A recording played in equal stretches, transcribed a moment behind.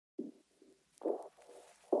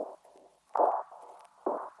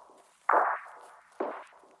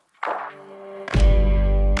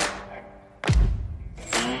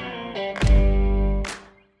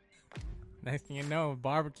Next thing you know,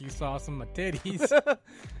 barbecue sauce on my titties.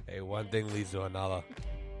 Hey, one thing leads to another.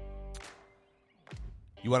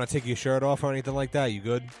 You want to take your shirt off or anything like that? You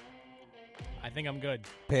good? I think I'm good.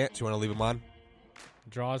 Pants, you want to leave them on?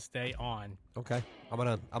 Draws stay on. Okay. I'm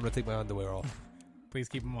gonna take my underwear off. Please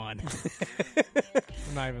keep them on.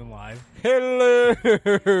 I'm not even live.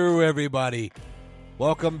 Hello, everybody.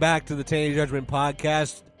 Welcome back to the Teenage Judgment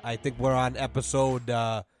Podcast. I think we're on episode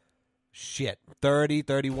 30,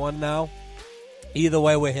 31 now. Either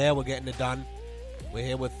way, we're here. We're getting it done. We're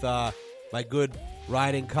here with my good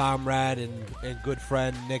riding comrade and good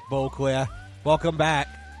friend, Nick Beauclair. Welcome back.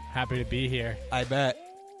 Happy to be here. I bet.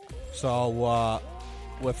 So,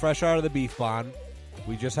 we're fresh out of the beef barn.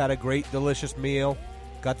 We just had a great, delicious meal.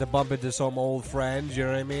 Got to bump into some old friends, you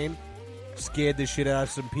know what I mean? Scared the shit out of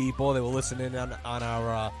some people. They were listening on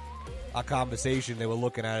our conversation. They were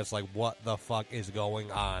looking at us like, what the fuck is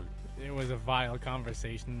going on? It was a vile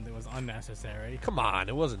conversation that was unnecessary. Come on,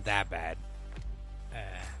 it wasn't that bad.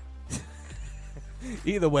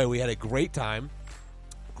 Either way, we had a great time.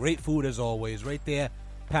 Great food as always. Right there,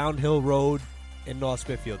 Pound Hill Road in North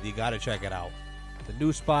Smithfield. You got to check it out. The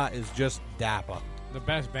new spot is just dapper. The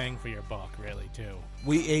best bang for your buck, really, too.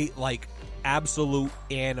 We ate like absolute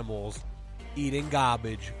animals eating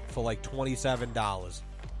garbage for like $27.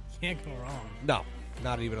 Can't go wrong. No,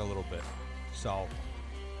 not even a little bit. So,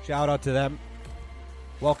 shout out to them.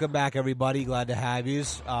 Welcome back, everybody. Glad to have you.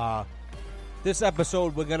 This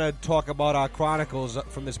episode, we're going to talk about our Chronicles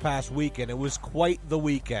from this past weekend. It was quite the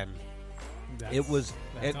weekend. That's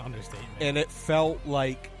an understatement. And it felt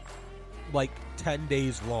like 10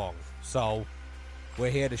 days long. So,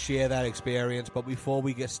 we're here to share that experience. But before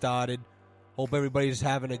we get started, hope everybody's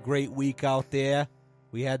having a great week out there.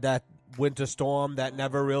 We had that winter storm that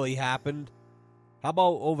never really happened. How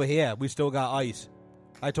about over here? We still got ice.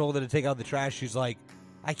 I told her to take out the trash. She's like,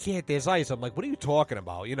 I can't, there's ice. I'm like, what are you talking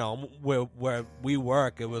about? You know, where we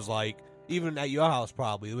work, it was like, even at your house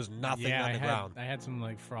probably, there was nothing on the ground. I had some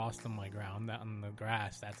like frost on my ground, on the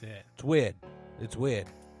grass, that's it. It's weird. It's weird.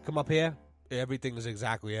 Come up here, everything is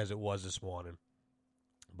exactly as it was this morning.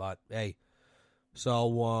 But, hey,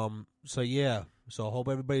 so yeah. So hope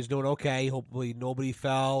everybody's doing okay. Hopefully nobody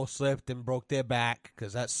fell, slipped, and broke their back,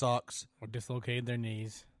 because that sucks. Or dislocated their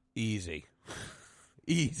knees. Easy.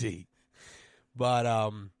 Easy.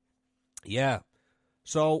 But, yeah.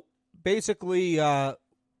 So, basically, I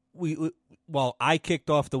kicked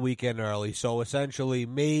off the weekend early. So, essentially,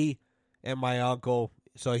 me and my uncle,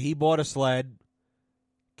 so he bought a sled,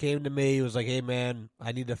 came to me, he was like, hey, man,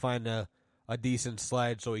 I need to find a decent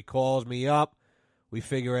sled. So, he calls me up. We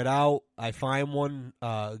figure it out. I find one.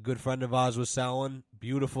 A good friend of ours was selling.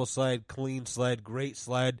 Beautiful sled, clean sled, great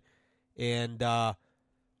sled. And,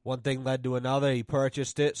 one thing led to another. He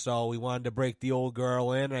purchased it, so we wanted to break the old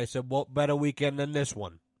girl in. And I said, what better weekend than this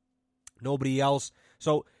one? Nobody else.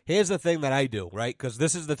 So here's the thing that I do, right? Because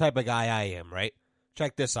this is the type of guy I am, right?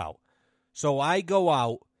 Check this out. So I go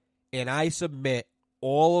out and I submit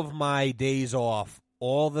all of my days off,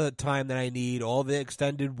 all the time that I need, all the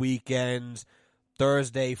extended weekends,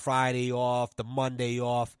 Thursday, Friday off, the Monday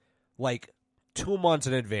off, like 2 months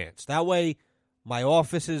in advance. That way, my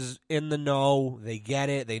office is in the know. They get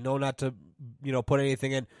it. They know not to, put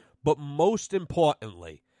anything in. But most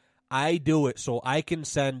importantly, I do it so I can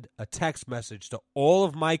send a text message to all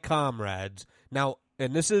of my comrades. Now,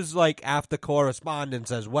 and this is like after correspondence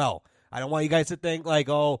as well. I don't want you guys to think like,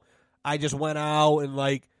 oh, I just went out and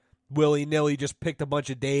like willy-nilly just picked a bunch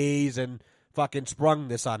of days and fucking sprung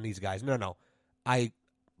this on these guys. No. I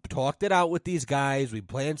talked it out with these guys. We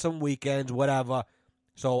planned some weekends, whatever.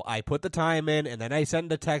 So I put the time in, and then I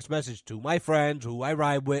send a text message to my friends who I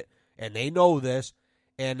ride with, and they know this,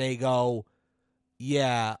 and they go,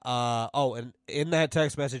 yeah, and in that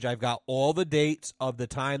text message, I've got all the dates of the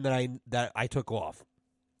time that I took off.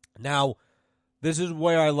 Now, this is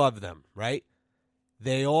where I love them, right?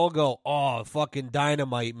 They all go, oh, fucking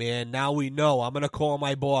dynamite, man. Now we know. I'm going to call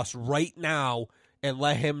my boss right now and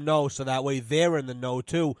let him know so that way they're in the know,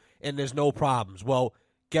 too, and there's no problems. Well,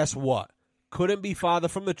 guess what? Couldn't be farther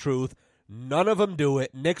from the truth. None of them do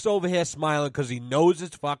it. Nick's over here smiling because he knows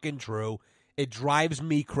it's fucking true. It drives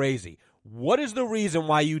me crazy. What is the reason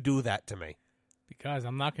why you do that to me? Because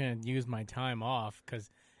I'm not going to use my time off,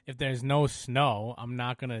 because if there's no snow, I'm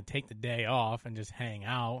not going to take the day off and just hang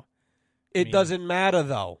out. It doesn't matter,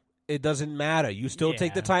 though. It doesn't matter. You still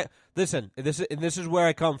take the time. Listen, this is where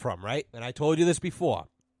I come from, right? And I told you this before.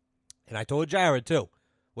 And I told Jared, too.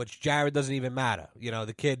 Which Jared doesn't even matter.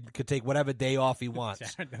 The kid could take whatever day off he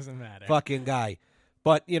wants. Jared doesn't matter. Fucking guy.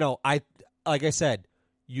 But, like I said,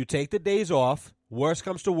 you take the days off. Worst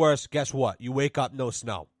comes to worst, guess what? You wake up, no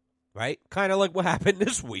snow. right? Kind of like what happened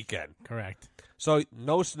this weekend. Correct. So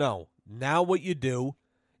no snow. Now what you do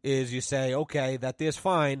is you say, okay, that there's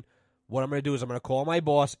fine. What I'm going to do is I'm going to call my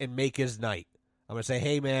boss and make his night. I'm going to say,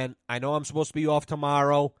 hey, man, I know I'm supposed to be off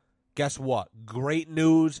tomorrow. Guess what? Great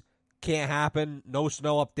news. Can't happen. No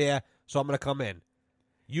snow up there, so I'm going to come in.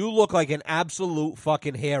 You look like an absolute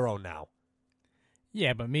fucking hero now.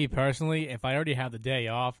 Yeah, but me personally, if I already have the day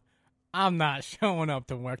off, I'm not showing up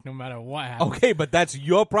to work no matter what happens. Okay, but that's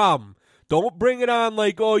your problem. Don't bring it on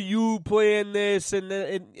like, oh, you playing this and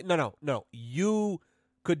no. You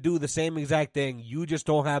could do the same exact thing. You just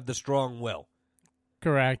don't have the strong will.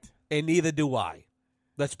 Correct. And neither do I.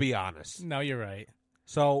 Let's be honest. No, you're right.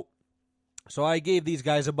 So I gave these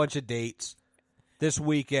guys a bunch of dates this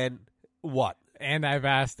weekend. What? And I've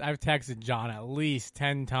texted John at least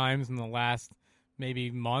 10 times in the last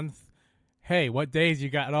maybe month, hey, what days you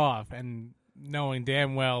got off? And knowing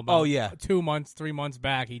damn well about 2 months, 3 months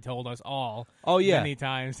back, he told us all many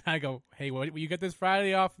times. I go, hey, what, you get this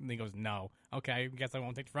Friday off? And he goes, no. Okay, I guess I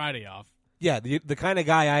won't take Friday off. Yeah, the kind of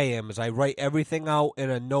guy I am is I write everything out in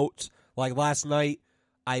a notes. Like last night,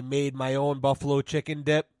 I made my own buffalo chicken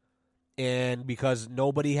dip, and because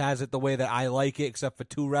nobody has it the way that I like it except for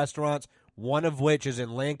 2 restaurants, one of which is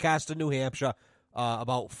in Lancaster, New Hampshire,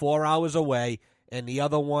 about 4 hours away, and the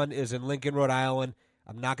other one is in Lincoln, Rhode Island.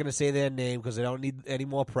 I'm not going to say their name because they don't need any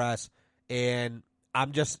more press, and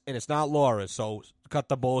it's not Laura's, so cut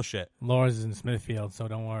the bullshit. Laura's is in Smithfield, so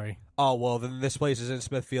don't worry. Oh, well, then this place is in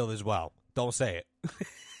Smithfield as well. Don't say it.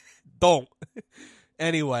 Don't.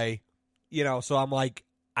 Anyway, so I'm like,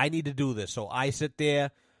 I need to do this. So I sit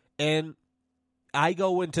there, and I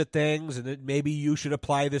go into things, and maybe you should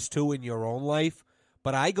apply this too in your own life,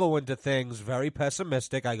 but I go into things very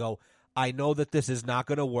pessimistic. I go, I know that this is not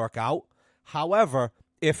going to work out. However,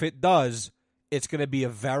 if it does, it's going to be a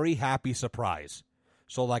very happy surprise.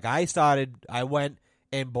 So like I went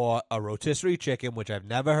and bought a rotisserie chicken, which I've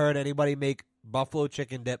never heard anybody make buffalo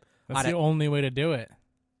chicken dip. That's the only way to do it.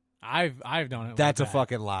 I've done it. That's like a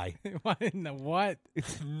fucking lie. What?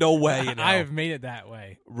 No way. I've made it that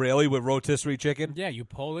way. Really? With rotisserie chicken? Yeah, you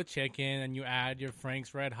pull the chicken and you add your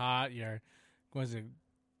Frank's Red Hot, your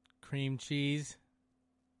cream cheese.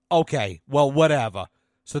 Okay, well, whatever.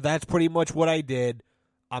 So that's pretty much what I did.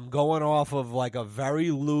 I'm going off of like a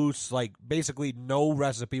very loose, like basically no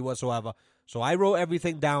recipe whatsoever. So I wrote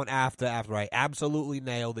everything down after I absolutely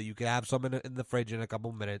nailed that you could have some in the fridge in a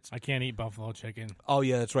couple minutes. I can't eat buffalo chicken. Oh,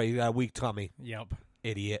 yeah, that's right. You got a weak tummy. Yep.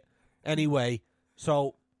 Idiot. Anyway,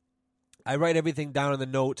 so I write everything down in the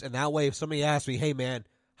notes, and that way if somebody asks me, hey, man,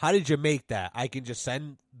 how did you make that? I can just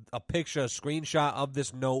send a picture, a screenshot of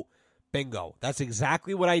this note. Bingo. That's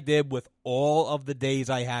exactly what I did with all of the days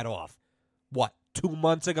I had off. What, 2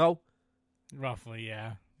 months ago? Roughly,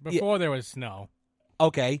 yeah. Before there was snow.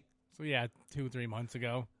 Okay. So, yeah, 2-3 months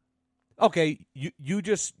ago. Okay, you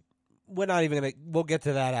just, we're not even going to, we'll get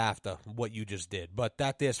to that after what you just did, but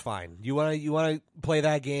that is fine. You want to play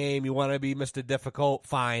that game, you want to be Mr. Difficult,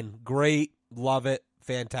 fine, great, love it,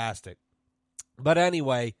 fantastic. But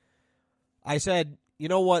anyway, I said, you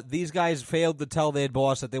know what, these guys failed to tell their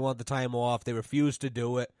boss that they want the time off, they refused to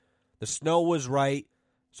do it, the snow was right,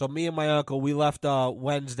 so me and my uncle, we left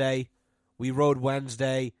Wednesday, we rode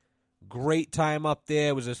Wednesday. Great time up there.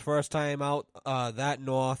 It was his first time out that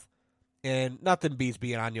north. And nothing beats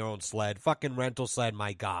being on your own sled. Fucking rental sled,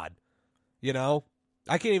 my God. I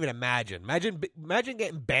can't even imagine. Imagine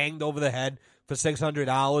getting banged over the head for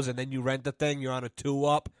 $600 and then you rent the thing. You're on a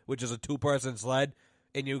 2-up, which is a 2-person sled,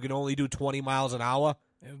 and you can only do 20 miles an hour.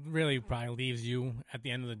 It really probably leaves you, at the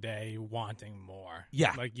end of the day, wanting more.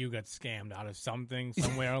 Yeah. Like you got scammed out of something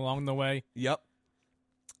somewhere along the way. Yep.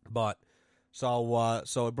 But... So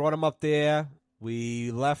I brought him up there.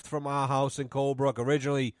 We left from our house in Colebrook.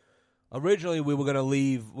 Originally we were gonna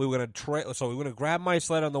leave. We were gonna grab my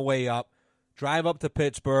sled on the way up, drive up to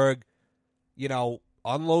Pittsburgh,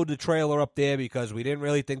 unload the trailer up there because we didn't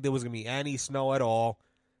really think there was gonna be any snow at all,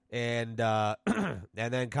 and and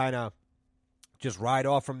then kind of just ride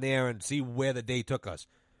off from there and see where the day took us.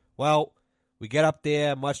 Well, we get up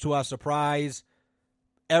there, much to our surprise.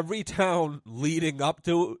 Every town leading up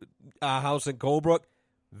to our house in Colebrook,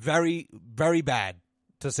 very, very bad,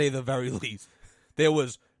 to say the very least. There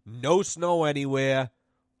was no snow anywhere.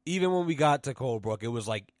 Even when we got to Colebrook, it was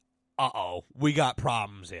like, uh-oh, we got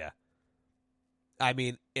problems here. I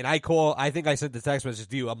mean, and I think I sent the text message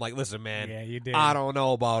to you. I'm like, listen, man, yeah, you did. I don't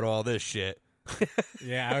know about all this shit.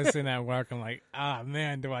 Yeah, I was sitting at work. I'm like,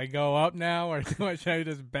 man, do I go up now or should I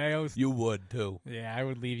just bail? You would, too. Yeah, I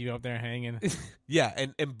would leave you up there hanging. Yeah,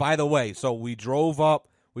 and by the way, so we drove up.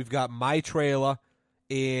 We've got my trailer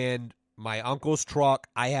and my uncle's truck.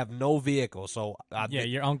 I have no vehicle, so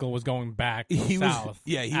your uncle was going back south.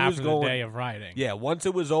 He after was going the day of riding. Yeah, once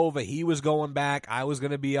it was over, he was going back. I was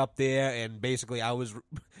going to be up there, and basically, I was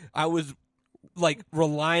like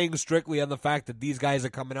relying strictly on the fact that these guys are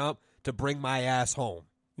coming up to bring my ass home.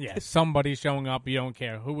 Yeah, somebody's showing up. You don't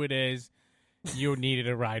care who it is. You needed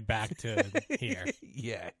a ride back to here.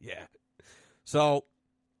 Yeah. So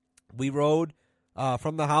we rode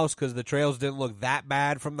from the house because the trails didn't look that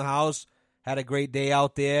bad from the house. Had a great day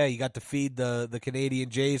out there. You got to feed the Canadian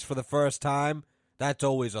Jays for the first time. That's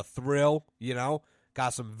always a thrill, you know.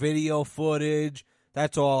 Got some video footage.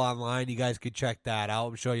 That's all online. You guys can check that out.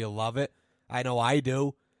 I'm sure you'll love it. I know I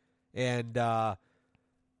do. And,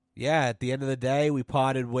 at the end of the day, we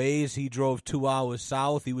parted ways. He drove 2 hours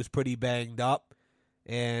south. He was pretty banged up.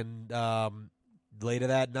 And later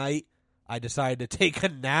that night, I decided to take a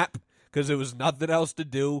nap because there was nothing else to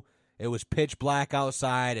do. It was pitch black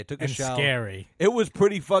outside. I took a shower. Scary. It was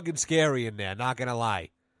pretty fucking scary in there, not going to lie.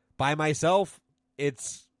 By myself,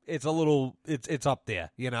 it's a little, it's up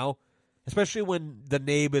there, you know? Especially when the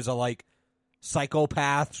neighbors are like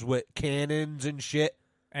psychopaths with cannons and shit.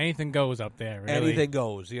 Anything goes up there, really. Anything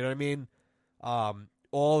goes, you know what I mean?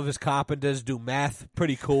 All of his carpenters do meth,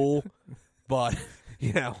 pretty cool. But,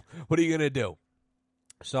 you know, what are you going to do?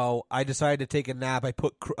 So I decided to take a nap. I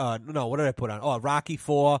put, what did I put on? Oh, Rocky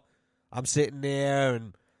IV. I'm sitting there,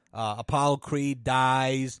 and Apollo Creed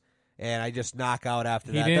dies, and I just knock out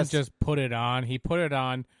after that. He didn't just put it on. He put it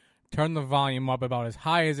on, turned the volume up about as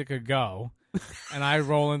high as it could go, and I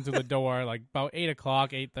roll into the door like about 8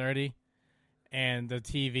 o'clock, 8:30. And the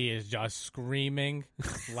TV is just screaming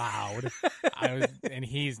loud. And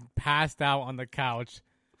he's passed out on the couch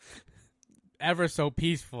ever so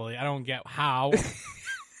peacefully. I don't get how.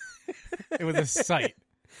 It was a sight.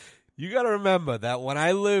 You got to remember that when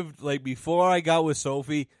I lived, like before I got with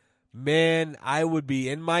Sophie, man, I would be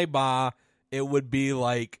in my bar. It would be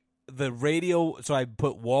like the radio. So I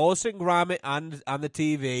put Wallace and Gromit on the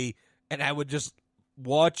TV, and I would just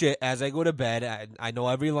watch it as I go to bed. I know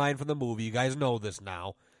every line from the movie. You guys know this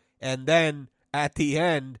now. And then at the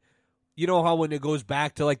end, you know how when it goes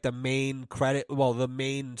back to like the main the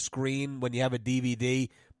main screen when you have a DVD,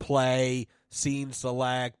 play, scene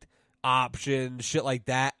select, options, shit like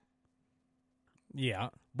that. Yeah.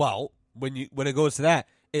 Well, when it goes to that,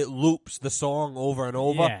 it loops the song over and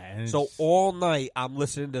over. Yeah, so all night I'm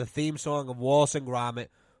listening to the theme song of Wallace and Gromit,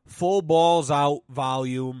 full balls out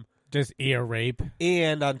volume. Just ear rape.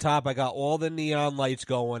 And on top, I got all the neon lights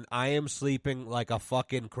going. I am sleeping like a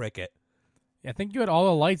fucking cricket. I think you had all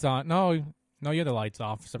the lights on. No, you had the lights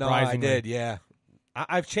off, surprisingly. No, I did, yeah.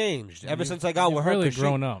 I've changed ever since I got with her. Really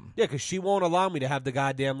grown up. Yeah, because she won't allow me to have the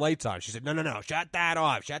goddamn lights on. She said, no, shut that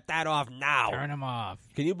off. Shut that off now. Turn them off.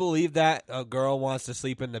 Can you believe that a girl wants to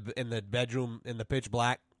sleep in the bedroom in the pitch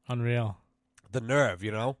black? Unreal. The nerve,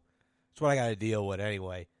 you know? That's what I got to deal with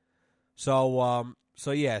anyway. So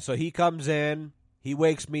he comes in. He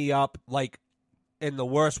wakes me up, like, in the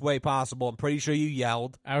worst way possible. I'm pretty sure you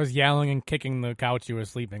yelled. I was yelling and kicking the couch you were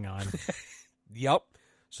sleeping on. Yep.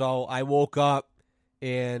 So I woke up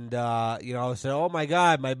and, I said, oh, my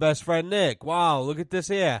God, my best friend Nick. Wow, look at this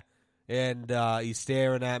here. And he's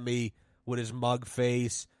staring at me with his mug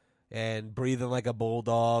face and breathing like a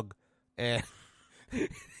bulldog. And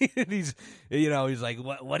he's like,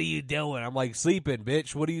 what are you doing? I'm like, sleeping,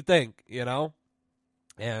 bitch. What do you think? You know?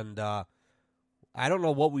 And I don't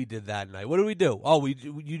know what we did that night. What did we do? Oh,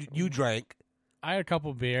 you drank. I had a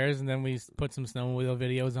couple beers, and then we put some snowmobile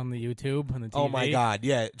videos on the YouTube on the TV. Oh, my God,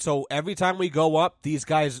 yeah. So every time we go up, these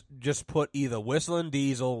guys just put either Whistling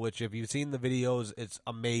Diesel, which if you've seen the videos, it's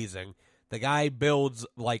amazing. The guy builds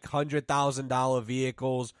like $100,000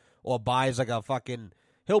 vehicles or buys like a fucking...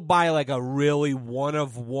 He'll buy like a really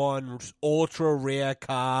one-of-one, ultra-rare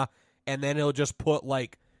car, and then he'll just put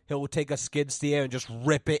like... He'll take a skid steer and just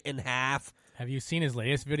rip it in half. Have you seen his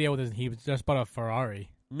latest video? He just bought a Ferrari.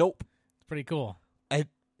 Nope. It's pretty cool.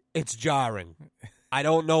 It's jarring. I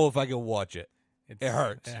don't know if I can watch it. It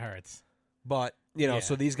hurts. It hurts. But,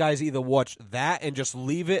 so these guys either watch that and just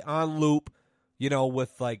leave it on loop,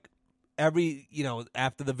 with like every,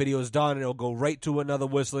 after the video is done, it'll go right to another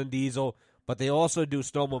Whistling Diesel. But they also do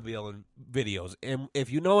snowmobiling videos. And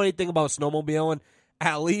if you know anything about snowmobiling,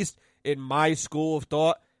 at least in my school of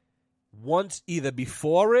thought, once either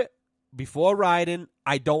before riding,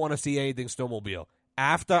 I don't want to see anything snowmobile.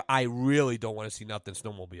 After, I really don't want to see nothing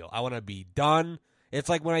snowmobile. I want to be done. It's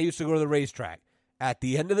like when I used to go to the racetrack. At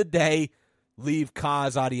the end of the day, leave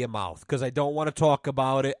cars out of your mouth because I don't want to talk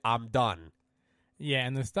about it. I'm done. Yeah,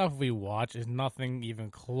 and the stuff we watch is nothing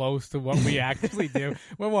even close to what we actually do.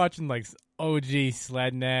 We're watching like OG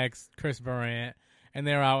Slednecks, Chris Durant, and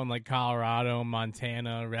they're out in like Colorado,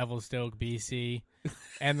 Montana, Revelstoke, BC,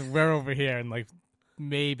 and we're over here in like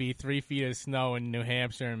maybe 3 feet of snow in New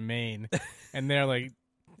Hampshire and Maine, and they're like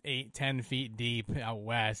 8-10 feet deep out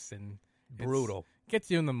west, and brutal.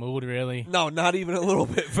 Gets you in the mood, really. No, not even a little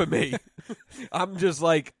bit for me. I'm just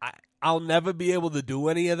like, I'll never be able to do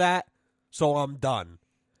any of that. So I'm done.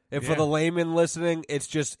 And for the layman listening, it's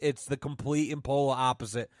the complete and polar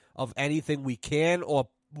opposite of anything we can or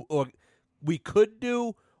we could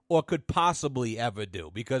do or could possibly ever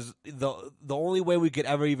do. Because the only way we could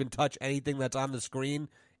ever even touch anything that's on the screen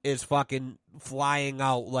is fucking flying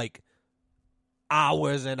out like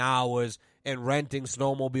hours and hours and renting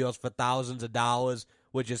snowmobiles for thousands of dollars,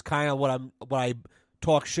 which is kind of what I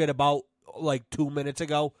talked shit about like 2 minutes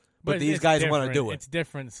ago. But these guys want to do it. It's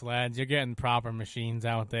different sleds. You're getting proper machines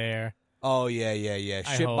out there. Oh, yeah.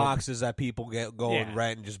 Shit boxes that people go and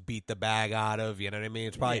rent and just beat the bag out of. You know what I mean?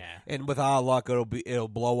 It's probably and with our luck, it'll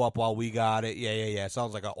blow up while we got it. Yeah.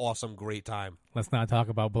 Sounds like an awesome, great time. Let's not talk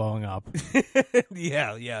about blowing up.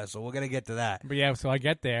 Yeah. So we're gonna get to that. But yeah, so I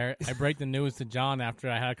get there. I break the news to John after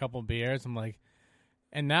I had a couple beers. I'm like,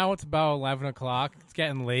 and now it's about 11 o'clock. It's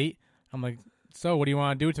getting late. I'm like, so what do you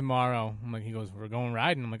want to do tomorrow? I'm like, he goes, we're going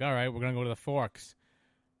riding. I'm like, all right, we're going to go to the Forks.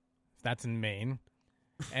 That's in Maine.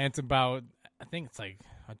 And it's about, I think it's like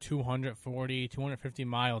a 250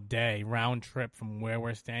 mile day round trip from where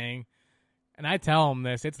we're staying. And I tell him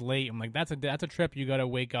this, it's late. I'm like, that's a trip you got to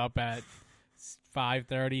wake up at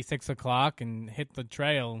 5:30, 6 o'clock and hit the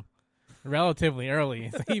trail relatively early.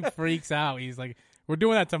 So he freaks out. He's like, we're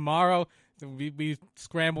doing that tomorrow. So we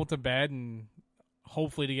scramble to bed and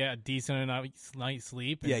hopefully to get a decent night's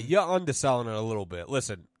sleep. Yeah, you're underselling it a little bit.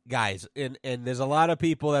 Listen, guys, and there's a lot of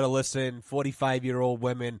people that are listening, 45-year-old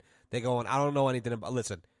women, they're going, I don't know anything about.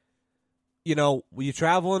 Listen, when you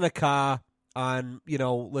travel in a car on,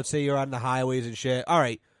 let's say you're on the highways and shit. All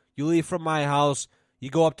right, you leave from my house, you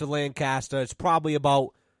go up to Lancaster. It's probably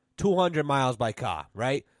about 200 miles by car,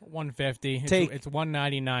 right? 150. It's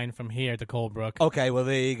 199 from here to Colebrook. Okay, well,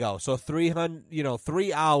 there you go. So 3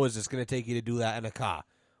 hours it's going to take you to do that in a car.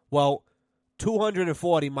 Well,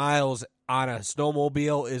 240 miles on a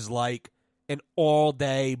snowmobile is like an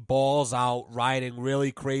all-day, balls out, riding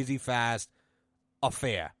really crazy fast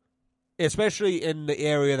affair, especially in the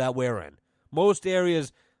area that we're in. Most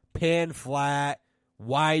areas, pan flat,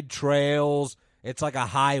 wide trails. It's like a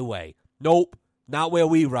highway. Nope. Not where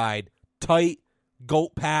we ride. Tight,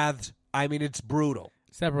 goat paths. I mean, it's brutal.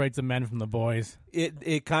 Separates the men from the boys.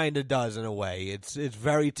 It kind of does in a way. It's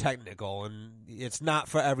very technical, and it's not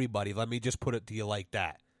for everybody. Let me just put it to you like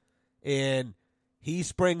that. And he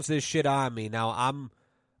springs this shit on me. Now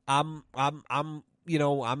I'm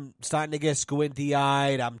starting to get squinty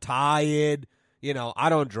eyed. I'm tired. I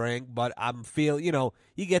don't drink, but I'm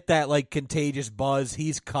you get that like contagious buzz.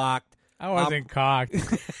 He's cocked. I wasn't cocked.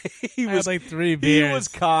 I had like 3 beers. He was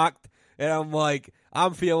cocked, and I'm like,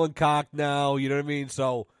 I'm feeling cocked now. You know what I mean?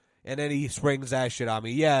 So, and then he springs that shit on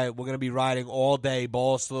me. Yeah, we're going to be riding all day,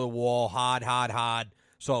 balls to the wall, hard.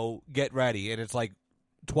 So get ready. And it's like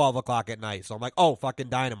 12 o'clock at night. So I'm like, oh, fucking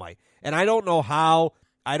dynamite. And I don't know how,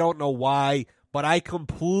 I don't know why, but I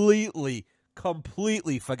completely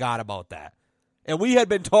forgot about that. And we had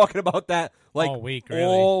been talking about that like all week, really.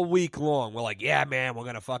 All week long. We're like, yeah, man, we're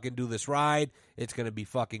going to fucking do this ride. It's going to be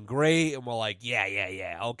fucking great. And we're like,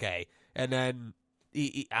 yeah, okay. And then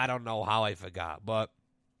I don't know how I forgot, but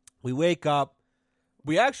we wake up.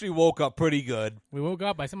 We actually woke up pretty good. We woke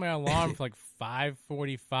up. I set my alarm for like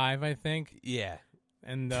 5:45, I think. Yeah.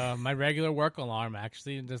 And my regular work alarm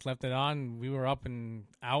actually just left it on. We were up and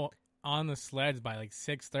out on the sleds by like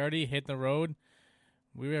 6:30, hit the road.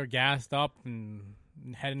 We were gassed up and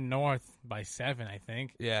heading north by 7, I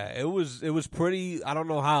think. Yeah, it was pretty. I don't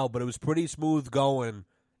know how, but it was pretty smooth going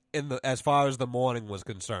as far as the morning was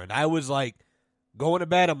concerned. I was like going to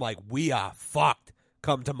bed. I'm like, we are fucked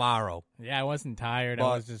come tomorrow. Yeah, I wasn't tired. But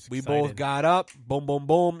I was just excited. We both got up. Boom, boom,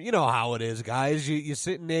 boom. You know how it is, guys. You're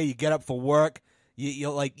sitting there. You get up for work.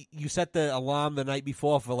 You set the alarm the night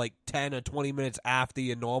before for like 10 or 20 minutes after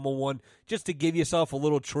your normal one just to give yourself a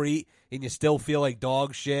little treat, and you still feel like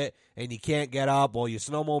dog shit and you can't get up, or you're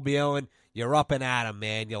snowmobiling, you're up and at 'em,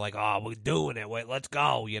 man. You're like, oh, we're doing it. Wait, let's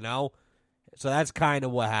go, So that's kind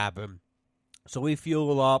of what happened. So we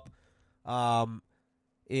fuel up, and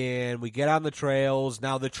we get on the trails.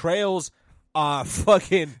 Now the trails are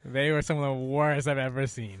fucking... They were some of the worst I've ever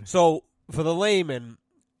seen. So for the layman...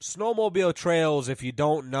 Snowmobile trails, if you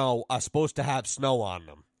don't know, are supposed to have snow on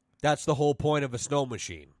them. That's the whole point of a snow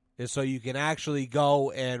machine. is so you can actually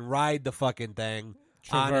go and ride the fucking thing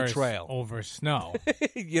on a trail. Over snow.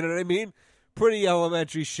 You know what I mean? Pretty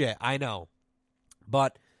elementary shit, I know.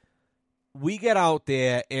 But we get out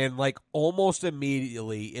there, and, like, almost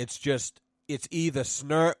immediately, it's either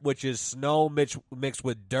snert, which is snow mixed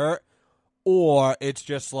with dirt, or it's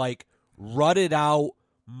just, like, rutted out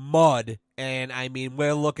mud. And, I mean,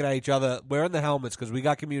 we're looking at each other. We're in the helmets because we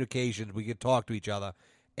got communications. We can talk to each other.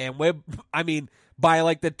 And by,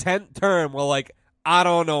 like, the 10th turn, we're like, I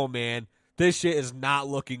don't know, man. This shit is not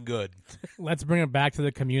looking good. Let's bring it back to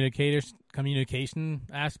the communication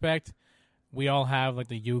aspect. We all have, like,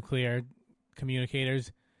 the Uclear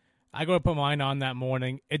communicators. I go to put mine on that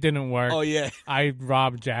morning. It didn't work. Oh, yeah. I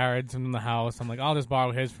robbed Jared's from the house. I'm like, I'll just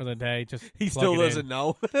borrow his for the day. He still doesn't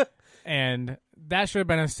know. And that should have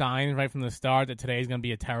been a sign right from the start that today's going to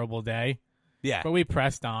be a terrible day. Yeah. But we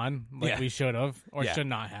pressed on like we should have, or should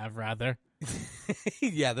not have, rather.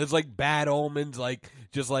 Yeah, there's, like, bad omens, like,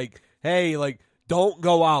 just like, hey, like, don't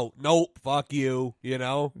go out. Nope, fuck you, you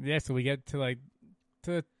know? Yeah, so we get to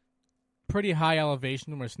pretty high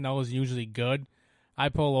elevation where snow is usually good. I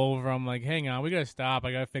pull over. I'm like, hang on, we got to stop.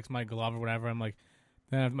 I got to fix my glove or whatever. I'm like,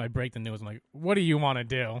 then I break the news. I'm like, what do you want to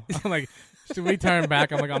do? I'm like, should we turn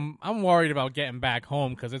back? I'm like, I'm worried about getting back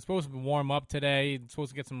home because it's supposed to warm up today. It's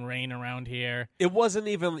supposed to get some rain around here. It wasn't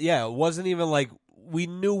even like we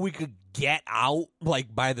knew we could get out,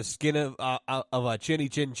 like, by the skin of a chinny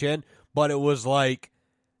chin chin, but it was like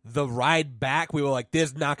the ride back, we were like,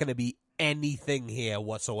 there's not going to be anything here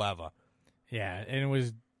whatsoever. Yeah, and it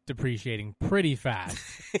was depreciating pretty fast.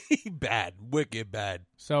 Bad, wicked bad.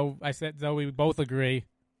 So I said, though we both agree,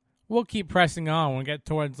 we'll keep pressing on. We'll get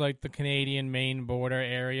towards, like, the Canadian-Maine border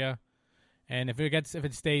area, and if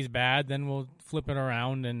it stays bad, then we'll flip it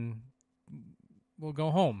around and we'll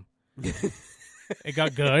go home. It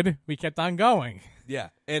got good. We kept on going. Yeah,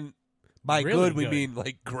 and by really good we mean,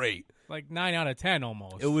 like, great. Like 9 out of 10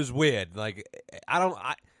 almost. It was weird. Like,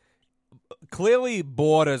 clearly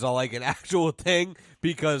borders are, like, an actual thing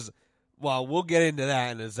because, well, we'll get into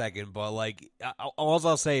that in a second, but, like, all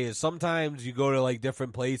I'll say is sometimes you go to, like,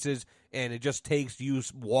 different places and it just takes you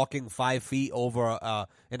walking 5 feet over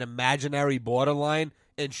an imaginary borderline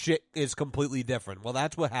and shit is completely different. Well,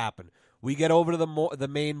 that's what happened. We get over to the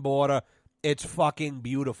Maine border. It's fucking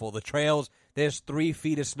beautiful. The trails, there's 3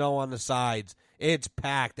 feet of snow on the sides. It's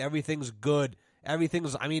packed. Everything's good.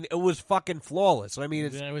 It was fucking flawless. I mean,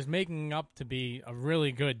 it was making up to be a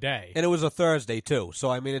really good day. And it was a Thursday, too. So,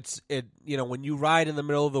 I mean, when you ride in the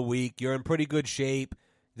middle of the week, you're in pretty good shape.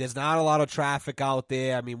 There's not a lot of traffic out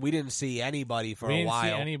there. I mean, we didn't see anybody for a while. We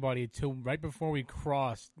didn't see anybody till right before we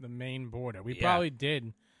crossed the Maine border. We probably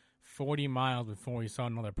did 40 miles before we saw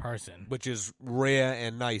another person. Which is rare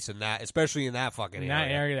and nice in that, especially in that fucking area. In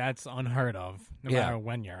that area, that's unheard of, no matter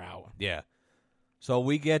when you're out. Yeah. So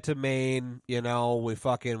we get to Maine, we're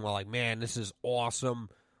like, man, this is awesome.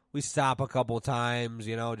 We stop a couple times,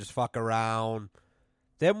 just fuck around.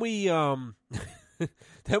 Then we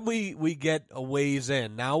we get a ways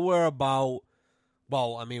in. Now we're about,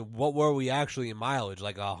 what were we actually in mileage?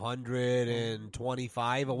 Like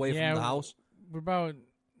 125 away from the house? We're about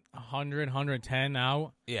 100, 110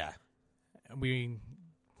 out. Yeah. We're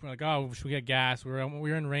like, oh, should we get gas? We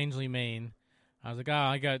were in Rangeley, Maine. I was like, oh,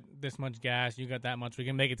 I got this much gas. You got that much. We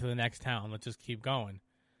can make it to the next town. Let's just keep going.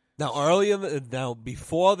 Now,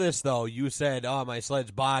 before this, though, you said, oh, my sled's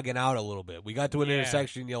bogging out a little bit. We got to an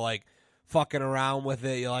intersection. You're like fucking around with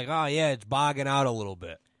it. You're like, oh, yeah, it's bogging out a little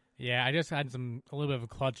bit. Yeah, I just had a little bit of a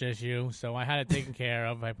clutch issue, so I had it taken care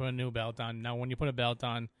of. I put a new belt on. Now, when you put a belt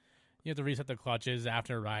on, you have to reset the clutches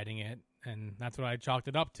after riding it, and that's what I chalked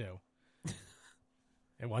it up to.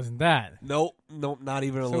 It wasn't that. Nope, not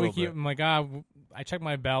even a little bit. I'm like, I checked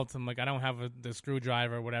my belt. I'm like, I don't have the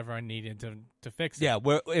screwdriver or whatever I needed to fix it. Yeah,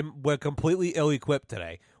 we're completely ill-equipped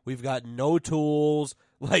today. We've got no tools.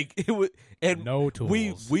 No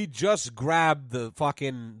tools. We just grabbed the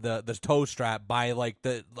fucking the toe strap by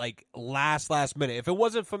the last minute. If it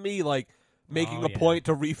wasn't for me making a point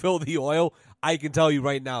to refill the oil, I can tell you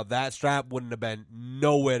right now that strap wouldn't have been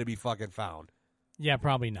nowhere to be fucking found. Yeah,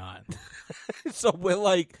 probably not. So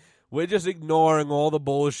we're just ignoring all the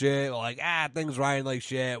bullshit. We're like, things riding like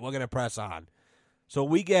shit. We're going to press on. So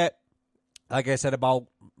we get, like I said, about,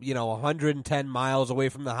 110 miles away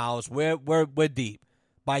from the house. We're deep.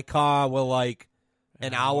 By car, we're like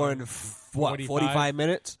an hour and 45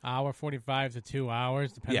 minutes? Hour 45 to 2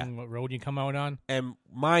 hours, depending on what road you come out on. And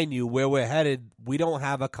mind you, where we're headed, we don't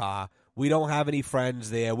have a car. We don't have any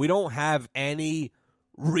friends there. We don't have any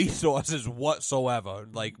resources whatsoever.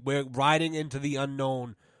 We're riding into the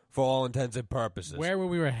unknown for all intents and purposes. Where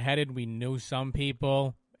we were headed, we knew some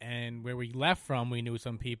people, and where we left from, we knew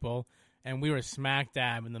some people, and we were smack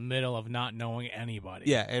dab in the middle of not knowing anybody.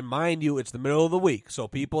 Yeah, and mind you, it's the middle of the week, so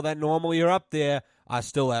people that normally are up there are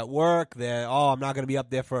still at work. I'm not going to be up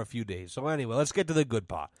there for a few days. So anyway, let's get to the good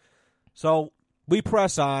part. So we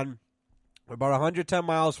press on. We're about 110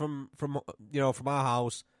 miles from our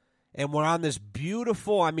house, and we're on this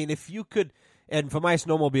beautiful, I mean, if you could, and for my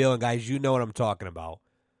snowmobiling guys, you know what I'm talking about.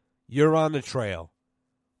 You're on the trail.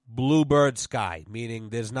 Bluebird sky, meaning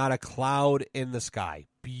there's not a cloud in the sky.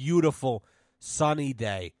 Beautiful, sunny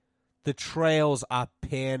day. The trails are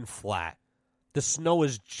pan flat. The snow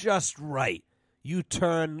is just right. You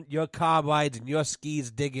turn your carbides and your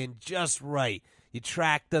skis dig in just right. Your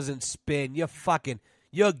track doesn't spin.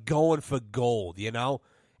 You're going for gold, you know?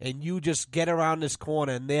 And you just get around this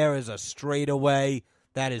corner, and there is a straightaway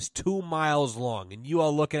that is 2 miles long. And you are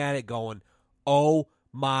looking at it going, oh,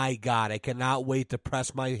 my God, I cannot wait to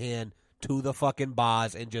press my hand to the fucking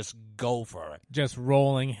bars and just go for it. Just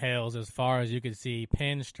rolling hills as far as you can see,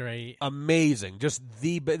 pin straight. Amazing. This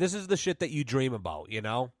is the shit that you dream about, you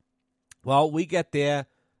know? Well, we get there.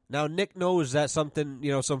 Now, Nick knows that something,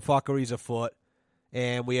 some fuckery's afoot.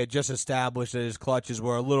 And we had just established that his clutches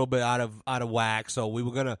were a little bit out of whack. So we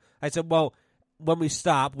were going to, I said, well, when we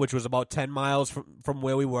stop, which was about 10 miles from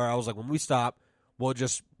where we were, I was like, when we stop, we'll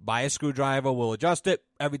just buy a screwdriver, we'll adjust it,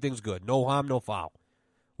 everything's good. No harm, no foul.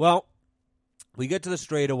 Well, we get to the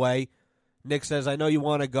straightaway. Nick says, I know you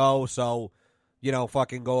want to go, so,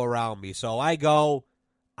 fucking go around me. So I go,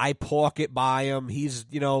 I park it by him. He's,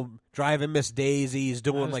 driving Miss Daisy. He's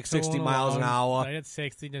doing like 60 miles an hour. Right at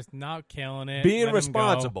 60, just not killing it. Being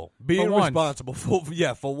responsible. Being responsible.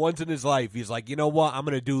 For once in his life, he's like, you know what? I'm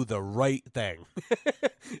going to do the right thing.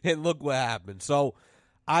 And look what happened. So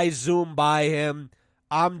I zoom by him.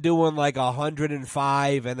 I'm doing like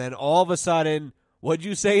 105, and then all of a sudden, what'd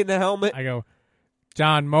you say in the helmet? I go,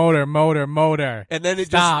 John, motor. And then it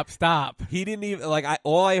stop. He didn't even,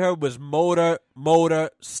 all I heard was motor,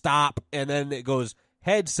 stop, and then it goes,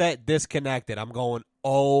 headset disconnected. I'm going,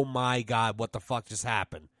 oh my God, what the fuck just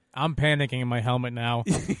happened? I'm panicking in my helmet now.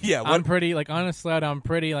 Yeah. I'm pretty, on a sled, I'm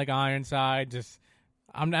pretty, Ironside.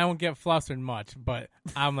 I don't get flustered much, but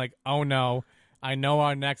I'm like, oh no. I know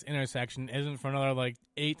our next intersection isn't for another,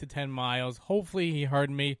 8 to 10 miles. Hopefully he heard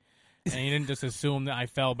me, and he didn't just assume that I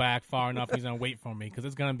fell back far enough he's going to wait for me, because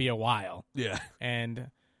it's going to be a while. Yeah. And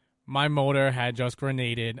my motor had just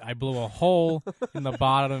grenaded. I blew a hole in the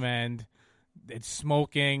bottom end. It's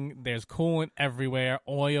smoking. There's coolant everywhere,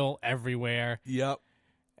 oil everywhere. Yep.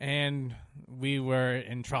 And we were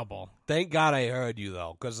in trouble. Thank God I heard you,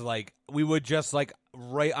 though, because, we were just,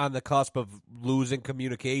 right on the cusp of losing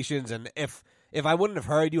communications, and if I wouldn't have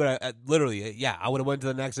heard you, I would have went to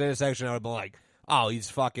the next intersection. I would have been like, oh, he's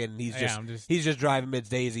just driving Miss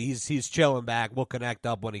Daisy. He's chilling back. We'll connect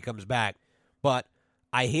up when he comes back. But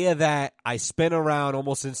I hear that. I spin around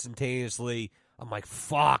almost instantaneously. I'm like,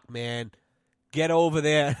 fuck, man. Get over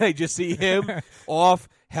there. I just see him off,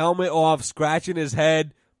 helmet off, scratching his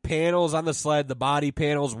head, panels on the sled, the body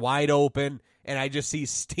panels wide open, and I just see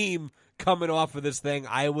steam coming off of this thing.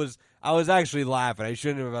 I was actually laughing. I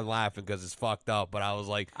shouldn't have been laughing because it's fucked up, but I was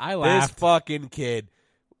like, I laughed. This fucking kid.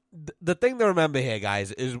 The thing to remember here,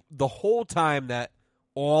 guys, is the whole time that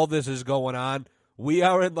all this is going on, we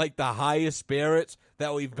are in the highest spirits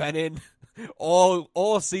that we've been in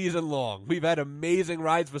all season long. We've had amazing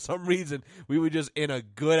rides. For some reason, we were just in a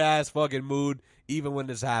good ass fucking mood even when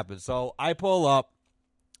this happened. So I pull up,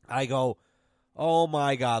 I go, oh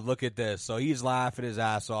my God, look at this. So he's laughing his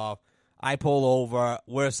ass off. I pull over.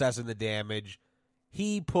 We're assessing the damage.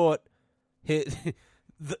 He put his.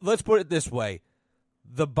 Let's put it this way: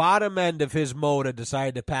 the bottom end of his motor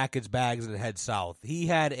decided to pack its bags and head south. He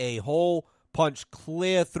had a hole punched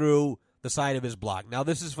clear through the side of his block. Now,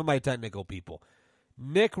 this is for my technical people.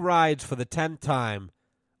 Nick rides for the 10th time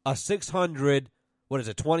a 600. What is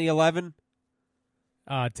it? 2011.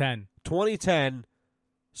 2010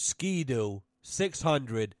 Ski-Doo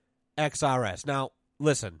 600 XRS. Now,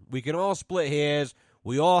 listen, we can all split hairs.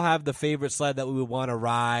 We all have the favorite sled that we would want to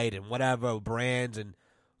ride and whatever brands, and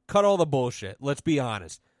cut all the bullshit. Let's be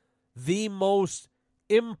honest. The most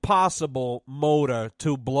impossible motor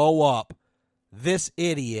to blow up, this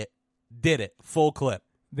idiot did it. Full clip.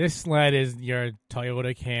 This sled is your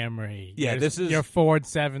Toyota Camry. Yeah, this is your Ford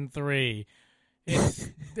 7.3.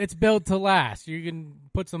 It's built to last. You can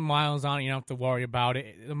put some miles on it. You don't have to worry about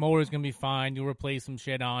it. The motor's going to be fine. You'll replace some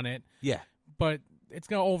shit on it. Yeah. But it's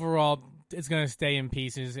going to stay in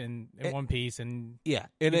pieces, in one piece, and yeah,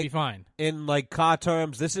 it'll be fine. In car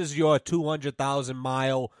terms, this is your 200,000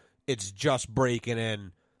 mile, it's just breaking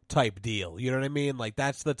in type deal. You know what I mean?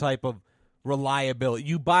 That's the type of reliability.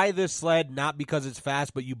 You buy this sled not because it's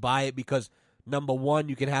fast, but you buy it because, number one,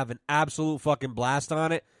 you can have an absolute fucking blast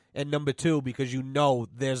on it, and number two, because you know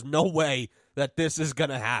there's no way that this is going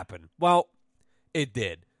to happen. Well, it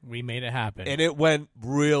did. We made it happen. And it went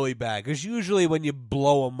really bad. Because usually when you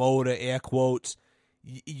blow a motor, air quotes,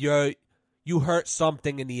 you hurt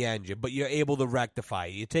something in the engine, but you're able to rectify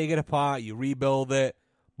it. You take it apart, you rebuild it,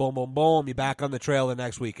 boom, boom, boom, you're back on the trail the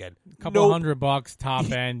next weekend. A couple $100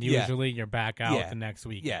 top end, usually you're back out the next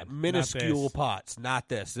weekend. Yeah, minuscule parts, not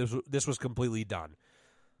this. This was completely done.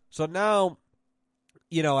 So now,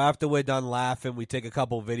 after we're done laughing, we take a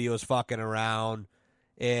couple videos fucking around.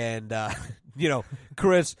 And,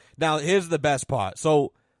 Chris, now here's the best part.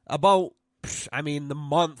 So about, the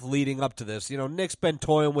month leading up to this, Nick's been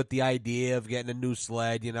toying with the idea of getting a new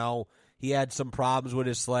sled, He had some problems with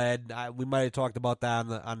his sled. We might have talked about that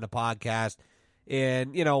on the podcast.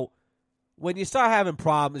 And, when you start having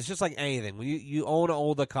problems, it's just like anything. When you own an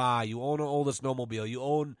older car, you own an older snowmobile, you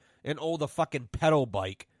own an older fucking pedal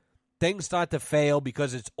bike, things start to fail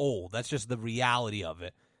because it's old. That's just the reality of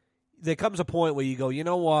it. There comes a point where you go, you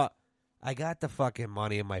know what? I got the fucking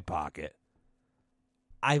money in my pocket.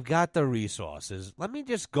 I've got the resources. Let me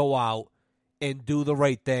just go out and do the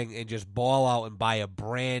right thing and just ball out and buy a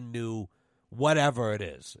brand new whatever it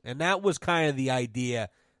is. And that was kind of the idea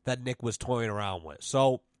that Nick was toying around with.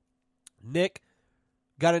 So Nick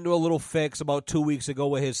got into a little fix about 2 weeks ago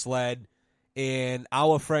with his sled. And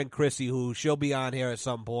our friend Chrissy, who she'll be on here at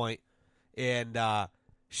some point, and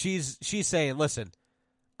she's saying, listen,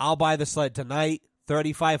 I'll buy the sled tonight,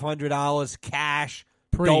 $3,500 cash.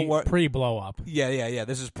 Pre-blow up. Yeah.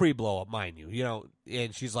 This is pre-blow up, mind you.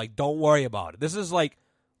 And she's like, don't worry about it. This is like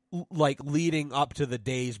leading up to the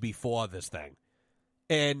days before this thing.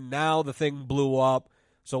 And now the thing blew up.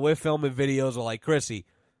 So we're filming videos of like, Chrissy,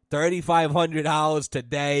 $3,500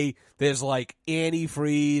 today. There's like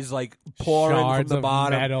antifreeze, like pouring shards from the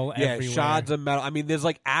bottom. Metal everywhere. Shards of metal. There's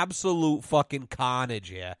like absolute fucking carnage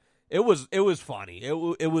here. It was funny. It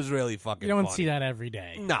was really fucking funny. You don't see that every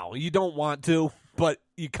day. No, you don't want to, but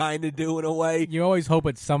you kind of do in a way. You always hope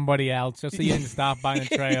it's somebody else just so you didn't stop by the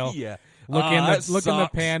trail. Yeah. Look in the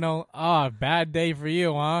panel. Bad day for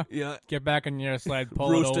you, huh? Yeah. Get back on your sled, pull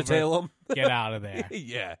Rooster it over. tail him. Get out of there.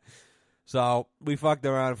 Yeah. So we fucked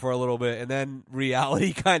around for a little bit, and then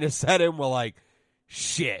reality kind of set in. We're like,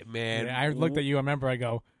 shit, man. Yeah, I looked at you. I remember I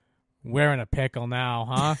go, we're in a pickle now,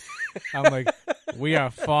 huh? I'm like, we are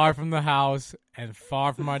far from the house and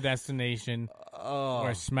far from our destination.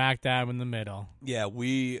 We're smack dab in the middle. Yeah,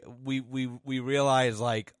 we realized,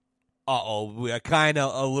 like, we are kind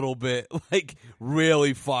of a little bit, like,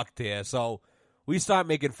 really fucked here. So we start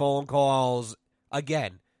making phone calls.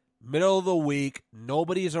 Again, middle of the week,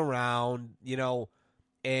 nobody's around,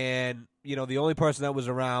 and, the only person that was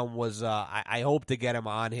around was, I hope to get him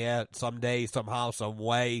on here someday, somehow, some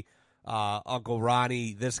way. Uncle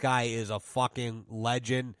Ronnie, this guy is a fucking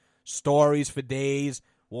legend. Stories for days,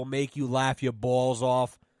 will make you laugh your balls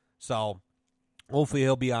off. So hopefully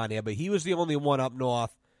he'll be on here. But he was the only one up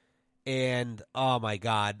north, and oh my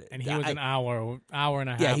god! And he was an hour and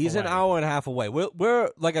a half. Yeah, he's away. an hour and a half away. We're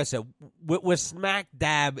like I said, we're smack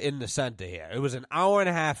dab in the center here. It was an hour and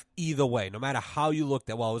a half either way, no matter how you looked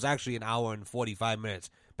at. Well, it was actually an hour and 45 minutes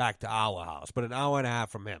back to our house, but an hour and a half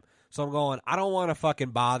from him. So I'm going, I don't want to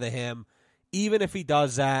fucking bother him. Even if he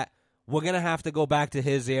does that, we're going to have to go back to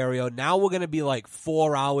his area. Now we're going to be like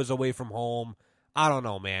 4 hours away from home. I don't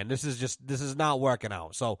know, man. This is not working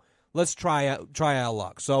out. So let's try our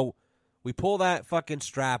luck. So we pull that fucking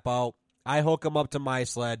strap out. I hook him up to my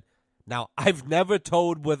sled. Now, I've never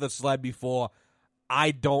towed with a sled before.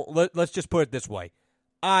 Let's just put it this way.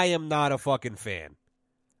 I am not a fucking fan.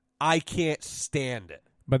 I can't stand it.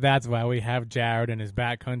 But that's why we have Jared in his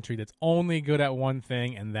backcountry that's only good at one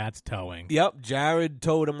thing, and that's towing. Yep, Jared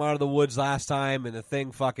towed him out of the woods last time, and the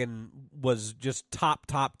thing fucking was just top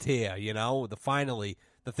tier, Finally,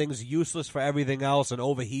 the thing's useless for everything else and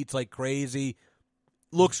overheats like crazy.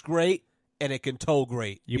 Looks great, and it can tow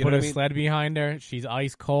great. You put a sled behind her, she's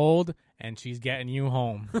ice cold, and she's getting you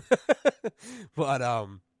home. But,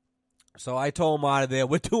 so I tow him out of there.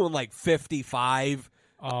 We're doing like 55.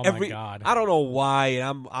 Oh my god! I don't know why.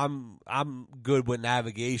 I'm good with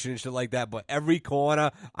navigation and shit like that. But every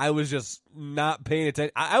corner, I was just not paying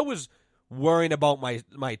attention. I was worrying about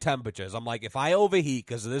my temperatures. I'm like, if I overheat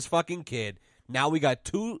because of this fucking kid, now we got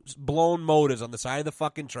 2 blown motors on the side of the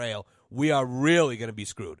fucking trail. We are really gonna be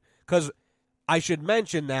screwed. Because I should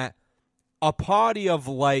mention that a party of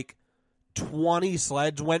like 20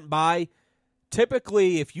 sleds went by.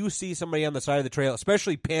 Typically, if you see somebody on the side of the trail,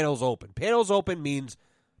 especially panels open means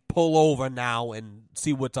pull over now and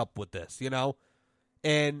see what's up with this, you know?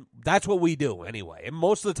 And that's what we do anyway. And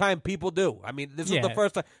most of the time people do. I mean, this is the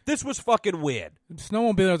first time. This was fucking weird.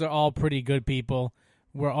 Snowmobilers are all pretty good people.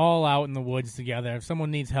 We're all out in the woods together. If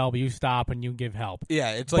someone needs help, you stop and you give help.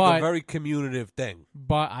 Yeah, it's like a very communicative thing.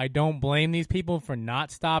 But I don't blame these people for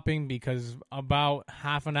not stopping because about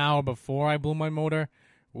half an hour before I blew my motor,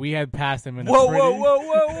 we had passed them in a whoa.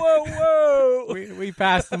 we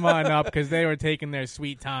passed them on up because they were taking their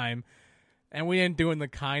sweet time. And we didn't do it in the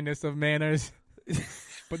kindest of manners.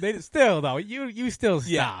 But they still, though, you still stop.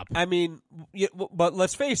 Yeah, I mean, but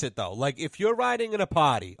let's face it, though. Like, if you're riding in a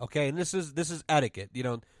party, okay, and this is etiquette, you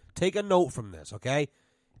know, take a note from this, okay?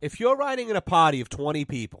 If you're riding in a party of 20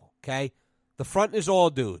 people, okay, the front is all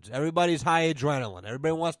dudes. Everybody's high adrenaline.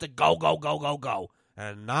 Everybody wants to go,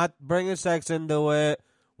 and not bringing sex into it.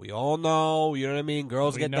 We all know, you know what I mean?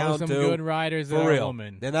 Girls get down, too. We know some good riders for that real. Are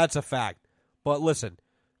women. Then that's a fact. But listen.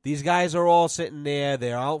 These guys are all sitting there.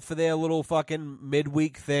 They're out for their little fucking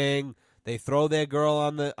midweek thing. They throw their girl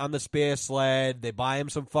on the spare sled. They buy him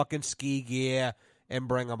some fucking ski gear and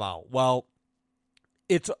bring him out. Well,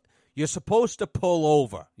 you're supposed to pull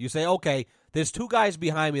over. You say, okay, there's two guys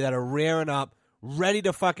behind me that are rearing up, ready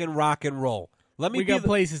to fucking rock and roll. We got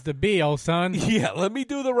places to be, old son. Yeah, let me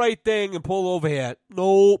do the right thing and pull over here.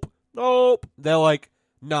 Nope. They're like,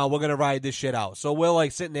 no, we're going to ride this shit out. So we're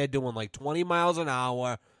like sitting there doing like 20 miles an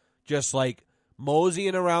hour. Just like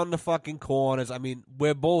moseying around the fucking corners. I mean,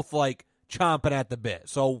 we're both like chomping at the bit.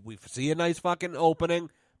 So we see a nice fucking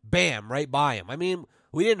opening. Bam, right by him. I mean,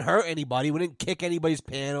 we didn't hurt anybody. We didn't kick anybody's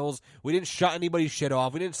panels. We didn't shut anybody's shit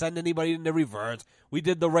off. We didn't send anybody into reverse. We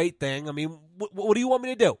did the right thing. I mean, what do you want me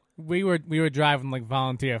to do? We were driving like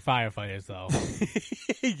volunteer firefighters, though.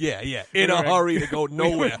 Yeah. In a hurry to go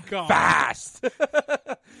nowhere. Fast.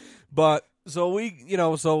 But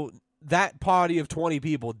so that party of 20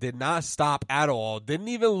 people did not stop at all. Didn't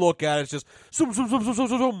even look at us. Just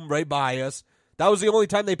zoom, right by us. That was the only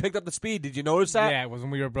time they picked up the speed. Did you notice that? Yeah, it was when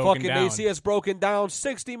we were broken down. They see us broken down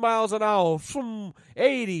 60 miles an hour,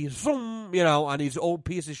 80, on these old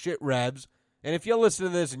piece of shit revs. And if you're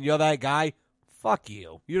listening to this and you're that guy, fuck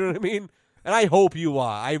you. You know what I mean? And I hope you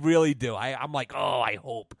are. I really do. I'm like, I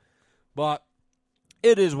hope. But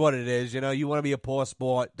it is what it is. You know, you want to be a poor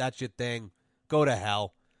sport. That's your thing. Go to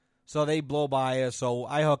hell. So they blow by us. So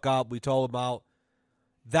I hook up. We told them out.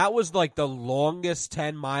 That was like the longest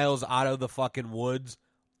 10 miles out of the fucking woods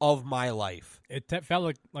of my life. It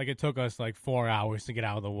felt like it took us like 4 hours to get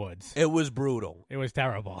out of the woods. It was brutal. It was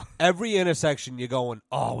terrible. Every intersection you're going,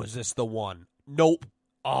 oh, is this the one? Nope.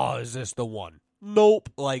 Oh, is this the one? Nope.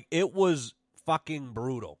 Like, it was fucking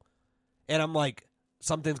brutal. And I'm like,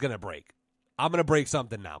 something's going to break. I'm going to break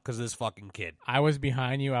something now because of this fucking kid. I was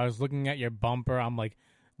behind you. I was looking at your bumper. I'm like,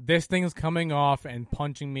 this thing's coming off and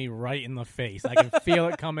punching me right in the face. I can feel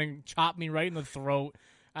it coming, chop me right in the throat.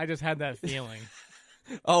 I just had that feeling.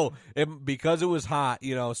 Because it was hot,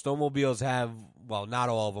 snowmobiles have, well, not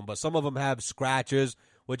all of them, but some of them have scratches,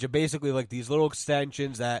 which are basically like these little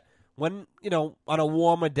extensions that when, on a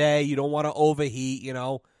warmer day, you don't want to overheat,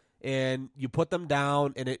 and you put them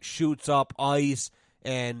down and it shoots up ice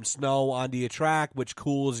and snow onto your track, which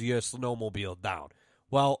cools your snowmobile down.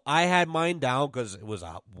 Well, I had mine down because it was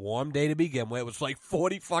a warm day to begin with. It was like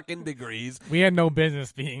 40 fucking degrees. We had no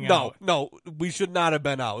business being out. No, we should not have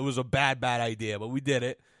been out. It was a bad idea, but we did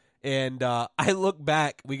it. And I look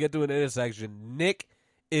back. We get to an intersection. Nick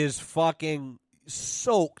is fucking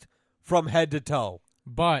soaked from head to toe.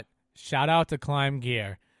 But shout out to Climb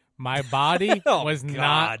Gear. My body was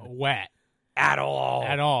not wet. At all.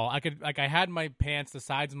 I had my pants, the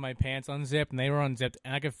sides of my pants unzipped, and they were unzipped,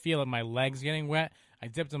 and I could feel it, my legs getting wet. I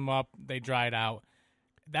zipped them up. They dried out.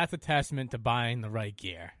 That's a testament to buying the right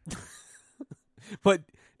gear. But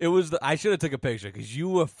it was I should have took a picture because you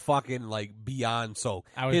were fucking like beyond soaked.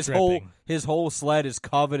 I was dripping. His whole sled is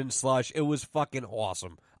covered in slush. It was fucking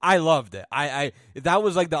awesome. I loved it. That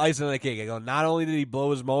was like the icing on the cake. I go, not only did he blow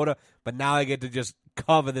his motor, but now I get to just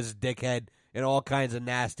cover this dickhead and all kinds of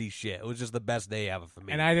nasty shit. It was just the best day ever for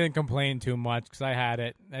me. And I didn't complain too much because I had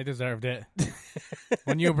it. I deserved it.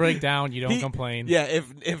 When you break down, you don't complain. Yeah,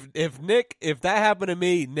 if that happened to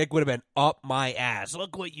me, Nick would have been up my ass.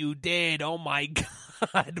 Look what you did. Oh, my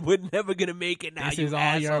God. We're never going to make it now, this is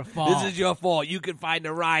all your fault. This is your fault. You can find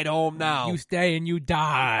a ride home now. You stay and you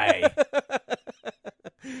die.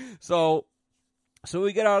 So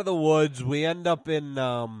we get out of the woods. We end up in...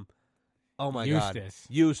 Oh, my God.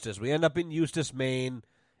 Eustis. We end up in Eustis, Maine,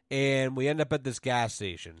 And we end up at this gas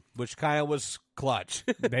station, which kind of was clutch.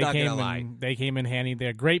 They came in handy.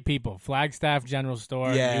 They're great people. Flagstaff General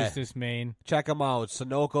Store, Eustis, Maine. Check them out.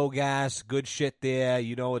 Sunoco gas, good shit there.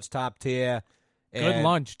 It's top tier. And good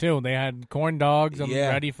lunch, too. They had corn dogs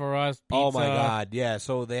ready for us. Pizza. Oh, my God, yeah.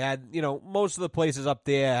 So they had, most of the places up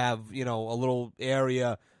there have, a little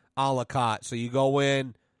area a la carte. So you go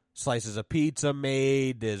in, slices of pizza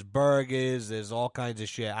made, there's burgers, there's all kinds of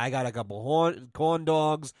shit. I got a couple corn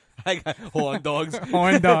dogs. I got horn dogs.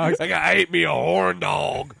 Horn dogs. I ate me a horn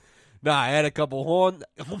dog. Nah, I had a couple horn.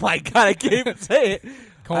 Oh, my God, I can't even say it.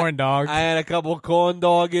 Corn dogs. I had a couple corn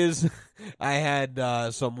doggers. I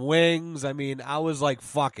had some wings. I mean, I was like,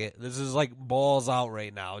 fuck it. This is like balls out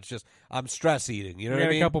right now. It's just, I'm stress eating. You know what I mean?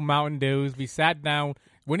 We had a couple Mountain Dews. We sat down.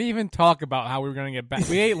 We didn't even talk about how we were going to get back.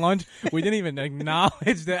 We ate lunch. We didn't even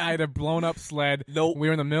acknowledge that I had a blown-up sled. Nope. We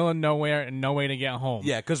were in the middle of nowhere and no way to get home.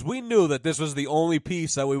 Yeah, because we knew that this was the only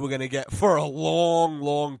piece that we were going to get for a long,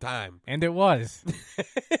 long time. And it was.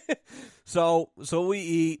 So we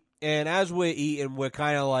eat. And as we're eating, we're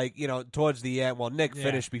kind of like, towards the end. Well, Nick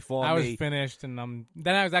finished before me. I was finished, and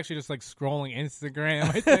then I was actually just like scrolling Instagram,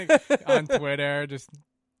 I think, on Twitter, just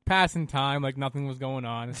passing time, like nothing was going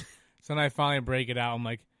on. So then I finally break it out. I'm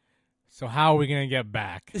like, so how are we going to get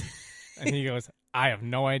back? And he goes, I have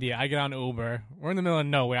no idea. I get on Uber. We're in the middle of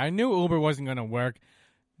nowhere. I knew Uber wasn't going to work,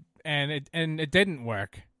 and it didn't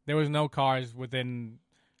work. There was no cars within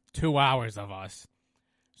 2 hours of us.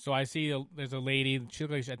 So I see there's a lady.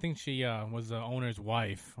 I think she was the owner's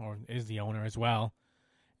wife, or is the owner as well.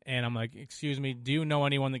 And I'm like, excuse me, do you know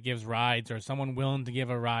anyone that gives rides or someone willing to give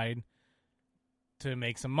a ride to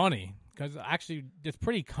make some money? Because actually, it's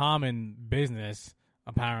pretty common business,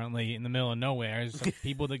 apparently, in the middle of nowhere. Is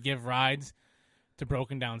people that give rides to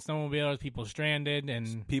broken down snowmobilers, people stranded,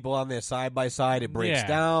 and people on their side-by-side. It breaks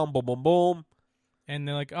down, boom, boom, boom. And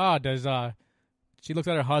they're like, oh, she looks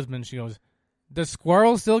at her husband, she goes, does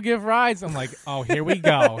Squirrel still give rides? I'm like, oh, here we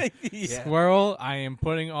go. Squirrel, I am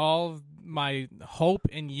putting all my hope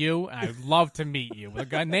in you, and I'd love to meet you. With a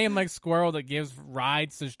guy named like Squirrel that gives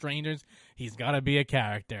rides to strangers, he's got to be a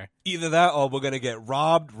character. Either that or we're going to get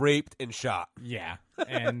robbed, raped, and shot. Yeah,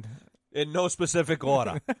 and in no specific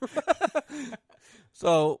order.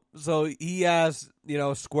 So he asked,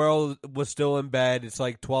 Squirrel was still in bed. It's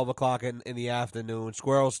like 12 o'clock in the afternoon.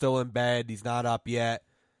 Squirrel's still in bed. He's not up yet.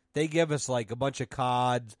 They give us, like, a bunch of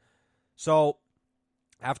cards. So,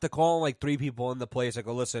 after calling, like, 3 people in the place, I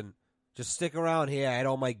go, listen, just stick around here. I had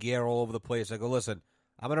all my gear all over the place. I go, listen,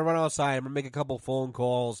 I'm going to run outside. I'm going to make a couple phone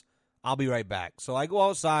calls. I'll be right back. So, I go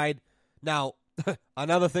outside. Now,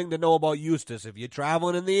 another thing to know about Eustis, if you're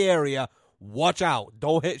traveling in the area, watch out.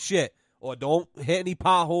 Don't hit shit. Or don't hit any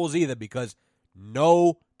potholes either, because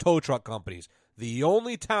no tow truck companies. The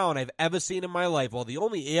only town I've ever seen in my life, or the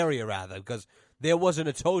only area, rather, because there wasn't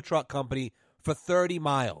a tow truck company for 30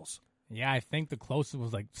 miles. Yeah, I think the closest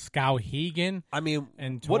was like Skowhegan. I mean,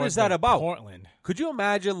 and what is that about? Portland. Could you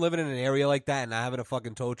imagine living in an area like that and not having a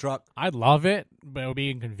fucking tow truck? I'd love it, but it would be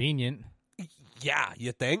inconvenient. Yeah,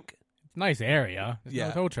 you think? Nice area.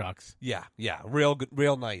 There's no tow trucks. Yeah, real good,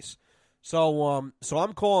 real nice. So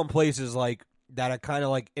I'm calling places like that are kind of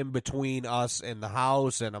like in between us and the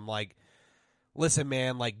house, and I'm like, listen,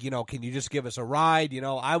 man, like, can you just give us a ride?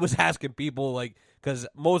 I was asking people, like, because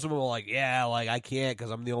most of them were like, yeah, like, I can't because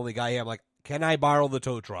I'm the only guy here. I'm like, can I borrow the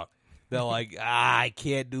tow truck? They're like, I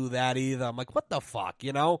can't do that either. I'm like, what the fuck,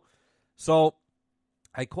 So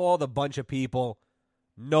I called a bunch of people,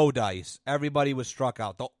 no dice. Everybody was struck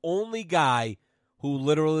out. The only guy who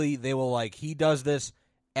literally, they were like, he does this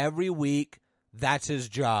every week. That's his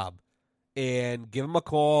job. And give him a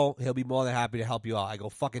call. He'll be more than happy to help you out. I go,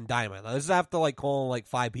 fucking dynamite. Now, this is after, like, calling, like,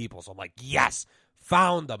 5 people. So I'm like, yes,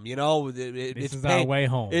 found them, This is our way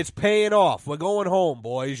home. It's paying off. We're going home,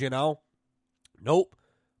 boys, Nope.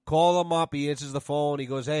 Call him up. He answers the phone. He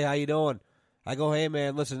goes, hey, how you doing? I go, hey,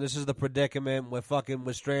 man, listen, this is the predicament.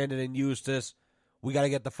 We're stranded in Eustis. We got to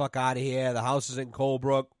get the fuck out of here. The house is in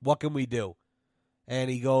Colebrook. What can we do? And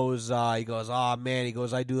he goes, oh, man. He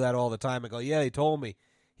goes, I do that all the time. I go, yeah, they told me.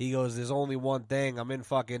 He goes, there's only one thing. I'm in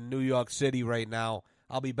fucking New York City right now.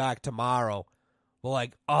 I'll be back tomorrow. We're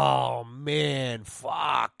like, oh, man,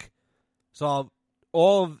 fuck. So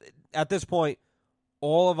at this point,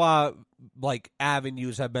 all of our, like,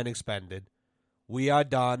 avenues have been expended. We are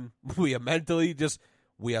done. We are mentally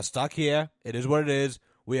we are stuck here. It is what it is.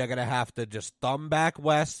 We are going to have to just thumb back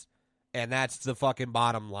west, and that's the fucking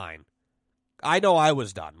bottom line. I know I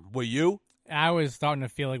was done. Were you? I was starting to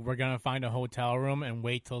feel like we're going to find a hotel room and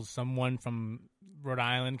wait till someone from Rhode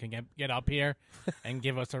Island can get up here and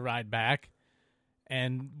give us a ride back.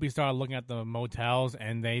 And we started looking at the motels,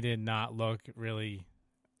 and they did not look really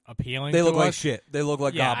appealing. They look like shit. They look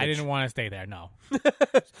like garbage. I didn't want to stay there. No.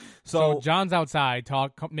 So John's outside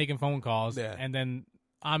making phone calls, and then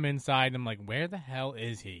I'm inside. And I'm like, where the hell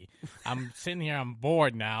is he? I'm sitting here. I'm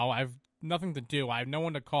bored now. I've nothing to do. I have no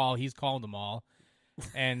one to call. He's called them all,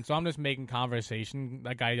 and so I'm just making conversation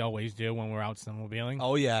like I always do when we're out snowmobiling.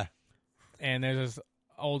 Oh yeah. And there's this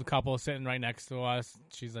old couple sitting right next to us.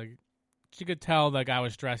 She's like. She could tell the guy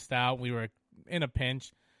was stressed out. We were in a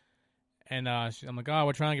pinch. And I'm like, oh,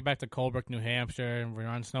 we're trying to get back to Colebrook, New Hampshire. And we're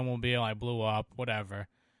on snowmobile. I blew up, whatever.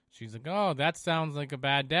 She's like, oh, that sounds like a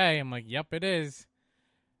bad day. I'm like, yep, it is.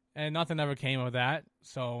 And nothing ever came of that.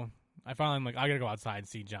 So I'm like, I got to go outside and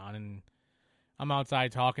see John. And I'm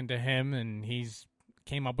outside talking to him. And he's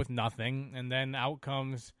came up with nothing. And then out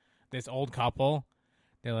comes this old couple.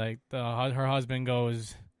 They're like, her husband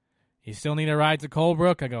goes... You still need a ride to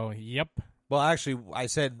Colebrook? I go, yep. Well, actually, I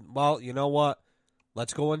said, well, you know what?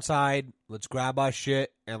 Let's go inside. Let's grab our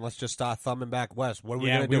shit, and let's just start thumbing back west. What are we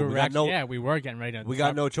going to do? We were getting ready to We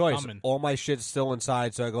got no choice. Thumbing. All my shit's still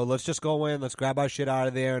inside, so I go, let's just go in. Let's grab our shit out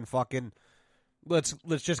of there and fucking let's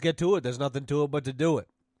just get to it. There's nothing to it but to do it.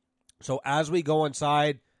 So as we go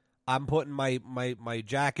inside, I'm putting my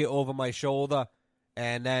jacket over my shoulder.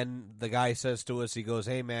 And then the guy says to us, he goes,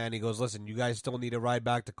 hey, man, he goes, listen, you guys still need a ride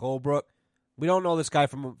back to Colebrook? We don't know this guy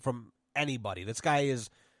from anybody. This guy is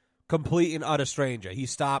complete and utter stranger. He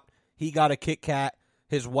stopped. He got a Kit Kat.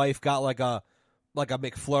 His wife got like a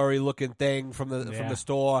McFlurry-looking thing from the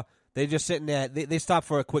store. They just sitting there. They stopped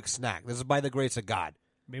for a quick snack. This is by the grace of God.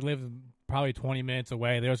 They live probably 20 minutes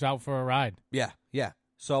away. They was out for a ride. Yeah.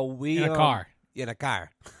 So we... In a car. In a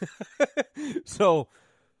car.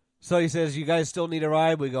 So he says, you guys still need a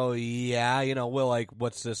ride? We go, yeah. We're like,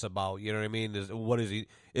 what's this about? You know what I mean?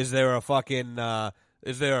 Is there a fucking,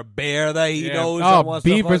 is there a bear that he knows? Oh,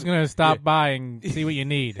 Beaver's going to stop by and see what you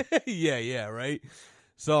need. Yeah, right?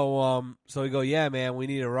 So we go, yeah, man, we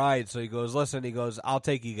need a ride. So he goes, listen, he goes, I'll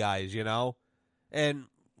take you guys, And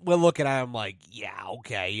we're looking at him like, yeah,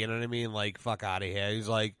 okay. You know what I mean? Like, fuck out of here. He's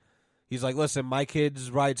like, listen, my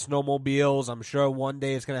kids ride snowmobiles. I'm sure one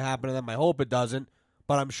day it's going to happen to them. I hope it doesn't.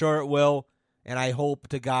 But I'm sure it will, and I hope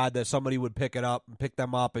to God that somebody would pick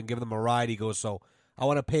them up and give them a ride. He goes, so I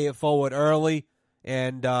want to pay it forward early,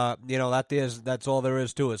 and that's all there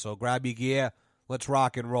is to it. So grab your gear, let's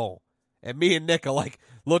rock and roll. And me and Nick are like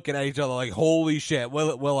looking at each other like, holy shit.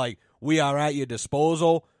 We're like, we are at your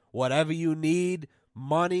disposal. Whatever you need,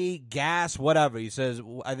 money, gas, whatever. He says,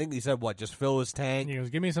 I think he said what? Just fill his tank. He goes,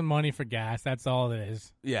 give me some money for gas. That's all it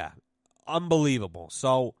is. Yeah. Unbelievable.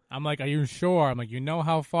 So I'm like, are you sure? I'm like, you know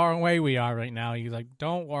how far away we are right now? He's like,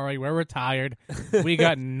 don't worry, we're retired. We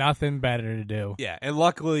got nothing better to do. Yeah, and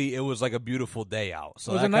luckily it was like a beautiful day out.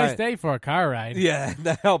 So it was a nice day for a car ride. Yeah,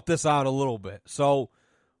 that helped us out a little bit. So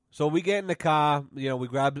we get in the car, we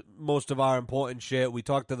grab most of our important shit. We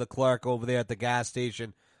talk to the clerk over there at the gas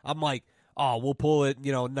station. I'm like, oh, we'll pull it,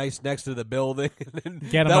 nice next to the building.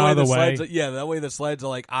 Get them out of the way. That way the sleds are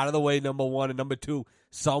like out of the way, number one, and number two,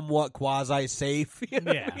 somewhat quasi-safe. You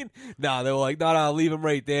know what I mean? No, they were like, no, leave them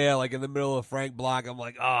right there, like in the middle of Frank Block. I'm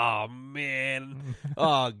like, oh, man.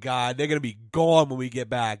 Oh, God. They're going to be gone when we get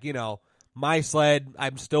back. My sled,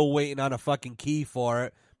 I'm still waiting on a fucking key for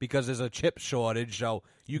it because there's a chip shortage, so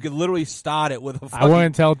you can literally start it with a fucking... I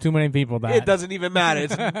wouldn't tell too many people that. It doesn't even matter.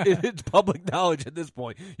 It's public knowledge at this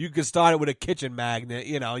point. You can start it with a kitchen magnet.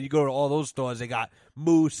 You go to all those stores, they got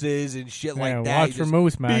mooses and shit like that. Watch for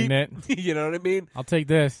moose magnet. You know what I mean? I'll take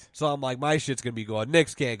this. So I'm like, my shit's going to be gone.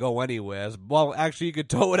 Nick's can't go anywhere. Well, actually, you could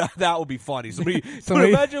tow it out. That would be funny. Somebody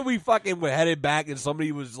imagine we fucking were headed back and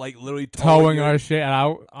somebody was like literally towing our shit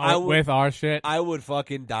out with our shit. I would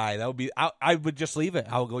fucking die. That would be... I would just leave it.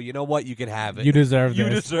 I would go, you know what? You can have it. You deserve this.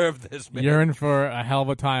 You deserve this, man. You're in for a hell of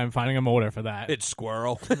a time finding a motor for that. It's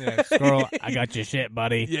Squirrel. Yeah, Squirrel, I got your shit,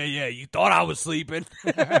 buddy. Yeah. You thought I was sleeping.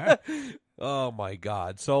 Oh, my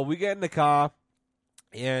God. So we get in the car,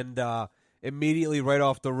 and immediately right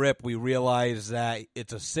off the rip, we realize that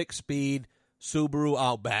it's a 6-speed Subaru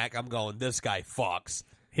Outback. I'm going, this guy fucks.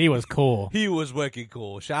 He was cool. He was wicked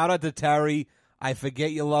cool. Shout out to Terry. I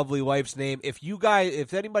forget your lovely wife's name.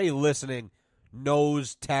 If anybody listening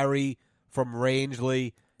knows Terry from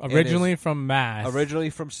Rangeley. Originally from Mass. Originally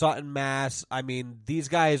from Sutton, Mass. I mean, these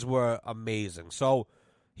guys were amazing. So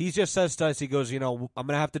he just says to us, he goes, I'm going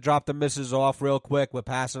to have to drop the missus off real quick. We're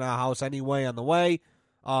passing our house anyway on the way.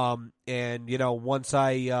 And, once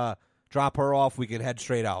I drop her off, we can head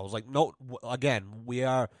straight out. I was like, no, again, we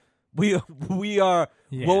are We are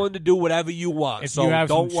willing to do whatever you want. If so you have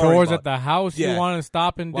don't some worry chores about at the house you want to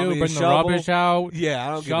stop and do, bring the shovel? rubbish out. Yeah,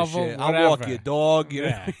 I don't shovel, give a shit. whatever. I'll walk your dog. You know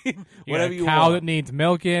what I mean? Whatever you want. Cow that needs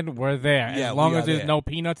milking, we're there. Yeah, as long as there's there. no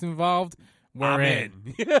peanuts involved, we're in.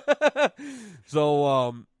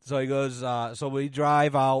 So he goes, so we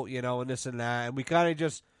drive out, and this and that, and we kind of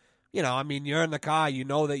just, I mean, you're in the car, you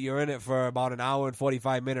know that you're in it for about an hour and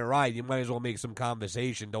 45-minute ride. You might as well make some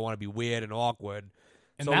conversation. Don't want to be weird and awkward.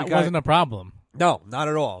 And so that wasn't a problem. No, not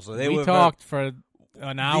at all. So we talked for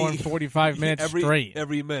an hour and 45 minutes straight.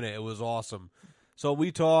 Every minute. It was awesome. So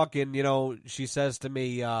we talk, and, she says to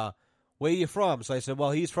me, where are you from? So I said,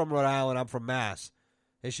 well, he's from Rhode Island. I'm from Mass.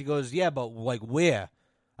 And she goes, yeah, but, like, where?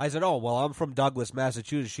 I said, oh, well, I'm from Douglas,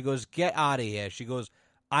 Massachusetts. She goes, get out of here. She goes,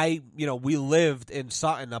 we lived in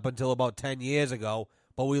Sutton up until about 10 years ago,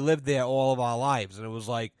 but we lived there all of our lives. And it was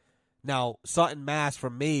like, now, Sutton, Mass, for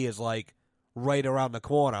me is like right around the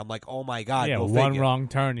corner. I'm like, oh, my God. Yeah, one wrong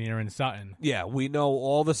turn and you're in Sutton. Yeah, we know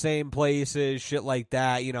all the same places, shit like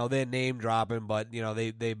that. They're name dropping, but,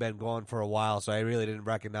 they've been gone for a while, so I really didn't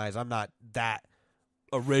recognize. I'm not that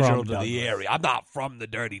original to the area. I'm not from the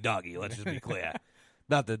Dirty Doggy, let's just be clear.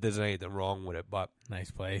 Not that there's anything wrong with it, but.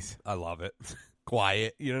 Nice place. I love it.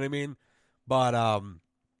 Quiet, you know what I mean? But,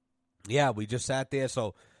 yeah, we just sat there,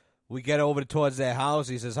 so we get over towards their house.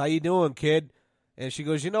 He says, how you doing, kid? And she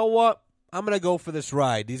goes, you know what? I'm going to go for this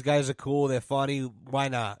ride. These guys are cool. They're funny. Why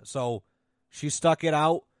not? So she stuck it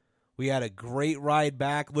out. We had a great ride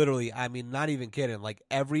back. Literally, I mean, not even kidding. Like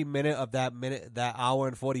every minute of that hour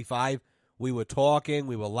and 45, we were talking.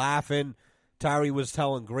 We were laughing. Tari was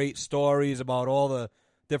telling great stories about all the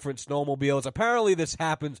different snowmobiles. Apparently, this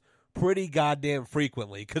happens pretty goddamn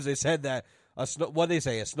frequently because they said that, a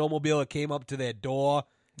snowmobile came up to their door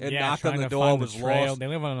and knocked on the door, was lost. They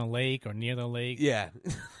live on a lake or near the lake. Yeah,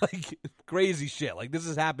 like crazy shit. Like this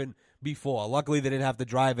has happened before. Luckily, they didn't have to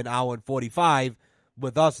drive an hour and 45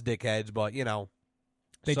 with us dickheads, but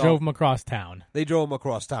they drove them across town. They drove them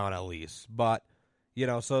across town at least, but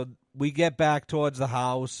so we get back towards the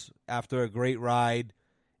house after a great ride,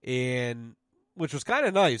 and which was kind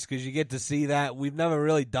of nice because you get to see that. We've never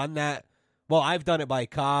really done that. Well, I've done it by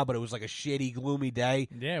car, but it was like a shitty, gloomy day.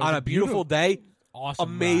 Yeah, on a beautiful day. Awesome,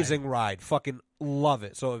 amazing ride. Fucking love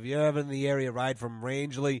it. So if you're ever in the area, ride from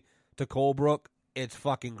Rangeley to Colebrook. It's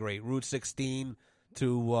fucking great. Route 16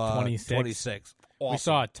 to 26. Awesome. We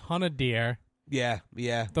saw a ton of deer. Yeah.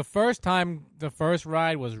 The first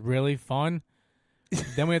ride was really fun.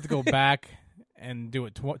 Then we had to go back and do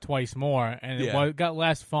it twice more, and it got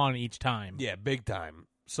less fun each time. Yeah, big time.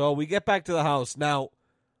 So we get back to the house. Now,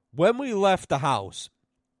 when we left the house,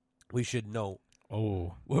 we should note,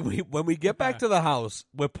 when we get back to the house,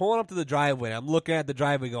 we're pulling up to the driveway. I'm looking at the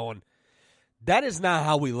driveway going, that is not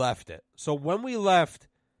how we left it. So when we left,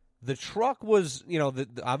 the truck was,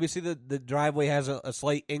 obviously the driveway has a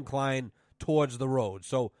slight incline towards the road.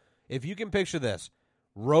 So if you can picture this,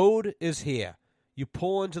 road is here. You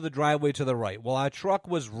pull into the driveway to the right. Well, our truck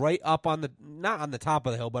was right up on not on the top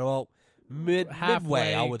of the hill, but about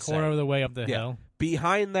midway, I would say. Quarter of the way up the hill.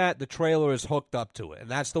 Behind that, the trailer is hooked up to it,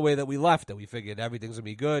 and that's the way that we left it. We figured everything's going to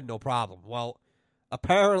be good, no problem. Well,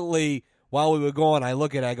 apparently, while we were going, I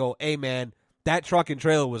look at it, I go, hey, man, that truck and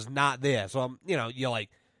trailer was not there. So, I'm, you're like,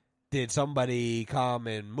 did somebody come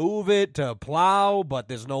and move it to plow, but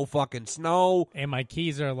there's no fucking snow? And my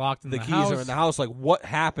keys are locked in the house. The keys are in the house. Like, what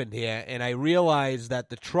happened here? And I realized that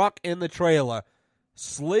the truck and the trailer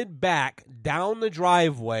slid back down the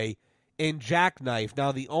driveway and jackknife.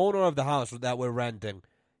 Now, the owner of the house that we're renting,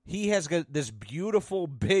 he has got this beautiful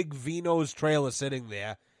big Vino's trailer sitting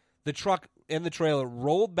there. The truck and the trailer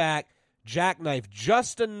rolled back, jackknife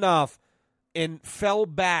just enough, and fell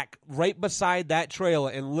back right beside that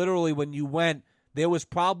trailer. And literally, when you went, there was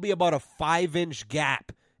probably about a 5-inch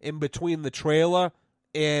gap in between the trailer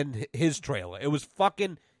and his trailer. It was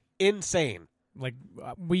fucking insane. Like,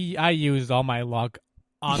 I used all my luck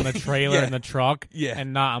on the trailer and the truck,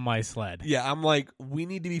 and not on my sled. Yeah, I'm like, we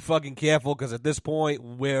need to be fucking careful because at this point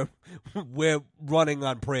we're running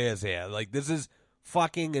on prayers here. Like, this is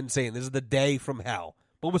fucking insane. This is the day from hell,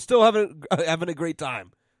 but we're still having a great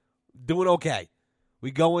time, doing okay.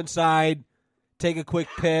 We go inside, take a quick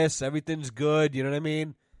piss, everything's good. You know what I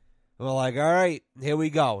mean? We're like, all right, here we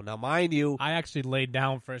go. Now, mind you, I actually laid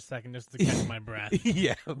down for a second just to catch my breath.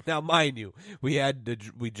 Yeah. Now, mind you, we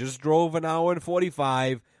just drove an hour and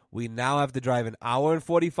 45. We now have to drive an hour and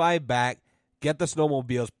 45 back, get the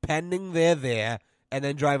snowmobiles pending they're there, and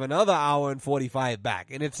then drive another hour and 45 back.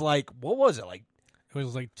 And it's like, what was it? Like, it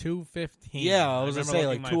was like 2:15. Yeah, I was going to say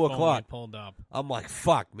like 2 o'clock. Pulled up. I'm like,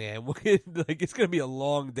 fuck, man. Like, it's going to be a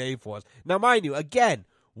long day for us. Now, mind you, again,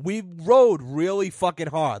 we rode really fucking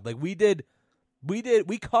hard. Like, we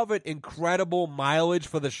covered incredible mileage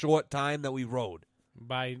for the short time that we rode.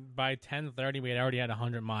 By 10:30, we had already had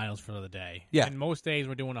 100 miles for the day. Yeah. And most days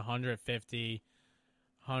we're doing 150,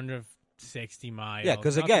 160 miles. Yeah,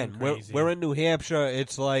 because again, we're in New Hampshire.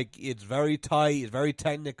 It's like, it's very tight. It's very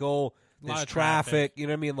technical. There's traffic. You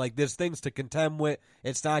know what I mean? Like, there's things to contend with.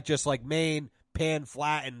 It's not just like Maine, pan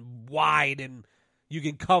flat and wide, and you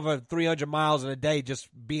can cover 300 miles in a day just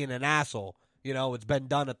being an asshole. You know, it's been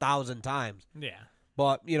done 1,000 times. Yeah.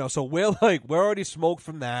 But, you know, so we're already smoked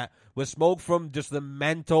from that. We're smoked from just the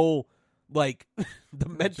mental, like, the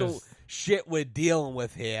mental shit we're dealing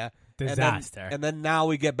with here. Disaster. And then now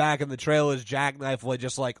we get back in the trailers, jackknife, we're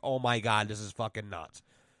just like, oh my God, this is fucking nuts.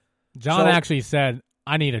 John actually said,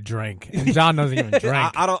 I need a drink. And John doesn't even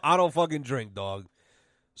drink. I don't fucking drink, dog.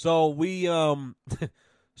 So we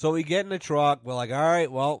so we get in the truck. We're like, all right,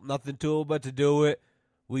 well, nothing to it but to do it.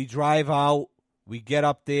 We drive out. We get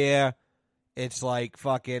up there. It's like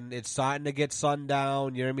fucking, it's starting to get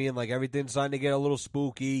sundown. You know what I mean? Like, everything's starting to get a little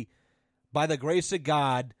spooky. By the grace of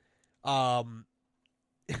God, the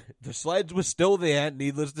sleds were still there,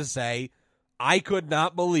 needless to say. I could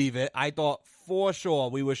not believe it. I thought for sure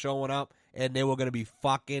we were showing up and they were going to be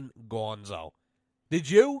fucking gonzo. Did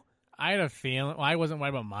you? I had a feeling. Well, I wasn't worried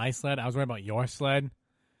about my sled. I was worried about your sled.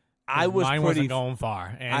 Mine wasn't going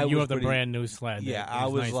far, and you have the brand new sled. Yeah, I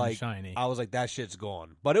was nice like, and shiny. I was like, that shit's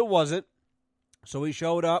gone, but it wasn't. So we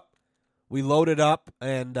showed up, we loaded up,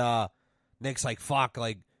 and Nick's like, "Fuck,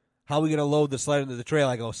 like, how are we gonna load the sled into the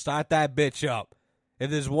trailer?" I go, "Start that bitch up." If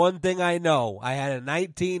there's one thing I know, I had a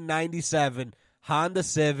 1997 Honda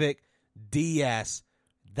Civic DS.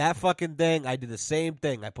 That fucking thing, I did the same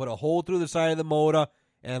thing. I put a hole through the side of the motor,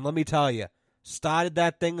 and let me tell you, started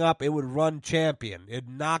that thing up, it would run champion. It'd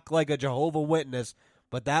knock like a Jehovah's Witness,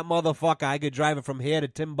 but that motherfucker, I could drive it from here to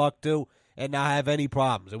Timbuktu and not have any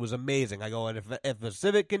problems. It was amazing. I go, and if the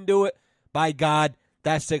Civic can do it, by God,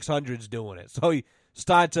 that 600's doing it. So he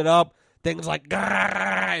starts it up. Things like,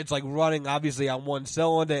 it's like running, obviously, on one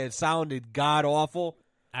cylinder. It sounded god-awful.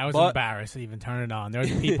 I was embarrassed to even turn it on. There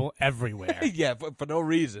was people everywhere. Yeah, for no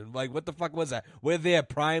reason. Like, what the fuck was that? We're there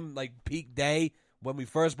prime, like, peak day. When we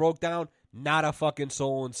first broke down, not a fucking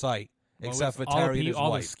soul in sight. Except for Terry and his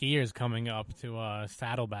all wife. The skiers coming up to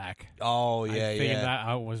Saddleback. Oh, yeah, I figured that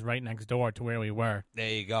out was right next door to where we were. There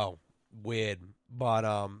you go. Weird. But,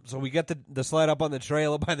 so we get the sled up on the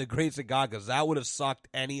trailer by the grace of God, because that would have sucked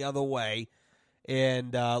any other way.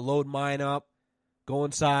 And load mine up, go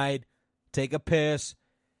inside, take a piss,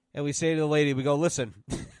 and we say to the lady, we go, listen,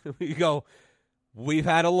 we've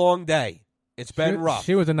had a long day. It's been rough.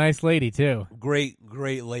 She was a nice lady, too. Great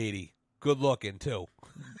lady. Good looking, too.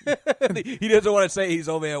 He doesn't want to say he's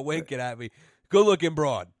over there winking at me. Good looking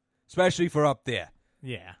broad, especially for up there.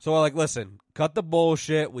 Yeah. So we're like, listen, cut the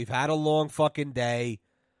bullshit. We've had a long fucking day.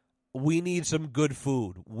 We need some good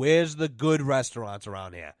food. Where's the good restaurants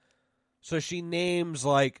around here? So she names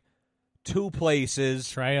like 2 places.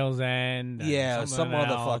 Trails End. Yeah, some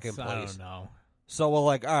other fucking place. I don't know. So we're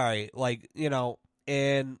like, all right, like, you know,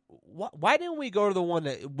 and why didn't we go to the one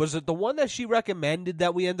that, was it the one that she recommended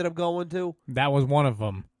that we ended up going to? That was one of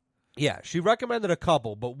them. Yeah, she recommended a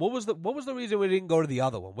couple, but what was the reason we didn't go to the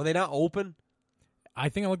other one? Were they not open? I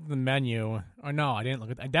think I looked at the menu. Or no, I didn't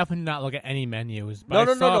look at. I definitely did not look at any menus.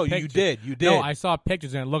 But No. You did. No, I saw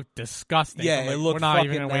pictures and it looked disgusting. Yeah, so it looked. We're not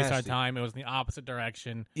even going to waste our time. It was in the opposite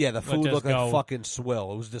direction. Yeah, the food looked like fucking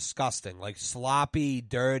swill. It was disgusting, like sloppy,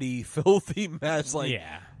 dirty, filthy mess. Like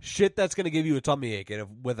shit that's gonna give you a tummy ache.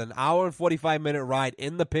 And with an hour and 45-minute ride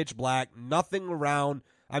in the pitch black, nothing around.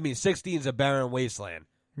 I mean, 16 is a barren wasteland.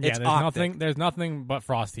 Yeah, there's nothing but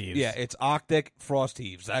frost heaves. Yeah, it's Arctic frost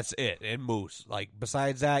heaves. That's it. And moose. Like,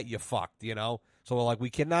 besides that, you're fucked, you know? So we're like, we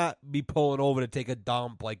cannot be pulling over to take a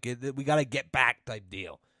dump. Like, we got to get back type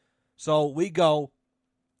deal. So we go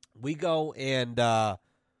and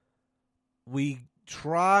we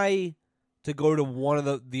try to go to one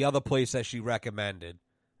of the other place that she recommended.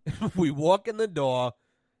 We walk in the door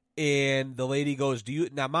and the lady goes,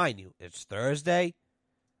 now mind you, it's Thursday.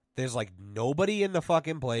 There's, like, nobody in the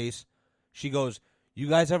fucking place. She goes, you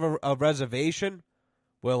guys have a reservation?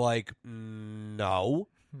 We're like, no.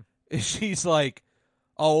 She's like,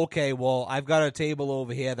 oh, okay, well, I've got a table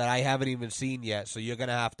over here that I haven't even seen yet, so you're going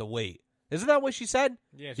to have to wait. Isn't that what she said?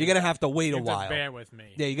 Yeah. You're going to have to wait a while. Bear with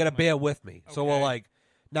me. Yeah, you got to bear with me. Okay. So we're like,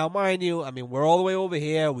 now, mind you, I mean, we're all the way over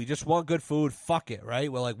here. We just want good food. Fuck it,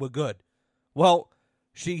 right? We're like, we're good. Well,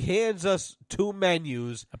 She hands us 2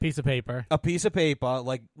 menus. A piece of paper.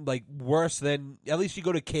 Like worse than, at least you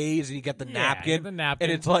go to K's and you get the napkin. Get the napkin.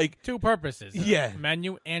 And it's like 2 purposes. Yeah.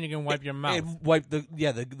 Menu, and you can wipe your mouth. And wipe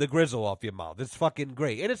the grizzle off your mouth. It's fucking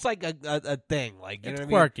great. And it's like a thing. Like, you it's know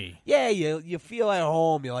what quirky. I mean? Yeah, you feel at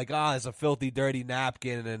home. You're like, it's a filthy, dirty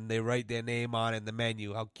napkin, and they write their name on it in the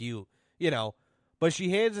menu. How cute. You know. But she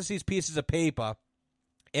hands us these pieces of paper,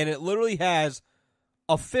 and it literally has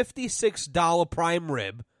a $56 prime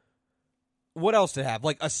rib. What else to have?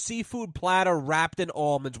 Like a seafood platter wrapped in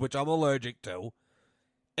almonds, which I'm allergic to,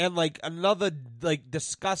 and like another like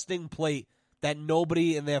disgusting plate that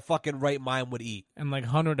nobody in their fucking right mind would eat. And like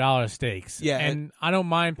 $100 steaks. Yeah, and I don't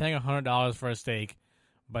mind paying $100 for a steak,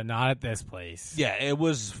 but not at this place. Yeah, it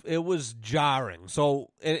was jarring.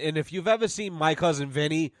 So, and if you've ever seen My Cousin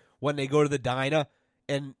Vinny when they go to the diner.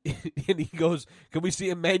 And he goes, "Can we see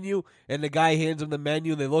a menu?" And the guy hands him the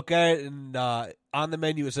menu, and they look at it, and on the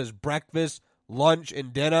menu it says breakfast, lunch,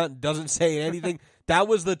 and dinner. It doesn't say anything. That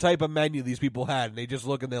was the type of menu these people had, and they just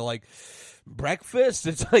look and they're like, "Breakfast?"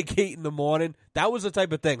 It's like 8 a.m. That was the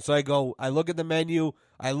type of thing. So I look at the menu,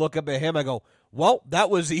 I look up at him, I go, "Well, that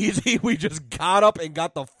was easy. We just got up and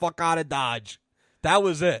got the fuck out of Dodge. That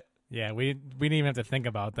was it." Yeah, we didn't even have to think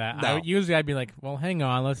about that. No. Usually I'd be like, well, hang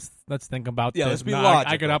on, let's think about this. Let's be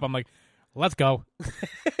logical. I get up, I'm like, let's go.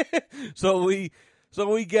 So we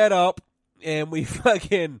get up and we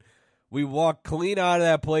walk clean out of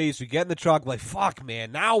that place. We get in the truck, like, fuck,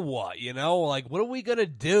 man, now what? You know, like, what are we gonna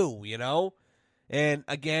do? You know, and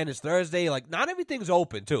again, it's Thursday. Like, not everything's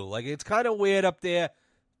open too. Like, it's kind of weird up there.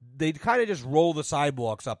 They kind of just roll the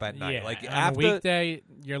sidewalks up at night. Yeah, like on after a weekday,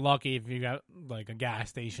 you're lucky if you got like a gas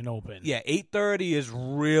station open. Yeah, 8:30 is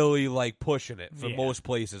really like pushing it for most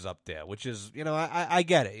places up there, which is, you know, I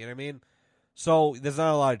get it. You know what I mean? So there's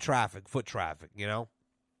not a lot of traffic, foot traffic. You know,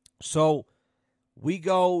 so we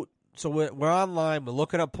go. So we're online. We're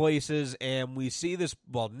looking up places, and we see this.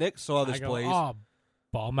 Well, Nick saw this place. Oh,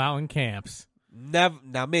 Ball Mountain Camps. Never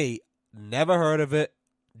heard of it.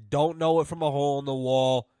 Don't know it from a hole in the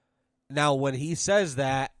wall. Now, when he says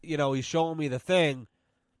that, you know, he's showing me the thing.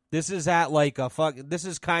 This is at like this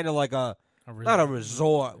is kind of like not a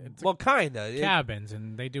resort. Well, kind of. Cabins,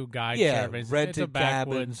 and they do guide service. Rented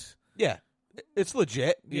cabins. Yeah, it's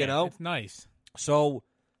legit, you know. It's nice. So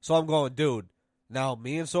I'm going, dude. Now,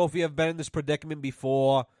 me and Sophie have been in this predicament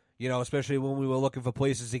before, you know, especially when we were looking for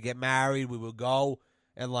places to get married. We would go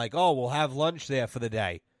and like, oh, we'll have lunch there for the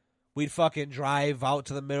day. We'd fucking drive out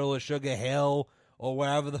to the middle of Sugar Hill or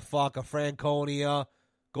wherever the fuck, a Franconia,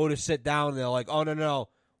 go to sit down, and they're like, oh, no,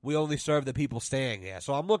 we only serve the people staying here.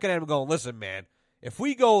 So I'm looking at them going, listen, man, if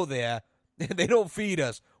we go there and they don't feed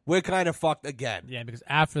us, we're kind of fucked again. Yeah, because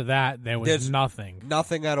after that, there's nothing.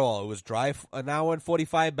 Nothing at all. It was drive an hour and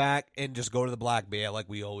 45 back and just go to the Black Bear like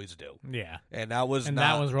we always do. Yeah. And that was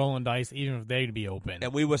rolling dice, even if they'd be open.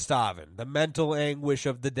 And we were starving. The mental anguish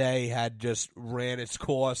of the day had just ran its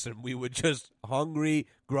course, and we were just hungry,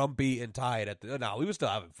 grumpy, and tired. No, we were still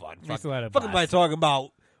having fun. We still had a blast. Fucking by talking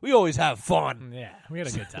about, we always have fun. Yeah, we had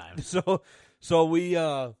a good time. So we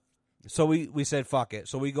said, fuck it.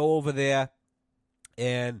 So we go over there.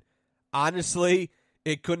 And honestly,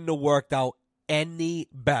 it couldn't have worked out any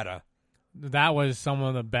better. That was some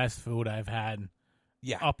of the best food I've had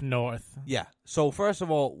up north. Yeah. So first of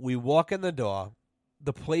all, we walk in the door.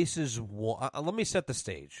 The place is let me set the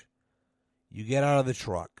stage. You get out of the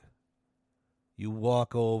truck. You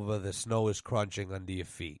walk over. The snow is crunching under your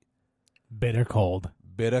feet. Bitter cold.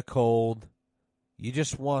 You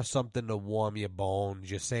just want something to warm your bones.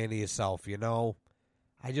 You're saying to yourself, you know,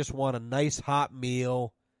 I just want a nice hot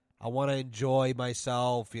meal. I want to enjoy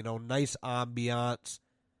myself, you know, nice ambiance.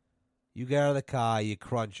 You get out of the car, you're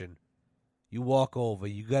crunching. You walk over,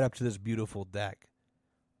 you get up to this beautiful deck.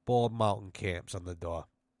 Ball Mountain Camps on the door.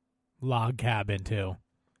 Log cabin, too.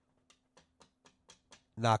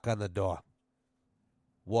 Knock on the door.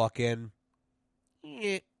 Walk in.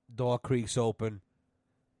 Door creaks open.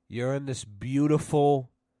 You're in this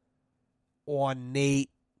beautiful,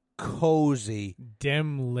 ornate, cozy,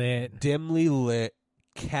 dimly lit,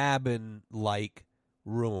 cabin-like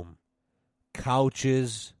room.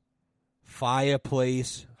 Couches,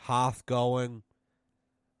 fireplace, hearth going,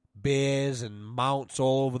 bears and mounts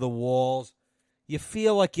all over the walls. You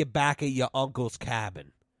feel like you're back at your uncle's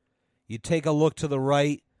cabin. You take a look to the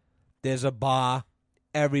right, there's a bar.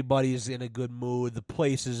 Everybody's in a good mood. The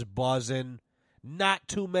place is buzzing. Not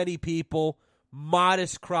too many people.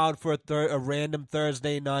 Modest crowd for a random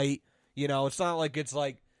Thursday night. You know, it's not like it's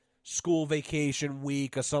like school vacation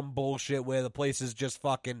week or some bullshit where the place is just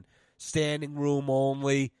fucking standing room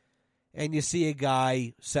only. And you see a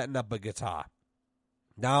guy setting up a guitar.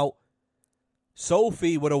 Now,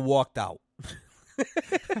 Sophie would have walked out.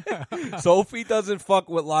 Sophie doesn't fuck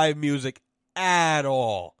with live music at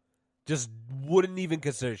all. Just wouldn't even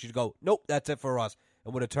consider it. She'd go, nope, that's it for us,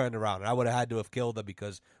 and would have turned around. And I would have had to have killed her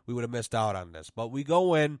because we would have missed out on this. But we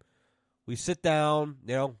go in, we sit down,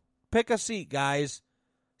 pick a seat, guys.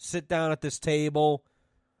 Sit down at this table.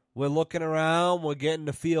 We're looking around. We're getting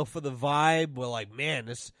the feel for the vibe. We're like, man,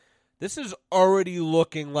 this is already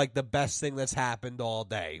looking like the best thing that's happened all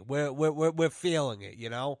day. We're feeling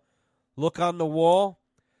it, Look on the wall,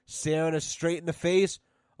 staring us straight in the face,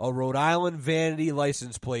 a Rhode Island vanity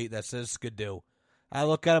license plate that says Skidoo. I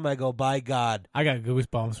look at him, I go, by God. I got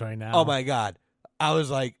goosebumps right now. Oh, my God. I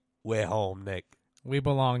was like, we're home, Nick. We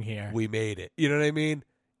belong here. We made it. You know what I mean?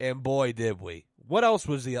 And boy, did we. What else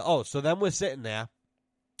was so then we're sitting there,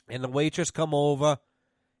 and the waitress come over,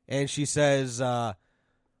 and she says, what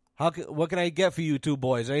can I get for you two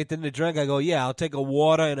boys? Anything to drink? I go, yeah, I'll take a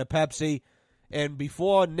water and a Pepsi. And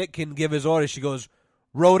before Nick can give his order, she goes,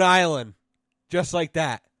 Rhode Island. Just like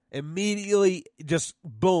that. Immediately, just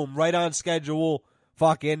boom, right on schedule.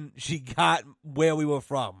 Fucking, she got where we were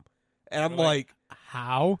from. And I'm like,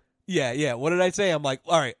 how? Yeah. What did I say? I'm like,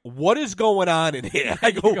 all right, what is going on in here?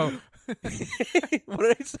 I go, what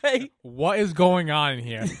did I say? What is going on in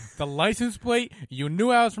here? The license plate, you knew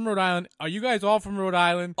I was from Rhode Island. Are you guys all from Rhode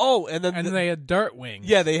Island? Oh, and then they had dirt wings.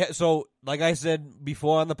 Yeah, so like I said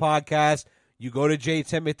before on the podcast, you go to J.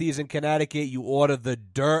 Timothy's in Connecticut, you order the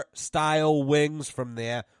dirt-style wings from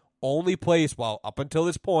there. Only place, up until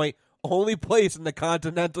this point, only place in the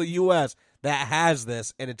continental U.S. that has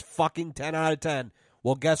this, and it's fucking 10 out of 10.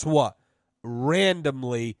 Well, guess what?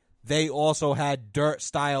 Randomly, they also had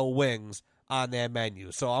dirt-style wings on their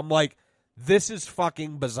menu. So I'm like, this is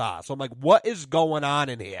fucking bizarre. So I'm like, what is going on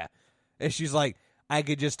in here? And she's like, I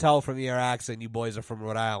could just tell from your accent you boys are from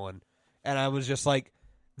Rhode Island. And I was just like,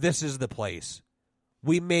 this is the place.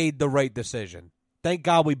 We made the right decision. Thank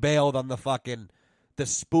God we bailed on the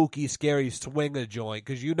spooky, scary swinger joint.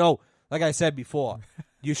 Because like I said before,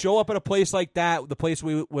 you show up at a place like that, the place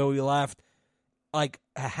where we left, like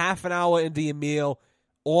a half an hour into your meal,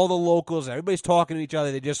 all the locals, everybody's talking to each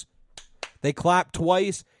other. They clap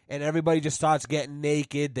twice, and everybody just starts getting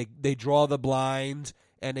naked. They draw the blinds,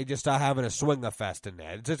 and they just start having a swinger fest in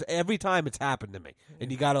there. It's just every time it's happened to me,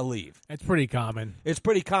 and you got to leave. It's pretty common. It's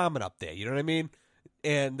pretty common up there. You know what I mean?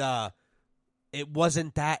 And it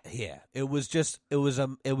wasn't that here. It was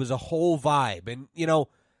a whole vibe. And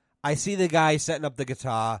I see the guy setting up the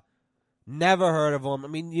guitar. Never heard of him. I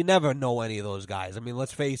mean, you never know any of those guys. I mean,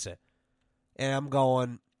 let's face it. And I'm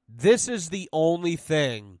going, this is the only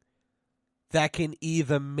thing that can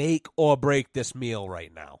either make or break this meal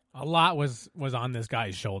right now. A lot was on this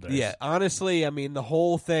guy's shoulders. Yeah, honestly, I mean, the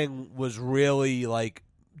whole thing was really, like,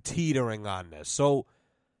 teetering on this. So,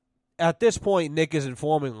 at this point, Nick is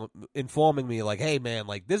informing me, like, hey, man,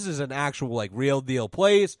 like, this is an actual, like, real deal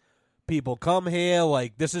place. People come here.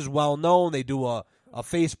 Like, this is well known. They do a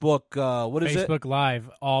Facebook, Facebook Live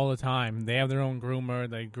all the time. They have their own groomer.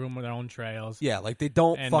 They groom their own trails. Yeah, like they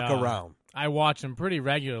don't fuck around. I watch them pretty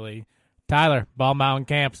regularly. Tyler, Bald Mountain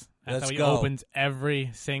Camps. That's Let's how he go. opens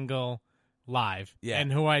every single live. Yeah. And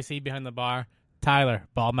who I see behind the bar? Tyler,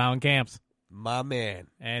 Bald Mountain Camps. My man.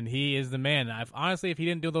 And he is the man. Honestly, if he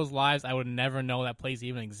didn't do those lives, I would never know that place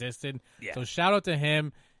even existed. Yeah. So shout out to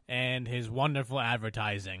him and his wonderful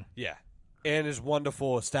advertising. Yeah. And his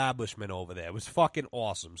wonderful establishment over there. It was fucking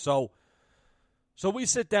awesome. So we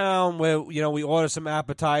sit down, we order some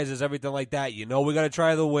appetizers, everything like that. We got to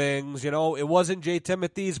try the wings. It wasn't J.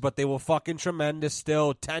 Timothy's, but they were fucking tremendous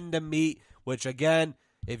still. Tender meat, which, again,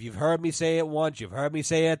 if you've heard me say it once, you've heard me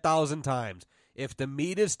say it 1,000 times. If the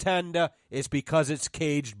meat is tender, it's because it's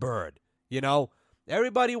caged bird.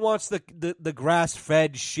 Everybody wants the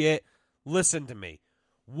grass-fed shit. Listen to me.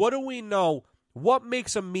 What do we know? What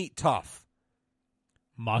makes a meat tough?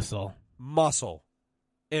 Muscle.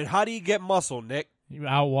 And how do you get muscle, Nick? You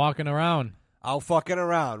out walking around. Out fucking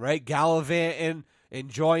around, right? Gallivanting,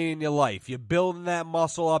 enjoying your life. You're building that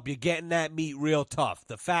muscle up. You're getting that meat real tough.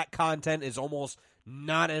 The fat content is almost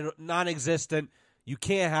non-existent. You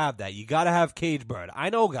can't have that. You got to have cage bird.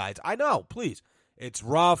 I know, guys. I know. Please. It's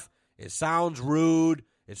rough. It sounds rude.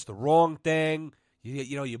 It's the wrong thing.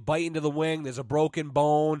 You bite into the wing. There's a broken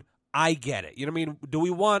bone. I get it. You know what I mean? Do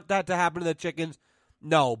we want that to happen to the chickens?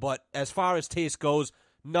 No, but as far as taste goes,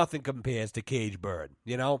 nothing compares to cage bird,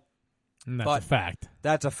 And that's a fact.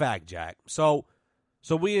 That's a fact, Jack. So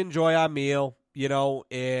we enjoy our meal,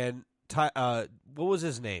 and what was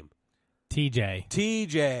his name? TJ,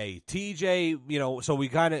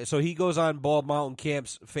 so he goes on Bald Mountain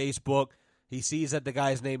Camp's Facebook. He sees that the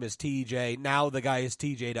guy's name is TJ. Now the guy is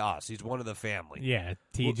TJ to us. He's one of the family. Yeah,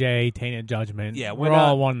 TJ, tainted judgment. Yeah, we're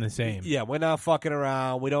all one and the same. Yeah, we're not fucking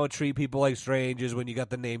around. We don't treat people like strangers. When you got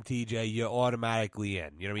the name TJ, you're automatically in.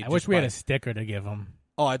 You know what I mean? I wish we had a sticker to give him.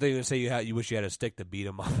 Oh, I thought you were going to say you wish you had a stick to beat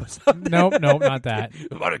him up or something. Nope, not that.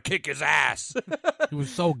 I'm about to kick his ass. He was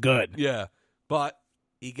so good. Yeah, but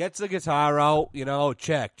he gets the guitar out,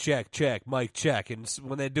 check, mic check. And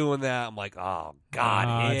when they're doing that, I'm like, oh,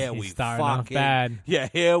 God, here we fucking... bad. Yeah,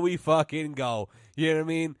 here we fucking go. You know what I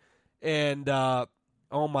mean? And,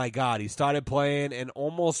 oh, my God, he started playing, and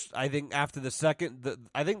almost, I think, after the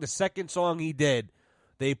second song he did,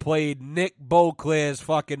 they played Nick Beauclair's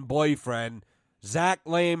fucking boyfriend, Zach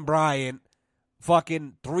Lane Bryant,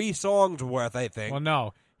 fucking 3 songs worth, I think. Well,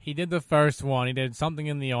 no. He did the first one. He did Something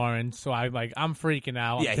in the Orange. So I'm freaking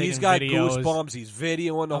out. Yeah, he's got goosebumps. He's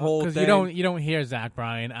videoing the whole thing. Because you don't hear Zach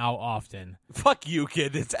Bryan out often. Fuck you,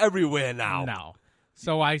 kid. It's everywhere now. No.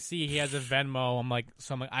 So I see he has a Venmo. I'm like,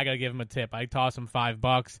 I gotta give him a tip. I toss him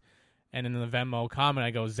 $5, and in the Venmo comment I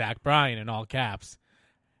go Zach Bryan in all caps.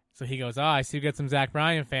 So he goes, I see you got some Zach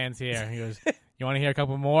Bryan fans here. He goes, you want to hear a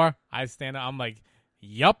couple more? I stand up. I'm like,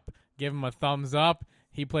 yup. Give him a thumbs up.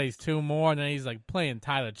 He plays 2 more, and then he's like playing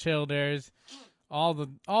Tyler Childers, all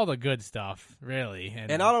the good stuff, really.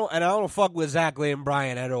 And I don't fuck with Zach Lane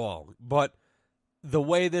Bryant at all. But the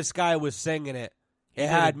way this guy was singing it,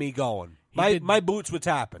 had me going. My boots were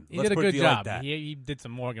tapping. He did a good job. He did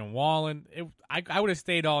some Morgan Wallen. I would have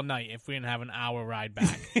stayed all night if we didn't have an hour ride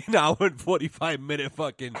back. An hour and 45-minute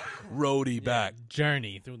fucking roadie back.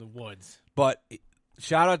 Journey through the woods. But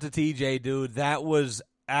shout out to TJ, dude. That was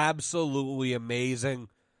absolutely amazing.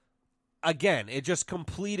 Again, it just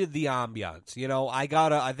completed the ambiance.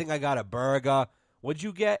 I think I got a burger. What'd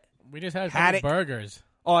you get? We just had a couple burgers.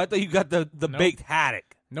 Oh, I thought you got the baked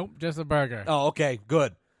haddock. Nope, just a burger. Oh, okay,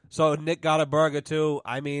 good. So Nick got a burger too.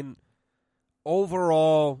 I mean,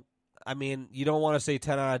 overall, you don't want to say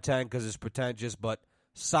 10 out of 10 because it's pretentious, but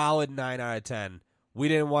solid 9 out of 10. We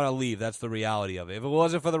didn't want to leave. That's the reality of it. If it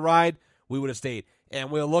wasn't for the ride, we would have stayed.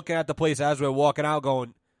 And we were looking at the place as we were walking out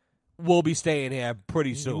going, we'll be staying here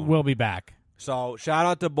pretty soon. We'll be back. So shout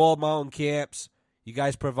out to Bald Mountain Camps. You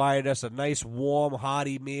guys provided us a nice, warm,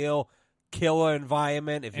 hearty meal. Killer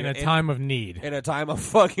environment. In a time of need. In a time of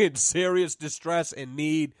fucking serious distress and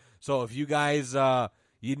need. So if you guys,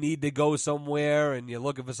 you need to go somewhere and you're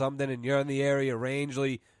looking for something and you're in the area,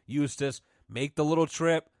 Rangeley, Eustis, make the little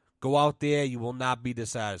trip. Go out there. You will not be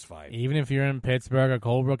dissatisfied. Even if you're in Pittsburgh or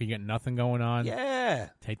Colebrook, you get nothing going on. Yeah.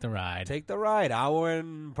 Take the ride. Hour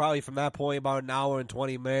and probably from that point about an hour and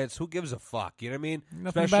 20 minutes. Who gives a fuck? You know what I mean?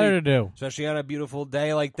 Nothing better to do. Especially on a beautiful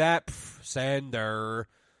day like that. Sender.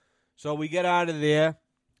 So we get out of there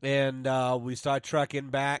and we start trekking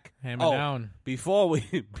back. Hammer down. Before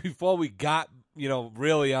we got,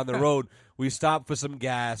 really on the road, we stopped for some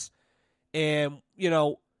gas. And,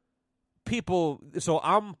 people, so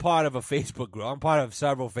I'm part of a Facebook group. I'm part of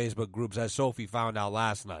several Facebook groups, as Sophie found out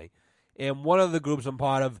last night. And one of the groups I'm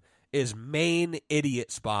part of is Maine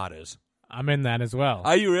Idiot Spotters. I'm in that as well.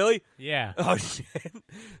 Are you really? Yeah. Oh, shit.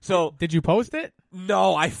 So did you post it?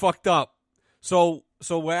 No, I fucked up. So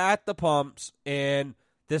we're at the pumps, and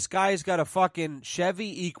this guy's got a fucking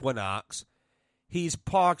Chevy Equinox. He's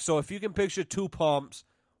parked, so if you can picture 2 pumps,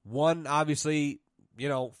 one obviously,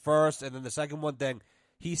 first, and then the second one thing.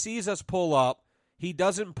 He sees us pull up. He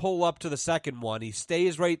doesn't pull up to the second one. He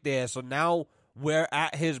stays right there. So now we're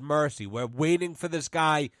at his mercy. We're waiting for this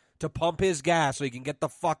guy to pump his gas so he can get the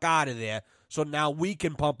fuck out of there. So now we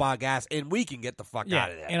can pump our gas and we can get the fuck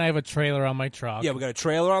out of there. And I have a trailer on my truck. Yeah, we got a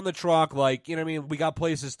trailer on the truck. Like, you know what I mean? We got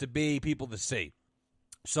places to be, people to see.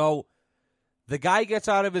 So the guy gets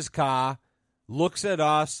out of his car, looks at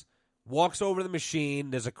us, walks over to the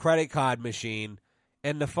machine. There's a credit card machine.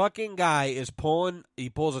 And the fucking guy pulls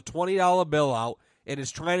a $20 bill out and is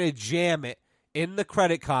trying to jam it in the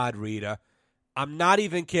credit card reader. I'm not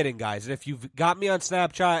even kidding, guys. And if you've got me on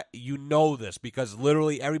Snapchat, you know this because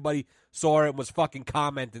literally everybody saw it and was fucking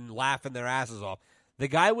commenting, laughing their asses off. The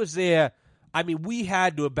guy was there. We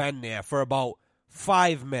had to have been there for about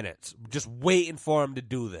 5 minutes just waiting for him to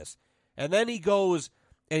do this. And then he goes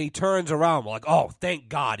and he turns around. We're like, oh, thank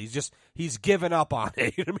God. He's given up on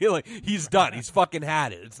it. You know what I mean? Like, he's done. He's fucking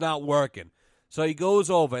had it. It's not working. So he goes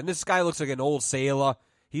over, and this guy looks like an old sailor.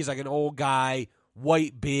 He's like an old guy,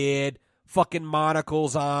 white beard, fucking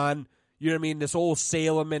monocles on. You know what I mean? This old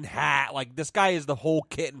sailorman hat. Like, this guy is the whole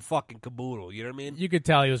kit and fucking caboodle. You know what I mean? You could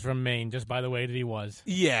tell he was from Maine just by the way that he was.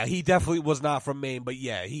 Yeah, he definitely was not from Maine, but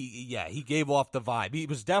he gave off the vibe. He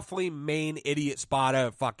was definitely Maine Idiot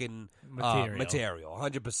Spotter fucking material,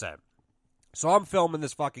 100%. So I'm filming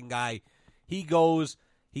this fucking guy. He goes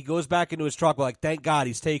back into his truck. We're like, thank God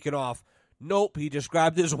he's taking off. Nope, he just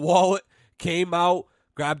grabbed his wallet, came out,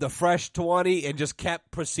 grabbed a fresh 20, and just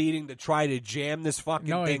kept proceeding to try to jam this fucking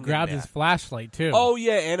thing. No, he grabbed his flashlight, too. Oh,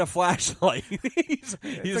 yeah, and a flashlight. It's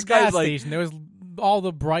a gas station. There was all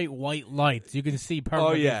the bright white lights. You can see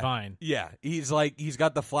perfectly fine. Yeah, he's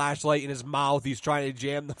got the flashlight in his mouth. He's trying to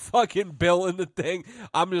jam the fucking bill in the thing.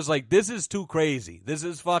 I'm just like, this is too crazy. This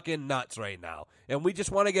is fucking nuts right now. And we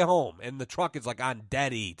just want to get home. And the truck is like on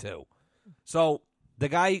dead E, too. So the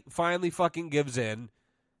guy finally fucking gives in.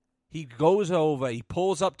 He goes over, he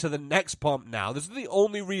pulls up to the next pump now. This is the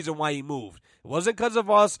only reason why he moved. It wasn't because of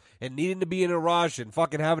us and needing to be in a rush and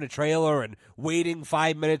fucking having a trailer and waiting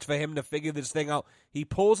 5 minutes for him to figure this thing out. He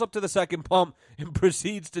pulls up to the second pump and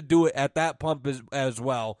proceeds to do it at that pump as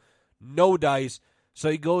well. No dice. So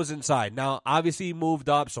he goes inside. Now, obviously he moved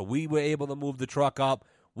up, so we were able to move the truck up.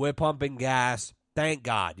 We're pumping gas. Thank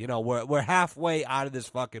God. You know, we're halfway out of this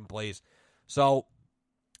fucking place. So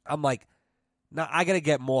I'm like, now I gotta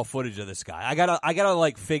get more footage of this guy. I gotta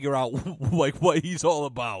like figure out like what he's all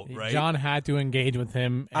about, right? John had to engage with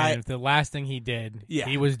him, and if the last thing he did,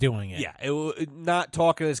 he was doing it. Yeah, not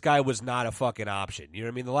talking to this guy was not a fucking option. You know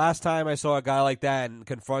what I mean? The last time I saw a guy like that and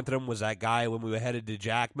confronted him was that guy when we were headed to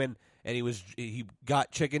Jackman, and he got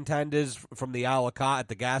chicken tenders from the a la carte at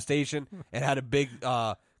the gas station and had a big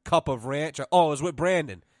cup of ranch. Oh, it was with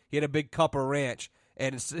Brandon. He had a big cup of ranch,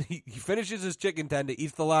 and he finishes his chicken tender,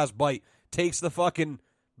 eats the last bite, takes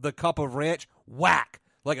the cup of ranch, whack,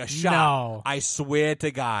 like a shot. No. I swear to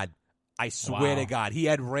God. To God. He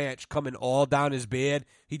had ranch coming all down his beard.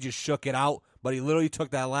 He just shook it out, but he literally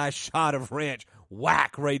took that last shot of ranch,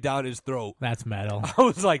 whack, right down his throat. That's metal. I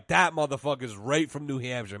was like, that motherfucker's right from New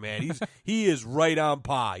Hampshire, man. He is right on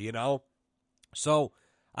par, you know? So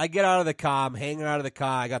I get out of the car. I'm hanging out of the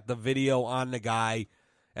car. I got the video on the guy,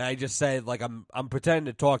 and I just said, like, I'm pretending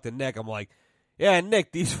to talk to Nick. I'm like, yeah,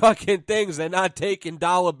 Nick, these fucking things, they're not taking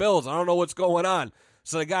dollar bills. I don't know what's going on.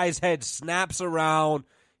 So the guy's head snaps around.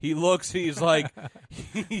 He looks, he's like,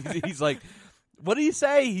 he's like, what did he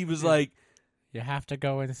say? He was like, you have to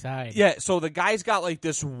go inside. Yeah, so the guy's got like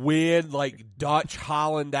this weird, like, Dutch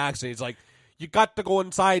Holland accent. He's like, you got to go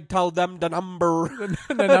inside, tell them the number.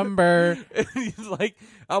 The number. And he's like,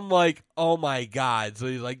 I'm like, oh my God. So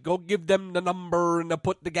he's like, go give them the number and to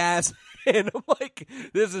put the gas in. I'm like,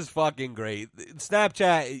 this is fucking great.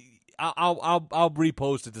 Snapchat, I'll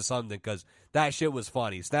repost it to something because that shit was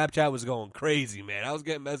funny. Snapchat was going crazy, man. I was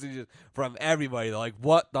getting messages from everybody. They're like,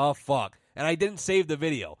 what the fuck? And I didn't save the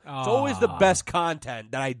video. It's always the best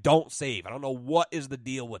content that I don't save. I don't know what is the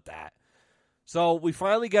deal with that. So we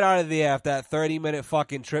finally get out of there after that 30-minute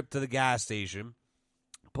fucking trip to the gas station.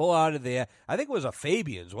 Pull out of there. I think it was a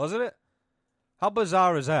Fabian's, wasn't it? How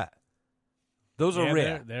bizarre is that? Those are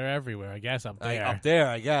rare. They're everywhere, I guess, up there. Up there,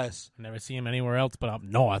 I guess. I never see them anywhere else but up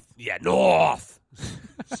north. Yeah, north.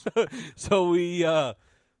 So we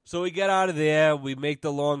get out of there. We make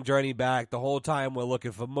the long journey back. The whole time we're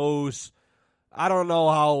looking for moose. I don't know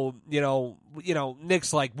how, you know,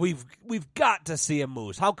 Nick's like, we've got to see a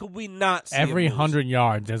moose. How could we not see Every a moose? 100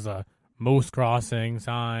 yards, there's a moose crossing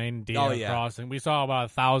sign, deer crossing. We saw about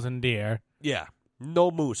 1,000 deer. Yeah.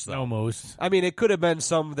 No moose, though. No moose. I mean, it could have been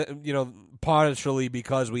some, partially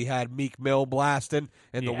because we had Meek Mill blasting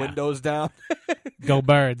and the windows down. Go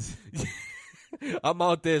Birds. I'm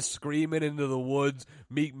out there screaming into the woods,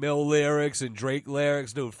 Meek Mill lyrics and Drake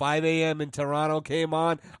lyrics. Dude, 5 a.m. in Toronto came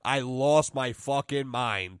on. I lost my fucking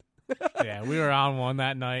mind. Yeah, we were on one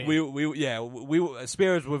that night. We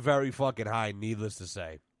spirits were very fucking high, needless to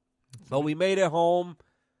say. But we made it home.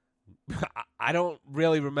 I don't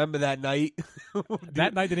really remember that night.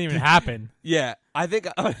 That night didn't even happen. Yeah, I think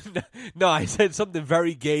no. I said something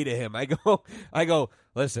very gay to him. I go.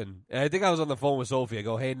 Listen, and I think I was on the phone with Sophie. I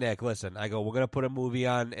go, hey Nick, listen. I go, we're gonna put a movie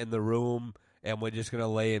on in the room, and we're just gonna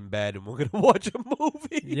lay in bed and we're gonna watch a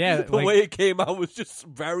movie. Yeah, the way it came out was just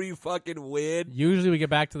very fucking weird. Usually we get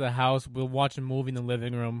back to the house, we'll watch a movie in the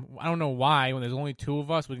living room. I don't know why. When there's only two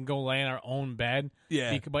of us, we can go lay in our own bed.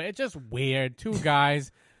 Yeah, but it's just weird. Two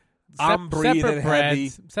guys. I'm breathing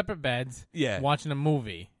heavy. Separate beds. Yeah. Watching a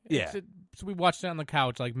movie. Yeah. So we watched it on the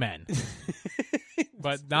couch like men.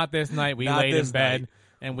 But not this night. We laid in bed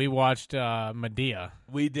and we watched Medea.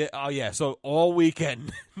 We did. Oh, yeah. So all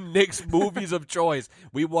weekend, Nick's movies of choice.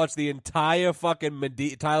 We watched the entire fucking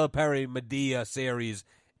Tyler Perry Medea series.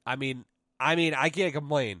 I mean, I can't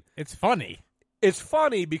complain. It's funny. It's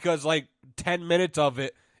funny because like 10 minutes of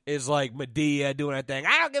it is like Medea doing her thing.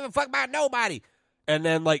 I don't give a fuck about nobody. And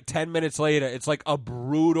then, like, 10 minutes later, it's, like, a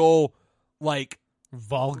brutal, like...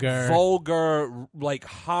 Vulgar, like,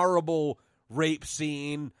 horrible rape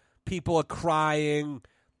scene. People are crying.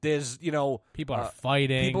 There's, people are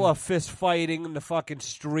fighting. People are fist fighting in the fucking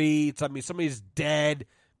streets. I mean, somebody's dead.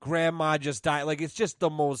 Grandma just died. Like, it's just the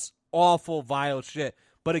most awful, vile shit.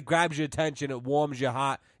 But it grabs your attention. It warms your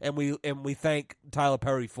heart. And we thank Tyler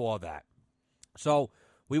Perry for that. So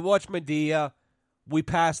we watched Medea. We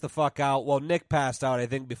passed the fuck out. Well, Nick passed out, I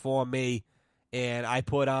think, before me. And I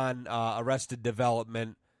put on Arrested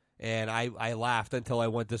Development. And I laughed until I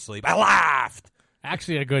went to sleep. I laughed!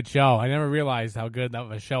 Actually, a good show. I never realized how good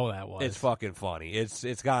of a show that was. It's fucking funny.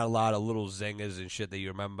 It's got a lot of little zingers and shit that you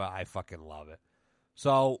remember. I fucking love it.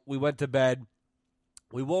 So we went to bed.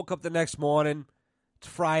 We woke up the next morning. It's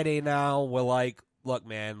Friday now. We're like, look,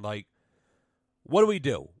 man, like, what do we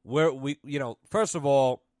do? First of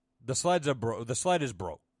all, the sleds are the sled is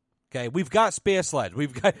broke. Okay, we've got spare sleds.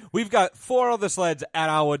 We've got 4 other sleds at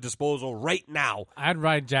our disposal right now. I'd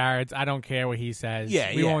ride Jared's. I don't care what he says.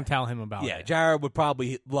 Yeah, we won't tell him about it. Yeah, Jared would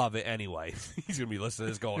probably love it anyway. He's gonna be listening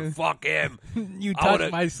to this going, "Fuck him! You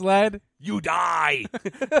touched my sled, you die."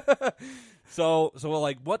 So we're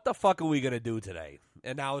like, what the fuck are we gonna do today?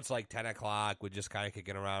 And now it's like 10 o'clock. We're just kind of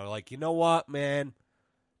kicking around. We're like, you know what, man?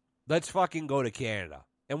 Let's fucking go to Canada.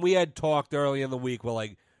 And we had talked early in the week. We're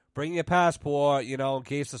like, bring your passport, in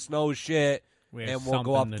case the snow's shit, and we'll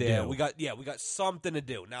go up there. We got something to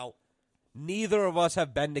do. Now, neither of us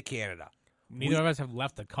have been to Canada. Neither of us have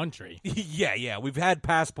left the country. Yeah. We've had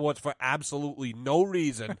passports for absolutely no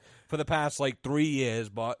reason for the past 3 years,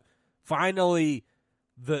 but finally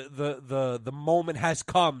the moment has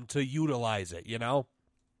come to utilize it,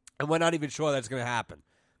 And we're not even sure that's going to happen.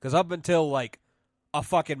 Because up until a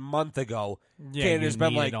fucking month ago, Canada's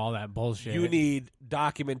been all that bullshit. You need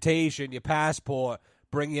documentation, your passport,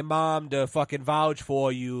 bring your mom to fucking vouch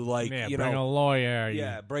for you, bring a lawyer.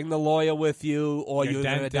 Yeah, bring the lawyer with you, or your you're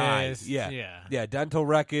gonna die. Yeah, dental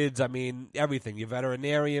records. I mean, everything. Your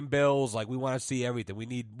veterinarian bills. We want to see everything. We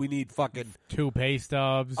need fucking 2 pay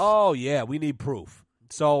stubs. Oh yeah, we need proof.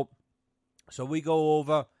 So we go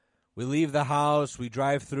over. We leave the house. We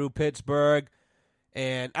drive through Pittsburgh.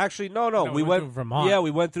 And actually, no, we went through Vermont. Yeah,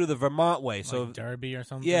 we went through the Vermont way. So Derby or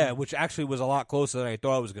something? Yeah, which actually was a lot closer than I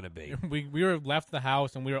thought it was going to be. We were left the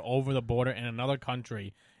house and we were over the border in another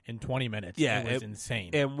country in 20 minutes. Yeah. It was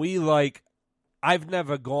insane. And I've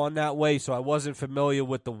never gone that way, so I wasn't familiar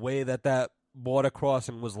with the way that border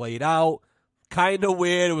crossing was laid out. Kind of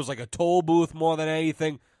weird. It was like a toll booth more than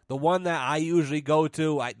anything. The one that I usually go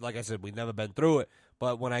to, like I said, we've never been through it.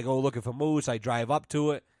 But when I go looking for moose, I drive up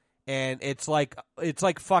to it. And it's like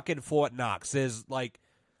fucking Fort Knox. There's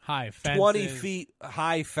high fences. 20 feet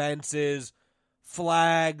high fences,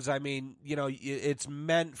 flags. I mean, it's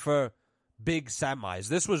meant for big semis.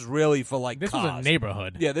 This was really for this cars. Was a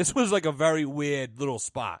neighborhood. Yeah, this was a very weird little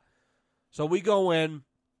spot. So we go in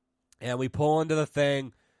and we pull into the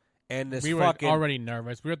thing, and we were already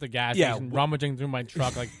nervous. We were at the gas station rummaging through my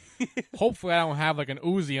truck. Hopefully I don't have an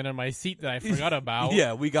Uzi under my seat that I forgot about.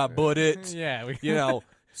 Yeah, we got bullets. Yeah,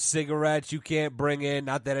 cigarettes you can't bring in.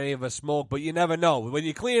 Not that any of us smoke, but you never know. When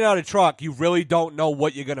you're cleaning out a truck, you really don't know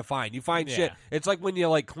what you're going to find. You find shit. It's like when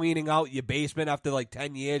you're cleaning out your basement after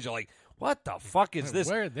 10 years. You're like, what the fuck is this?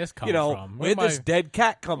 Where did this come from? Where'd this dead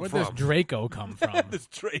cat come from? Where'd this Draco come from? This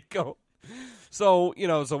Draco. So,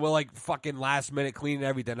 so we're fucking last minute cleaning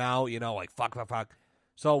everything out, fuck.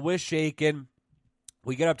 So we're shaking.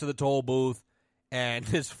 We get up to the toll booth, and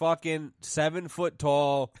this fucking 7-foot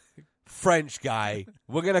tall French guy,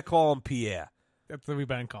 we're going to call him Pierre. That's what we've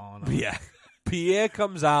been calling him. Yeah. Pierre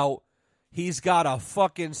comes out. He's got a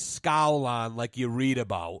fucking scowl on like you read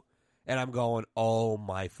about. And I'm going, oh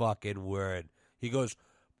my fucking word. He goes,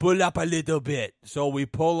 pull up a little bit. So we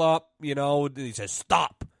pull up, and he says,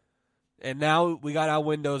 stop. And now we got our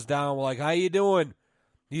windows down. We're like, how you doing?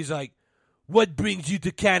 He's like, what brings you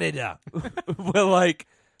to Canada? We're like,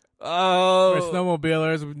 oh. We're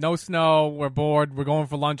snowmobilers. No snow. We're bored. We're going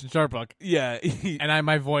for lunch in Sherbrooke. Yeah. And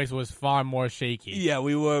my voice was far more shaky. Yeah,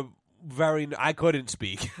 we were I couldn't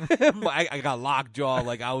speak. I got lockjaw.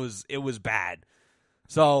 It was bad.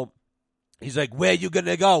 So he's like, where you going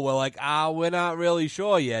to go? We're like, we're not really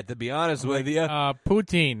sure yet, to be honest with you.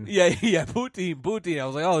 Poutine. Yeah, poutine. I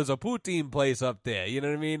was like, there's a poutine place up there. You know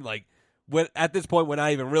what I mean? At this point, we're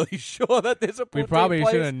not even really sure that there's a poutine place. We probably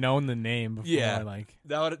should have known the name before. Yeah,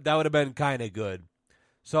 that would have been kind of good.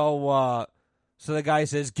 So the guy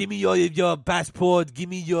says, give me your passport, give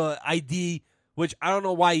me your ID, which I don't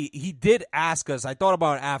know why he did ask us. I thought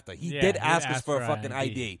about it after. He did ask us for a fucking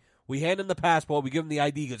ID. We hand him the passport. We give him the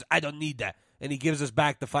ID. He goes, I don't need that. And he gives us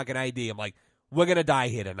back the fucking ID. I'm like, we're going to die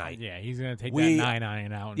here tonight. Yeah, he's going to take that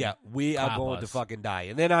 9 out. Yeah, we are going to fucking die.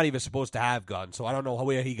 And they're not even supposed to have guns, so I don't know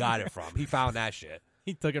where he got it from. He found that shit.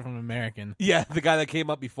 He took it from an American. Yeah, the guy that came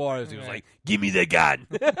up before us. He was like, "Give me the gun."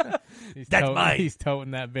 That's mine. He's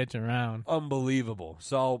toting that bitch around. Unbelievable.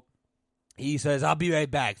 So he says, "I'll be right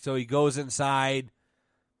back." So he goes inside,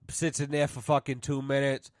 sits in there for fucking 2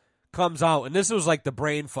 minutes, comes out, and this was like the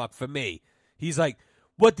brain fuck for me. He's like,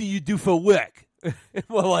 "What do you do for work?" And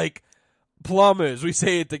we're like, "Plumbers." We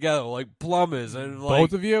say it together, like plumbers. And like,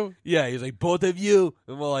 both of you? Yeah, he's like, "Both of you?"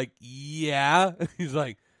 And we're like, "Yeah." He's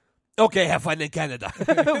like, "Okay, have fun in Canada."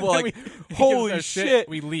 We're like, holy shit.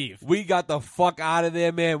 We leave. We got the fuck out of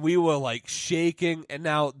there, man. We were like shaking. And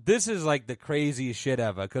now this is like the craziest shit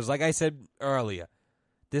ever. Because like I said earlier,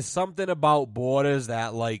 there's something about borders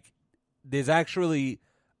that like there's actually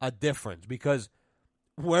a difference. Because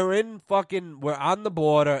we're on the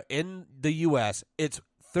border in the U.S. It's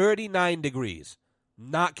 39 degrees.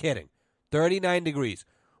 Not kidding. 39 degrees.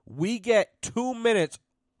 We get 2 minutes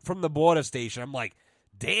from the border station. I'm like,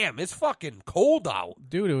 damn, it's fucking cold out.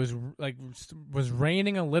 Dude, it was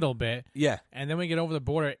raining a little bit. Yeah. And then we get over the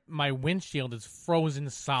border, my windshield is frozen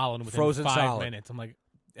solid within 5 minutes. I'm like,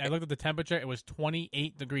 I looked at the temperature, it was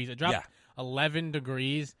 28 degrees. It dropped 11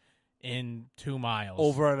 degrees in 2 miles.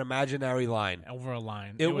 Over an imaginary line. Over a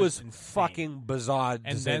line. It was fucking bizarre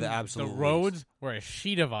to say the absolute least. The roads were a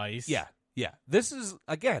sheet of ice. Yeah, yeah. This is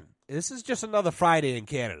just another Friday in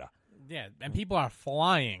Canada. Yeah, and people are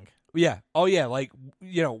flying. Yeah. Oh, yeah. Like,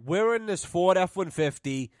 we're in this Ford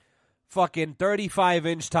F-150, fucking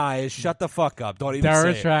 35-inch tires. Shut the fuck up. Don't even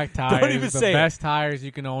say it. Track tires. Don't even say it. The best tires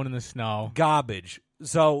you can own in the snow. Garbage.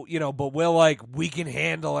 So, but we're like, we can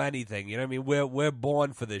handle anything. You know what I mean? We're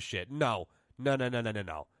born for this shit. No.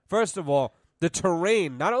 First of all, the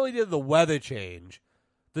terrain, not only did the weather change,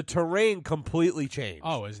 the terrain completely changed.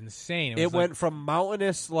 Oh, it was insane. It went from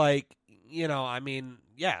mountainous, like,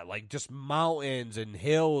 like just mountains and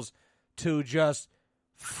hills to just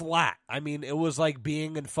flat. I mean, it was like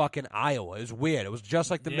being in fucking Iowa. It was weird. It was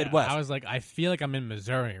just like the Midwest. I was like, I feel like I'm in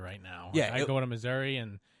Missouri right now. Yeah. I go to Missouri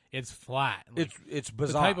and it's flat. Like, it's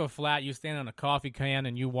bizarre. The type of flat you stand on a coffee can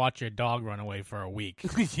and you watch your dog run away for a week.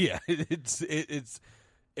 Yeah,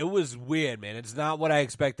 it was weird, man. It's not what I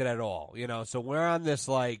expected at all. So we're on this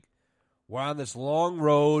long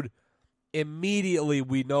road. Immediately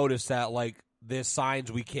we notice that like there's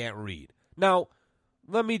signs we can't read. Now,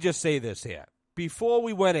 let me just say this here. Before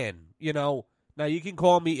we went in, now you can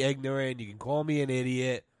call me ignorant, you can call me an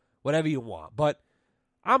idiot, whatever you want. But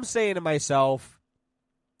I'm saying to myself,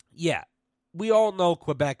 yeah, we all know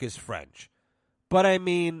Quebec is French. But I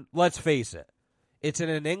mean, let's face it. It's in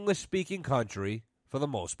an English-speaking country for the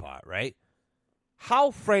most part, right?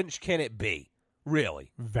 How French can it be,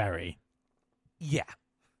 really? Very. Yeah.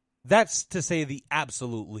 That's to say the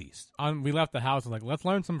absolute least. We left the house and like, let's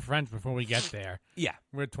learn some French before we get there. Yeah.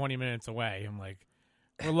 We're 20 minutes away. I'm like,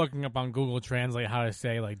 we're looking up on Google Translate how to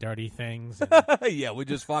say like dirty things. And yeah, we're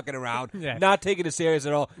just fucking around, not taking it serious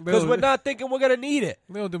at all because we're not thinking we're gonna need it.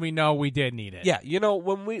 Little do we know we did need it. Yeah,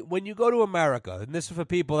 when you go to America, and this is for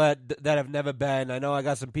people that have never been. I know I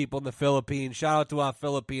got some people in the Philippines. Shout out to our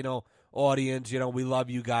Filipino audience. We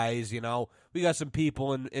love you guys. We got some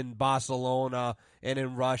people in Barcelona and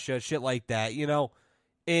in Russia, shit like that.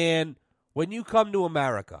 And when you come to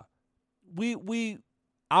America,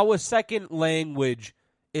 our second language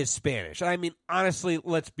is Spanish. I mean, honestly,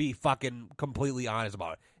 let's be fucking completely honest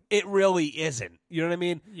about it. It really isn't. You know what I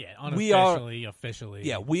mean? Yeah, unofficially, officially.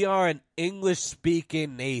 Yeah, we are an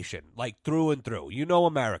English-speaking nation, like through and through.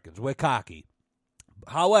 Americans, we're cocky.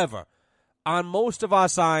 However, on most of our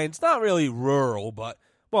signs, not really rural, but,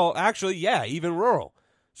 well, actually, yeah, even rural.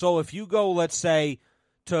 So if you go, let's say,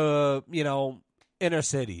 to, inner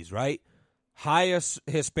cities, right? Highest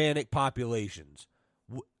Hispanic populations.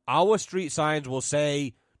 Our street signs will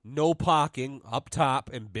say no parking up top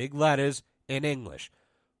in big letters in English.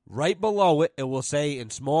 Right below it, it will say in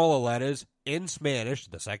smaller letters in Spanish,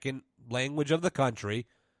 the second language of the country,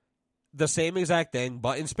 the same exact thing,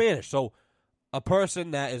 but in Spanish. So a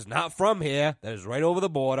person that is not from here, that is right over the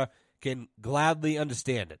border, can gladly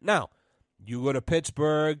understand it. Now, you go to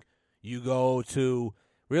Pittsburgh, you go to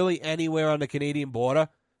really anywhere on the Canadian border,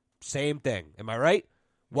 same thing. Am I right?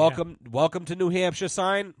 Welcome to New Hampshire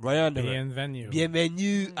sign right under Bienvenue. it.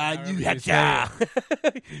 Bienvenue à New Hampshire.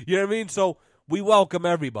 You know what I mean? So we welcome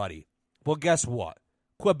everybody. Well, guess what?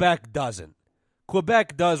 Quebec doesn't.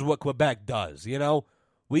 Quebec does what Quebec does,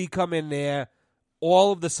 We come in there.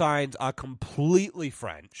 All of the signs are completely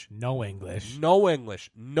French. No English.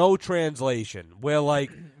 No translation.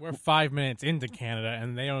 We're 5 minutes into Canada,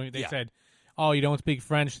 and they said, oh, you don't speak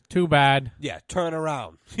French? Too bad. Yeah, turn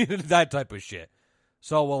around. That type of shit.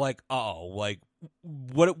 So we're like,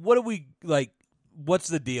 what do we what's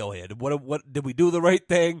the deal here? What did we do the right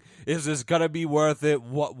thing? Is this gonna be worth it?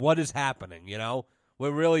 What is happening? You know,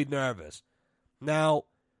 we're really nervous. Now,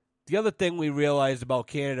 the other thing we realized about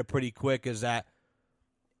Canada pretty quick is that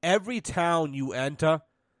every town you enter,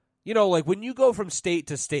 you know, like when you go from state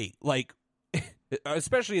to state, like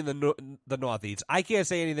especially in the Northeast, I can't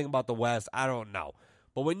say anything about the West. I don't know,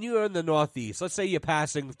 but when you're in the Northeast, let's say you're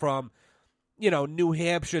passing from, you know, New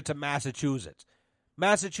Hampshire to Massachusetts.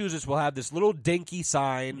 Massachusetts will have this little dinky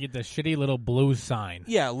sign. You get the shitty little blue sign.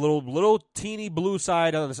 Yeah, little teeny blue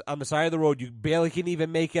sign on the side of the road. You barely can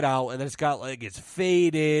even make it out, and then it's got like it's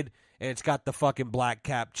faded, and it's got the fucking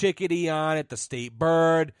black-capped chickadee on it, the state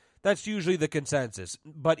bird. That's usually the consensus.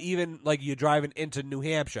 But even like you're driving into New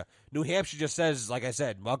Hampshire just says, like I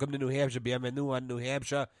said, welcome to New Hampshire. Bienvenue on New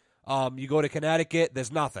Hampshire. You go to Connecticut,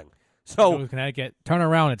 there's nothing. So go to Connecticut, turn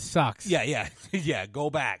around, it sucks. Yeah, yeah. Go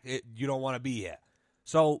back. You don't want to be here.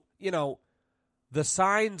 So, you know, the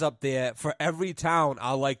signs up there for every town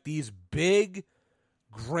are like these big,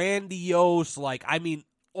 grandiose, like, I mean,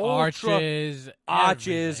 arches.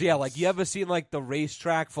 Yeah, like you ever seen like the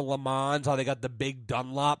racetrack for Le Mans, how they got the big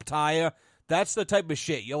Dunlop tire? That's the type of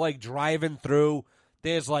shit. You're like driving through,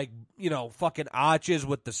 there's like, you know, fucking arches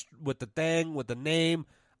with the thing, with the name.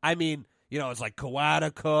 I mean, you know, it's like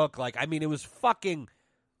Coatacook. Like, I mean, it was fucking,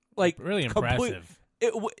 like, really impressive.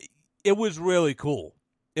 It was really cool.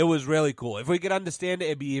 It was really cool. If we could understand it,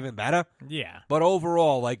 it'd be even better. Yeah. But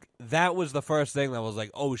overall, like, that was the first thing that was like,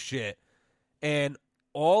 oh, shit. And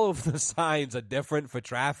all of the signs are different for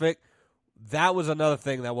traffic. That was another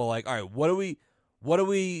thing that we're like, all right, what are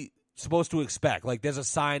we supposed to expect? Like, there's a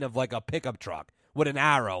sign of, like, a pickup truck with an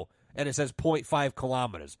arrow, and it says 0.5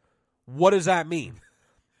 kilometers. What does that mean?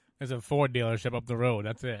 There's a Ford dealership up the road.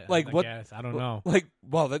 That's it. Like I what? Guess. I don't know. Like,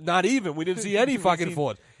 well, not even. We didn't see any fucking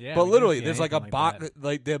Ford. Yeah, but literally, there's like a like box.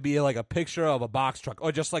 Like there'd be like a picture of a box truck,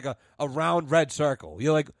 or just like a round red circle.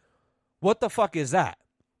 You're like, what the fuck is that?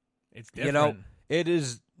 It's different. You know, it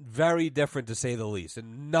is very different to say the least,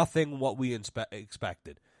 and nothing what we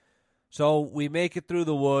expected. So we make it through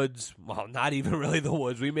the woods. Well, not even really the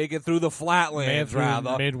woods. We make it through the flatlands,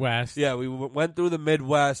 rather. Midwest. Yeah, we went through the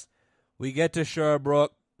Midwest. We get to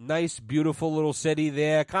Sherbrooke. Nice, beautiful little city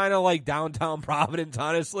there. Kind of like downtown Providence,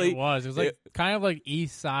 honestly. It was. It was like kind of like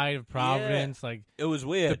east side of Providence. Yeah, like it was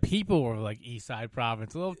weird. The people were like east side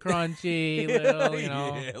Providence. A little crunchy, little, you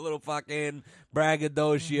know. Yeah, a little fucking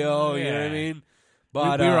braggadocio, you know what I mean?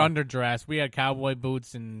 But we were underdressed. We had cowboy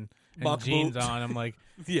boots and jeans boots. on. I'm like,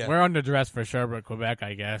 yeah. We're underdressed for Sherbrooke, Quebec,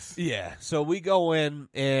 I guess. Yeah. So we go in,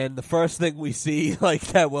 and the first thing we see, like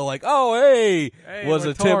that, we're like, oh, hey was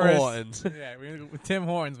a Tim Hortons. Yeah, Tim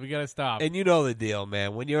Hortons. We got to stop. And you know the deal,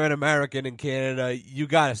 man. When you're an American in Canada, you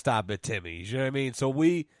got to stop at Timmy's. You know what I mean? So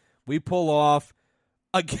we pull off.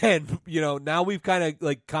 Again, you know, now we've kind of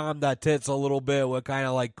like calmed our tits a little bit. We're kind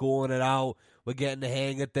of like cooling it out. We're getting the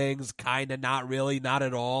hang of things. Kind of, not really, not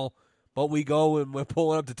at all. But we go and we're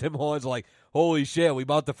pulling up to Tim Hortons like, holy shit, we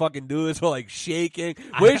about to fucking do this. We're like shaking.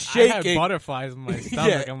 We're shaking. I have butterflies in my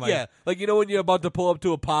stomach. Yeah, I'm like, yeah. Like, you know when you're about to pull up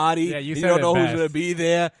to a party, yeah, you don't know best. who's going to be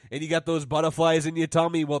there, and you got those butterflies in your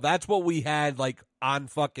tummy? Well, that's what we had, like, on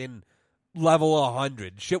fucking level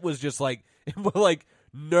 100. Shit was just like, we're like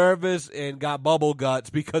nervous and got bubble guts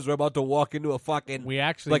because we're about to walk into a fucking,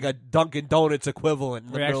 like a Dunkin' Donuts equivalent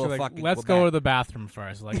in the middle of fucking let's Quebec. go to the bathroom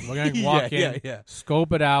first. Like, we're going to walk in,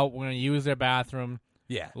 scope it out. We're going to use their bathroom.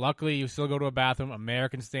 Yeah. Luckily, you still go to a bathroom.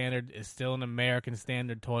 American Standard is still an American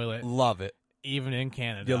Standard toilet. Love it. Even in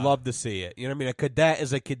Canada. You love to see it. You know what I mean? A cadet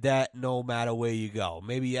is a cadet no matter where you go.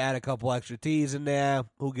 Maybe you add a couple extra T's in there.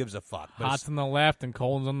 Who gives a fuck? But hot's on the left and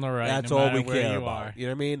cold's on the right. That's no all we care you about. Are. You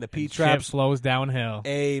know what I mean? The P-trap slows downhill.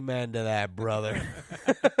 Amen to that, brother.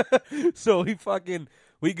 So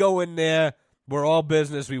we go in there. We're all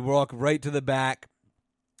business. We walk right to the back.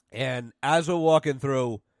 And as we're walking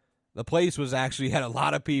through, the place was actually had a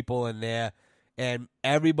lot of people in there, and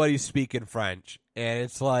everybody's speaking French. And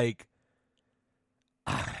it's like,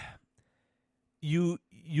 you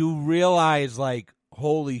realize, like,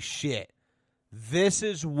 holy shit, this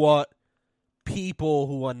is what people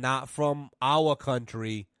who are not from our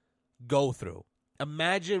country go through.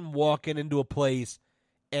 Imagine walking into a place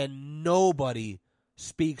and nobody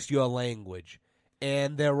speaks your language,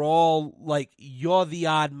 and they're all like, you're the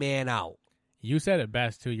odd man out. You said it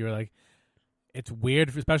best, too. You were like, it's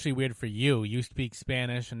weird, especially weird for you. You speak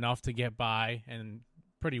Spanish enough to get by, and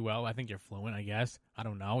pretty well. I think you're fluent, I guess. I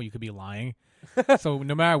don't know. You could be lying. So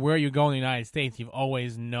no matter where you go in the United States, you've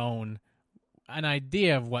always known an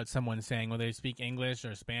idea of what someone's saying, whether they speak English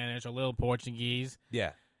or Spanish or a little Portuguese.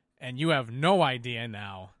 Yeah. And you have no idea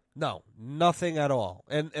now. No, nothing at all.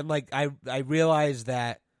 And like I realized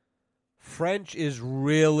that French is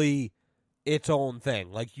really its own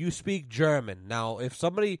thing. Like you speak German. Now,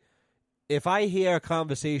 if I hear a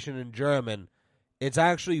conversation in German, it's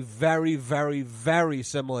actually very, very, very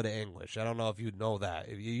similar to English. I don't know if you know that.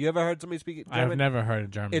 You ever heard somebody speak German? I've never heard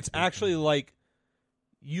of German. It's actually like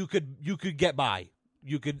you could get by.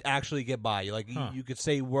 You could actually get by. Like you could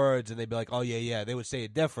say words and they'd be like, "Oh yeah." They would say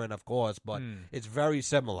it different, of course, but it's very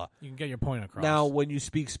similar. You can get your point across. Now, when you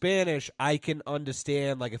speak Spanish, I can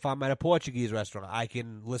understand. Like if I'm at a Portuguese restaurant, I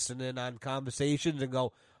can listen in on conversations and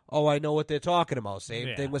go, "Oh, I know what they're talking about."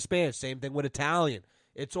 Same thing with Spanish. Same thing with Italian.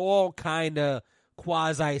 It's all kind of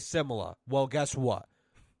quasi similar. Well, guess what?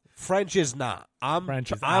 French is not.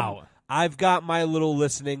 French is out. I've got my little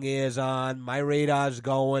listening ears on, my radar's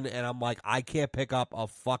going, and I'm like, I can't pick up a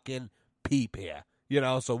fucking peep here.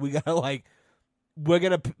 So we gotta we're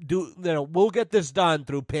gonna do, we'll get this done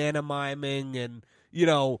through pantomiming and,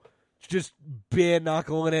 just bare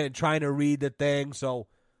knuckling it and trying to read the thing. So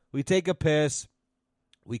we take a piss,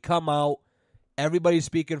 we come out, everybody's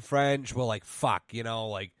speaking French, we're like, fuck,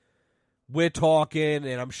 we're talking,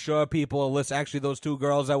 and I'm sure people are listening. Actually, those two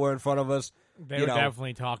girls that were in front of us, they were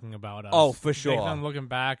definitely talking about us. Oh, for sure. I'm looking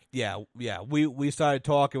back. Yeah. We started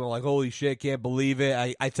talking. We're like, holy shit, can't believe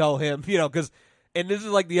it. I tell him, because, and this is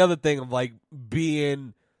like the other thing of like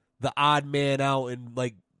being the odd man out. And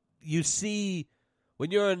like, you see,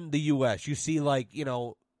 when you're in the U.S., you see like,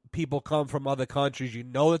 people come from other countries. You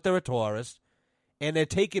know that they're a tourist, and they're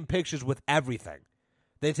taking pictures with everything.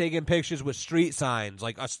 They're taking pictures with street signs,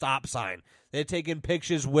 like a stop sign. They're taking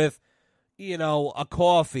pictures with, a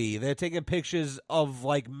coffee. They're taking pictures of,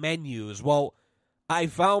 like, menus. Well, I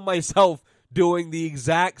found myself doing the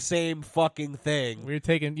exact same fucking thing. You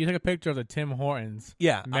took a picture of the Tim Hortons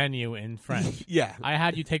menu in French. Yeah. I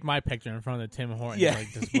had you take my picture in front of the Tim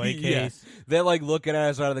Hortons display case. They're, like, looking at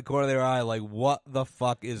us out of the corner of their eye like, what the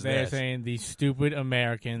fuck is They're this? They're saying these stupid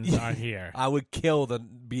Americans are here. I would kill to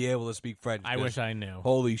be able to speak French. I wish I knew.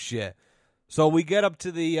 Holy shit. So we get up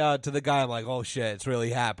to the guy. I'm like, oh shit, it's really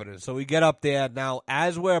happening. So we get up there. Now,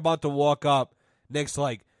 as we're about to walk up, Nick's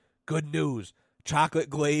like, good news. Chocolate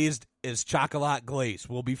glazed is chocolat glaze.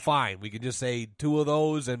 We'll be fine. We can just say 2 of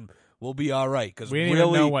those and we'll be all right. Cause we didn't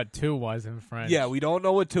even know what 2 was in French. Yeah, we don't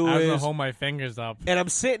know what 2 is. I was going to hold my fingers up. And I'm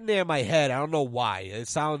sitting there in my head. I don't know why. It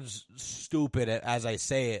sounds stupid as I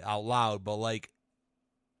say it out loud, but like,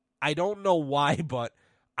 I don't know why, but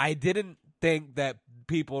I didn't think that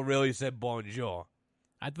people really said bonjour.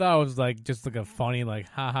 I thought it was like just like a funny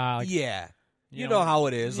haha. Like, yeah, you know how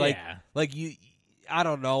it is. Yeah. Like you, I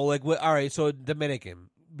don't know. Like all right, so Dominican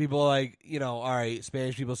people all right.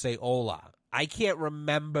 Spanish people say hola. I can't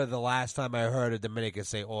remember the last time I heard a Dominican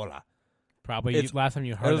say hola. Probably last time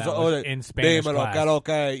you heard that was in Spanish class.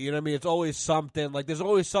 Okay, you know what I mean? It's always something like there's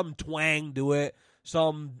always some twang to it,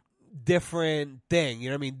 some different thing. You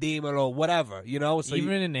know what I mean? Dímelo, whatever. So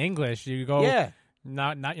even in English, you go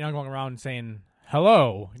Not you're not going around saying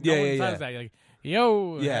hello. No one says that. You're like,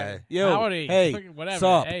 yo, yo, howdy, hey, whatever,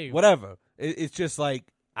 sup, hey, whatever. It's just like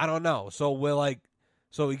I don't know. So we're like,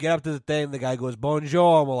 so we get up to the thing. The guy goes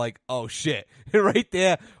bonjour, and we're like, oh shit, right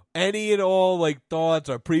there. Any and all like thoughts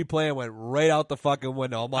or pre-plan went right out the fucking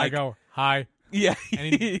window. I'm like, I go hi, yeah.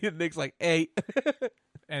 Nick's like, hey,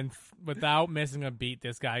 and without missing a beat,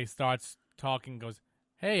 this guy starts talking. Goes,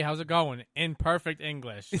 hey, how's it going? In perfect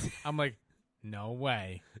English. I'm like. No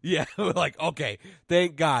way. Yeah, we're like, okay,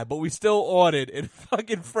 thank God. But we still ordered in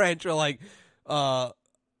fucking French. We're like,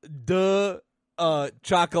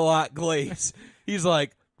 chocolat glaze. He's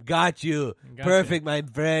like, got you. Perfect, my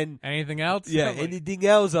friend. Anything else? Yeah, anything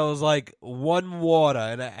else? I was like, 1 water.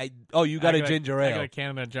 And you got a ginger ale. I got a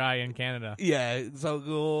Canada Dry in Canada. Yeah, so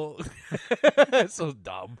cool. So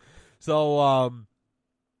dumb. So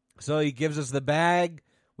he gives us the bag.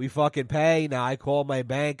 We fucking pay. Now, I called my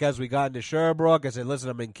bank as we got into Sherbrooke. I said, listen,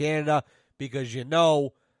 I'm in Canada because,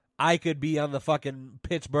 I could be on the fucking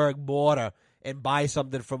Pittsburgh border and buy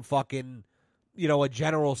something from fucking, a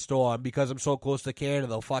general store. And because I'm so close to Canada,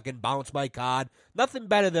 they'll fucking bounce my card. Nothing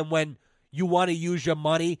better than when you want to use your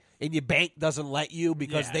money and your bank doesn't let you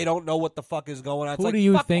because they don't know what the fuck is going on. It's Who like, do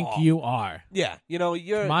you fuck think off. you are? Yeah, you're...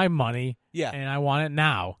 It's my money, and I want it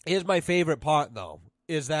now. Here's my favorite part, though,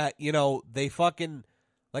 is that, they fucking...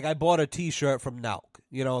 Like, I bought a T-shirt from Nelk.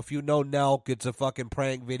 If you know Nelk, it's a fucking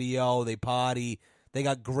prank video. They party. They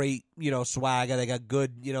got great, swagger. They got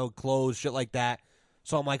good, clothes, shit like that.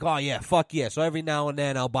 So I'm like, oh, yeah, fuck yeah. So every now and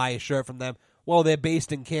then I'll buy a shirt from them. Well, they're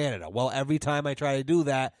based in Canada. Well, every time I try to do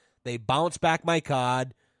that, they bounce back my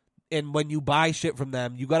card. And when you buy shit from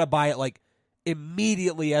them, you got to buy it, like,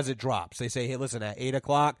 immediately as it drops. They say, hey, listen, at 8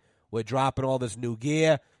 o'clock, we're dropping all this new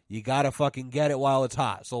gear. You got to fucking get it while it's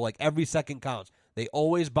hot. So, like, every second counts. They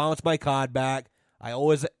always bounce my card back. I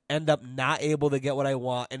always end up not able to get what I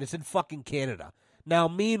want, and it's in fucking Canada. Now,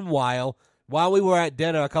 meanwhile, while we were at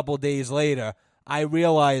dinner a couple days later, I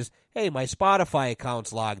realized, hey, my Spotify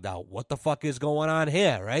account's logged out. What the fuck is going on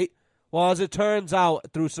here, right? Well, as it turns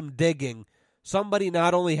out, through some digging, somebody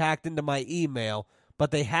not only hacked into my email,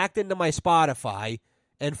 but they hacked into my Spotify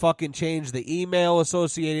and fucking changed the email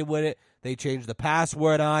associated with it. They changed the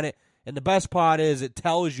password on it. And the best part is it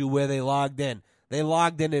tells you where they logged in. They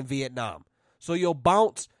logged in Vietnam. So you'll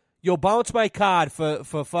bounce my card for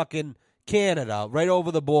fucking Canada right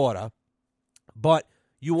over the border, but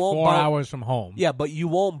you won't 4 hours from home. Yeah, but you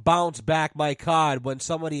won't bounce back my card when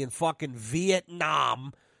somebody in fucking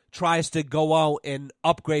Vietnam tries to go out and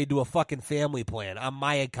upgrade to a fucking family plan on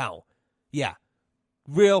my account. Yeah.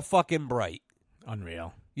 Real fucking bright.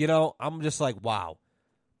 Unreal. You know, I'm just like, wow.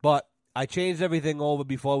 But I changed everything over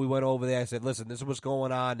before we went over there. I said, listen, this is what's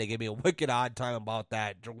going on. They gave me a wicked hard time about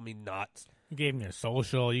that. It drove me nuts. You gave him your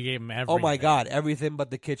social. You gave him everything. Oh, my God. Everything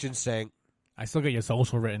but the kitchen sink. I still got your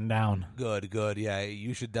social written down. Good. Yeah,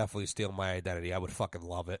 you should definitely steal my identity. I would fucking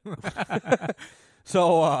love it.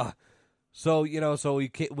 So we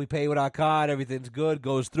pay with our card. Everything's good.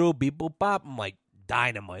 Goes through. Beep, boop, bop. I'm like,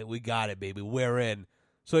 dynamite. We got it, baby. We're in.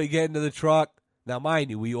 So you get into the truck. Now, mind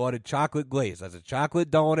you, we ordered chocolate glaze. That's a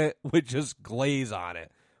chocolate donut with just glaze on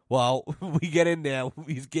it. Well, we get in there.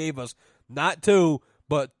 He gave us not 2,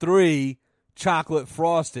 but 3 chocolate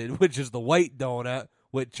frosted, which is the white donut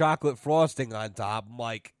with chocolate frosting on top. I'm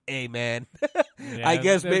like, hey, man, yeah, I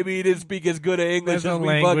guess maybe he didn't speak as good of English as we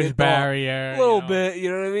language barrier. A little bit,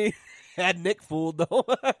 you know what I mean? Had Nick fooled, though.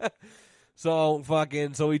 So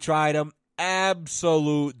we tried them.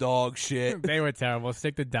 Absolute dog shit. They were terrible.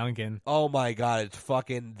 Stick to Dunkin'. Oh, my God. It's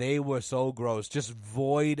fucking, they were so gross. Just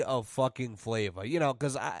void of fucking flavor. You know,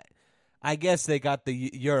 because I guess they got the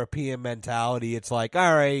European mentality. It's like,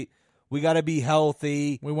 all right, we got to be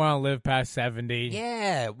healthy. We want to live past 70.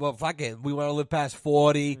 Yeah. Well, fuck it. We want to live past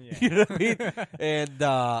 40. Yeah. You know what I mean? And,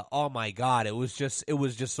 oh, my God. It was just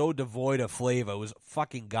so devoid of flavor. It was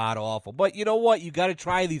fucking god-awful. But you know what? You got to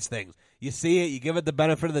try these things. You see it. You give it the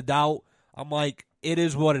benefit of the doubt. I'm like, it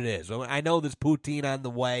is what it is. I know there's poutine on the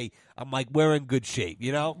way. I'm like, we're in good shape,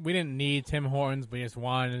 you know? We didn't need Tim Hortons. We just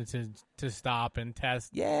wanted to stop and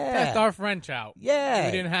test test our French out. Yeah.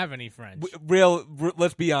 We didn't have any French.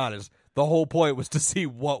 Let's be honest. The whole point was to see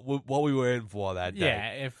what we were in for that day.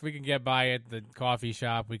 Yeah, if we could get by at the coffee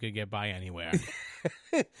shop, we could get by anywhere.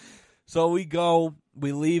 So we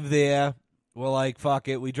leave there. We're like, fuck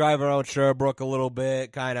it. We drive around Sherbrooke a little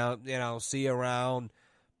bit, kind of, see around.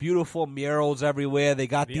 Beautiful murals everywhere. They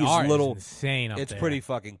got these art little. Is insane up it's there. Pretty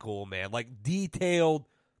fucking cool, man. Like detailed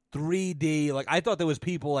 3D. Like I thought there was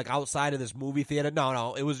people like outside of this movie theater.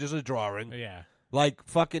 No, it was just a drawing. Yeah. Like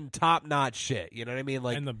fucking top notch shit. You know what I mean?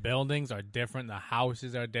 Like, and the buildings are different. The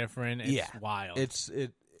houses are different. It's wild. It's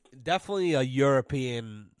definitely a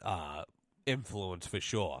European influence for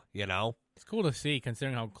sure. You know. It's cool to see,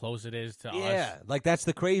 considering how close it is to us. Yeah, like that's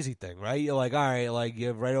the crazy thing, right? You're like, all right, like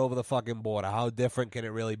you're right over the fucking border. How different can it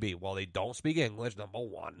really be? Well, they don't speak English, number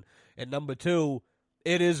one. And number two,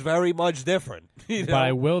 it is very much different. You know? But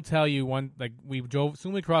I will tell you one, like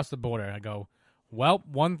soon we crossed the border, I go, well,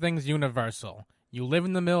 one thing's universal. You live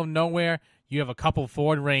in the middle of nowhere, you have a couple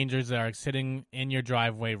Ford Rangers that are sitting in your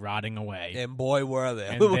driveway rotting away. And boy, were they.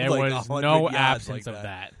 And there was no absence of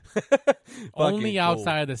that. Only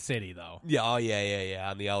outside of the city, though. Yeah,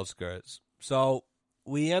 on the outskirts. So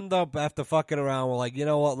we end up, after fucking around, we're like, you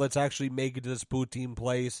know what, let's actually make it to this poutine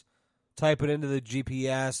place. Type it into the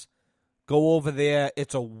GPS. Go over there.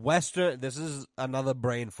 It's a Western, this is another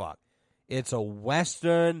brain fuck. It's a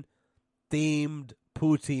Western-themed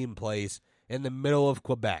poutine place in the middle of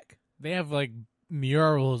Quebec. They have, like,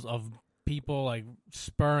 murals of people, like,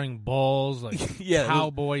 spurring bulls, like,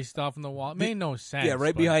 cowboy stuff on the wall. It made no sense. Yeah,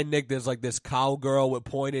 right behind Nick, there's, like, this cowgirl with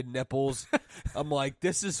pointed nipples. I'm like,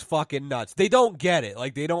 this is fucking nuts. They don't get it.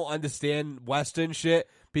 Like, they don't understand Western shit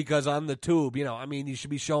because on the tube, you know, I mean, you should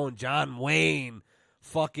be showing John Wayne,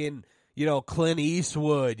 fucking, you know, Clint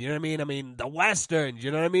Eastwood, you know what I mean? I mean, the Westerns, you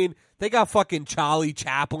know what I mean? They got fucking Charlie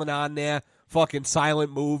Chaplin on there. Fucking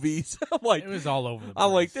silent movies. I'm like, it was all over the place.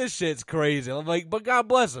 I'm like, this shit's crazy. I'm like, but God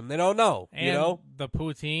bless them. They don't know. And you know? The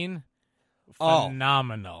poutine,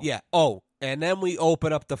 phenomenal. Yeah. Oh, and then we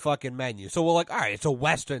open up the fucking menu. So we're like, all right, it's a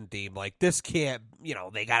Western theme. Like, this can't, you know,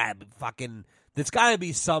 they gotta fucking, there's gotta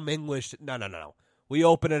be some English. No. We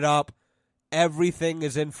open it up. Everything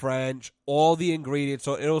is in French. All the ingredients.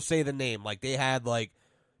 So it'll say the name. Like, they had, like,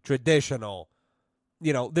 traditional,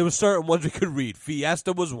 there were certain ones we could read.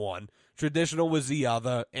 Fiesta was one. Traditional was the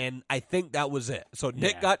other, and I think that was it. So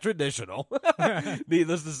Nick got traditional.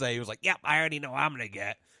 Needless to say, he was like, yep, I already know what I'm going to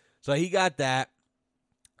get. So he got that.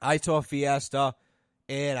 I saw Fiesta,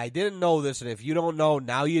 and I didn't know this, and if you don't know,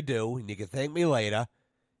 now you do, and you can thank me later.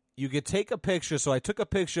 You could take a picture. So I took a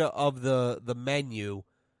picture of the menu,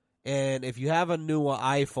 and if you have a newer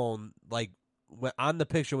iPhone, like on the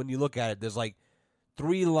picture when you look at it, there's like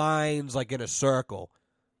 3 lines like in a circle.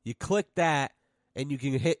 You click that, and you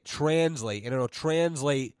can hit translate, and it'll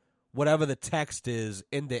translate whatever the text is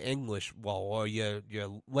into English, or your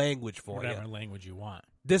language for you. Whatever language you want.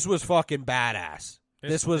 This was fucking badass.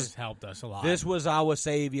 This helped us a lot. This was our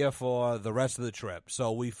savior for the rest of the trip.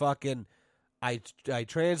 So we fucking, I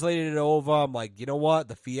translated it over. I'm like, you know what?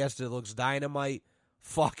 The Fiesta looks dynamite.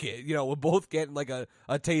 Fuck it. We're both getting like a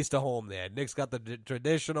taste of home there. Nick's got the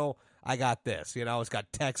traditional. I got this. It's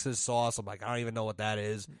got Texas sauce. I'm like, I don't even know what that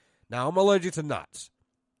is. Now, I'm allergic to nuts.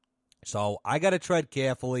 So I got to tread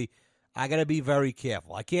carefully. I got to be very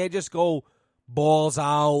careful. I can't just go balls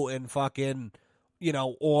out and fucking,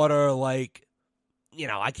 order like,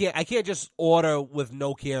 I can't just order with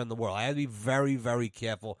no care in the world. I have to be very, very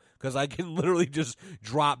careful because I can literally just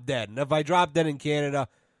drop dead. And if I drop dead in Canada,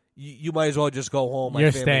 you might as well just go home.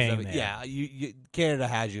 You're staying there. Yeah, Canada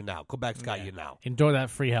has you now. Quebec's got you now. Enjoy that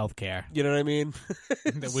free health care. You know what I mean?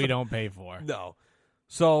 That we don't pay for. No.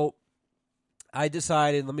 So I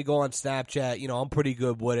decided, let me go on Snapchat. I'm pretty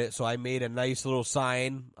good with it. So I made a nice little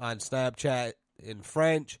sign on Snapchat in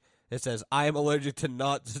French. It says, I am allergic to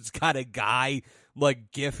nuts. It's got a guy,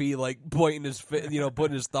 like, Giffy, like, pointing his,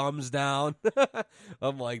 putting his thumbs down.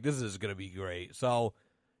 I'm like, this is going to be great. So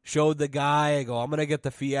showed the guy. I go, I'm going to get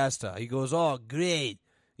the Fiesta. He goes, oh, great.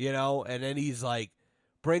 And then he's like,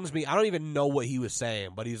 brings me, I don't even know what he was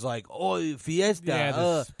saying, but he's like, oh, Fiesta. Yeah,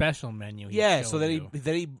 the special menu. So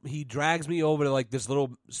then he drags me over to like this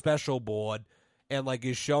little special board and like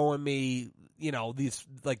is showing me, these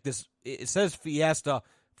like this, it says Fiesta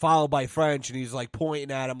followed by French, and he's like pointing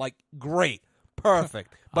at him like, great,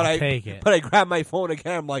 perfect. But I'll take it. But I grab my phone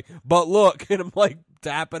again, I'm like, but look, and I'm like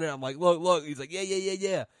tapping it, I'm like, look. He's like,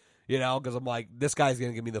 yeah. Because I'm like, this guy's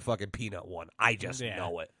going to give me the fucking peanut one. I just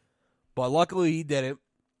know it. But luckily he didn't.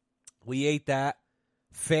 We ate that.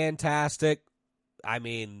 Fantastic. I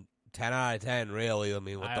mean, 10 out of 10, really. I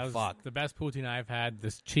mean, what the fuck? The best poutine I've had.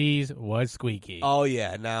 This cheese was squeaky. Oh,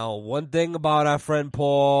 yeah. Now, one thing about our friend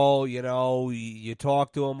Paul, you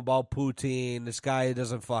talk to him about poutine. This guy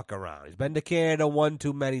doesn't fuck around. He's been to Canada one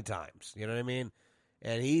too many times. You know what I mean?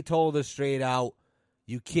 And he told us straight out,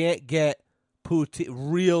 you can't get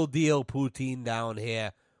real deal poutine down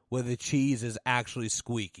here where the cheese is actually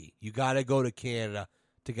squeaky. You got to go to Canada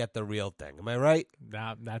to get the real thing. Am I right?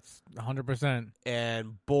 That's 100%.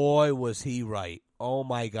 And boy, was he right. Oh,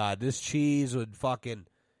 my God. This cheese would fucking...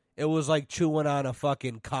 It was like chewing on a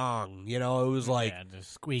fucking Kong. It was like... Yeah,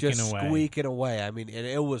 just squeaking away. I mean, and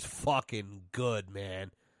it was fucking good,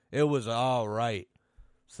 man. It was all right.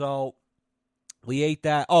 So, we ate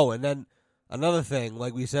that. Oh, and then another thing,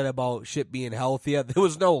 like we said about shit being healthier, there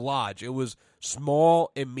was no large. It was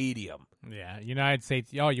small and medium. Yeah, United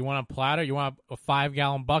States. Yo, you want a platter? You want a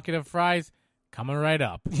 5-gallon bucket of fries? Coming right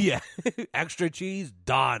up. Yeah, extra cheese,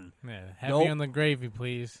 done. Yeah, heavy on the gravy,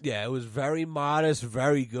 please. Yeah, it was very modest,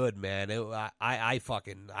 very good, man. I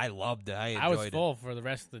loved it. I was full for the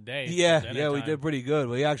rest of the day. Yeah, we did pretty good.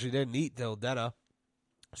 We actually didn't eat till dinner,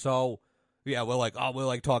 so yeah, we're like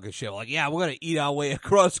talking shit. We're like, yeah, we're gonna eat our way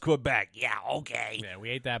across Quebec. Yeah, okay. Yeah, we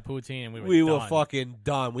ate that poutine and we were fucking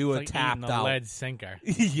done. We were like tapped out. Lead sinker.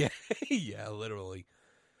 yeah, literally.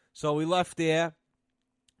 So we left there,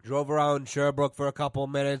 drove around Sherbrooke for a couple of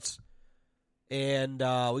minutes, and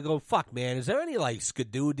we go, fuck, man, is there any like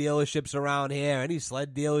Skidoo dealerships around here? Any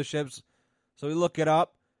sled dealerships? So we look it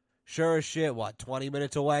up. Sure as shit, 20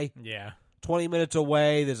 minutes away? Yeah. 20 minutes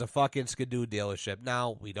away, there's a fucking Skidoo dealership.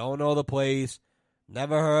 Now, we don't know the place,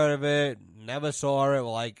 never heard of it, never saw it. We're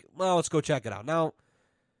like, well, let's go check it out. Now,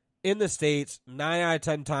 in the States, 9 out of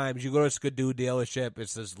 10 times, you go to a Skidoo dealership,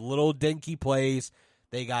 it's this little dinky place.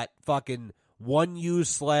 They got fucking one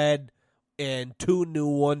used sled and 2 new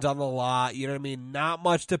ones on the lot. You know what I mean? Not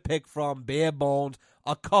much to pick from, bare bones,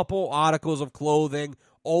 a couple articles of clothing,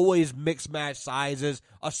 always mixed-match sizes,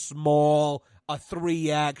 a small, a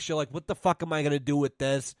 3X. You're like, what the fuck am I going to do with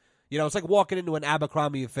this? It's like walking into an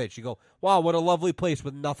Abercrombie & Fitch. You go, wow, what a lovely place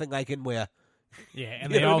with nothing I can wear. Yeah,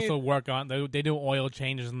 and they also work on, they do oil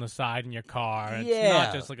changes on the side in your car. It's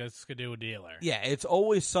not just like a Skidoo dealer. Yeah, it's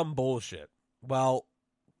always some bullshit. Well,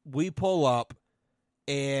 we pull up,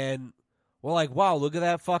 and We're like, wow, look at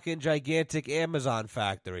that fucking gigantic Amazon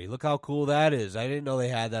factory. Look how cool that is. I didn't know they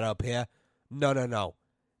had that up here. No.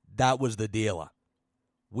 That was the dealer.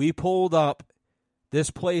 We pulled up. This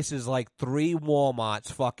place is like 3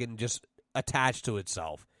 Walmarts fucking just attached to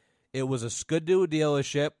itself. It was a Skidoo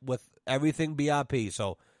dealership with everything BRP.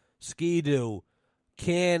 So Ski-Doo,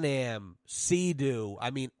 Can-Am, Sea-Doo. I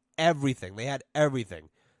mean, everything. They had everything.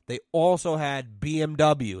 They also had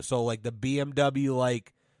BMW. So like the BMW,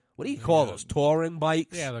 like, what do you call those? Touring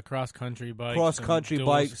bikes? Yeah, the cross-country bikes. Cross-country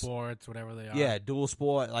bikes. Dual sports, whatever they are. Yeah, dual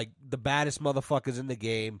sport. Like the baddest motherfuckers in the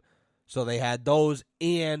game. So they had those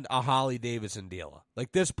and a Harley-Davidson dealer.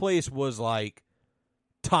 Like, this place was, like,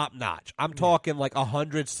 top-notch. I'm talking, like,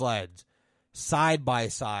 100 sleds,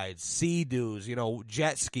 side-by-sides, Sea-Doos,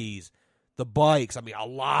 jet skis, the bikes. I mean, a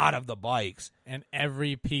lot of the bikes. And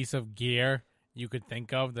every piece of gear you could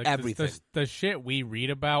think of. Everything. The shit we read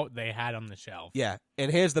about, they had on the shelf. Yeah,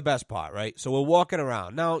 and here's the best part, right? So we're walking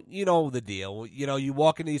around. Now, you know the deal. You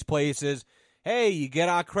walk in these places. Hey, you get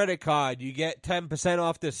our credit card, you get 10%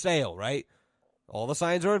 off this sale, right? All the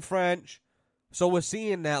signs are in French. So we're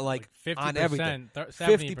seeing that, like 50%, on everything.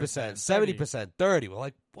 50%, 70%, 30%. We're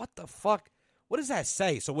like, what the fuck? What does that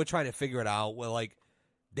say? So we're trying to figure it out. We're like,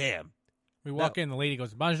 damn. We walk in, the lady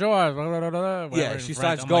goes, bonjour. Blah, blah, blah, yeah, she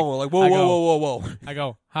starts going. Like, whoa. I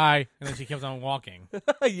go, hi. And then she keeps on walking.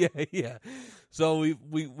 yeah. So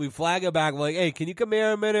we flag her back. We're like, hey, can you come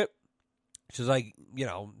here a minute? She's like,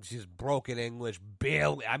 she's broken English,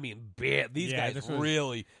 barely. I mean, these guys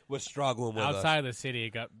really were struggling with outside us. of the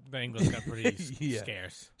city, the English got pretty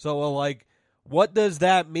scarce. So we're like, what does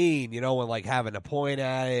that mean? We're like having to point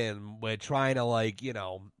at it, and we're trying to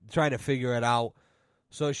trying to figure it out.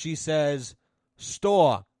 So she says,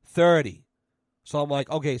 store 30. So I'm like,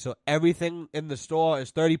 okay, so everything in the store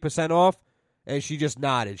is 30% off, and she just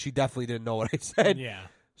nodded. She definitely didn't know what I said. Yeah.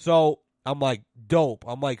 So I'm like, dope.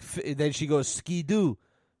 I'm like, then she goes, Ski-Doo,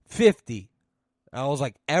 50. I was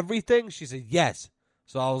like, everything? She said, yes.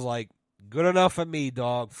 So I was like, good enough for me,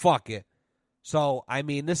 dog. Fuck it. So, I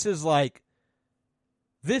mean, this is like,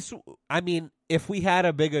 if we had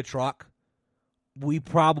a bigger truck, we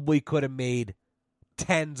probably could have made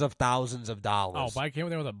tens of thousands of dollars. Oh, if I came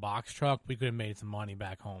there with a box truck, we could have made some money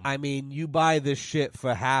back home. I mean, you buy this shit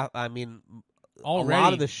for half, already, a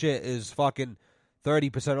lot of the shit is fucking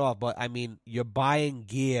 30% off, but I mean, you're buying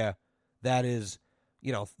gear that is,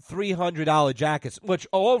 $300 jackets, which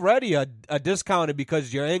already are discounted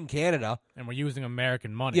because you're in Canada. And we're using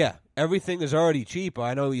American money. Yeah, everything is already cheaper.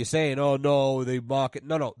 I know what you're saying, oh, no, they mark it.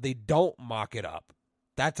 No, they don't mark it up.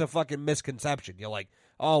 That's a fucking misconception. You're like,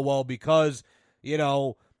 oh, well, because,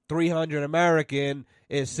 300 American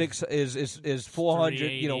is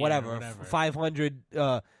 400, whatever.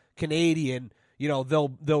 500 Canadian.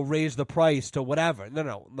 They'll raise the price to whatever.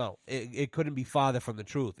 No. It couldn't be farther from the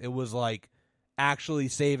truth. It was like actually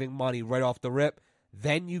saving money right off the rip.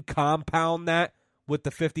 Then you compound that with the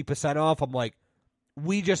 50% off. I'm like,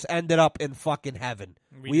 we just ended up in fucking heaven.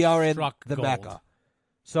 We are in the gold. Mecca.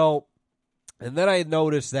 So, and then I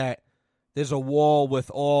noticed that there's a wall with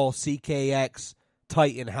all CKX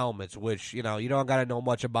Titan helmets, which, you don't got to know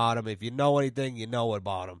much about them. If you know anything, you know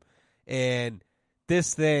about them. And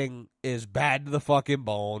this thing is bad to the fucking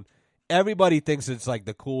bone. Everybody thinks it's like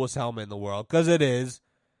the coolest helmet in the world, because it is.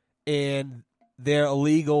 And they're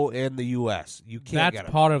illegal in the U.S. You can't get them.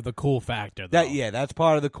 That's part of the cool factor, though. That's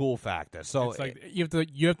part of the cool factor. So it's like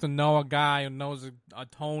you have to know a guy who knows a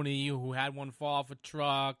Tony who had one fall off a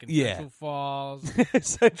truck in Central Falls.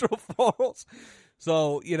 Central Falls.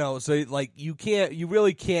 So, you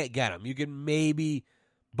really can't get them. You can maybe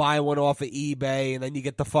buy one off of eBay, and then you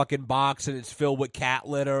get the fucking box, and it's filled with cat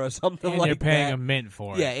litter or something like that. And you're paying a mint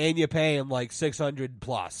for it. Yeah, and you're paying like $600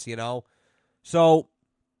 plus,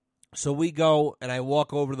 So we go, and I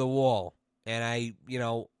walk over to the wall, and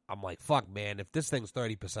I'm like, fuck, man, if this thing's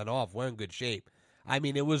 30% off, we're in good shape. I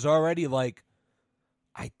mean, it was already like,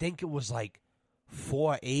 I think it was like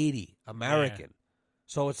 $480 American. Yeah.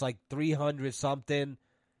 So it's like 300 something,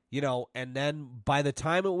 and then by the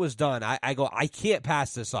time it was done, I go, I can't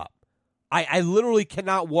pass this up. I literally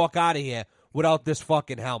cannot walk out of here without this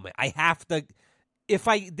fucking helmet. I have to. If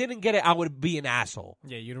I didn't get it, I would be an asshole.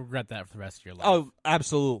 Yeah, you'd regret that for the rest of your life. Oh,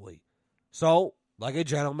 absolutely. So, like a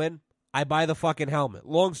gentleman, I buy the fucking helmet.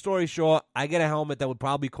 Long story short, I get a helmet that would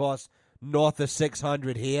probably cost north of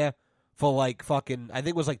 $600 here for like fucking, I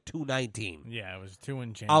think it was like $219. Yeah, it was $2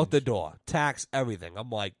 and change. Out the door. Tax, everything.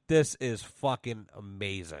 I'm like, this is fucking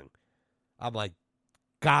amazing. I'm like,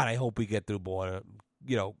 God, I hope we get through border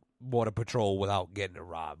patrol without getting it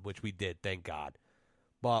robbed, which we did, thank God.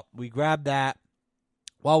 But we grabbed that.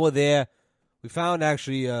 While we're there, We found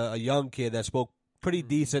actually a young kid that spoke pretty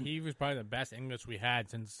decent. He was probably the best English we had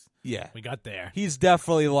since we got there. He's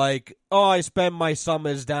definitely like, oh, I spend my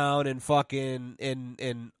summers down in fucking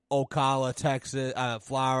in Ocala, Texas,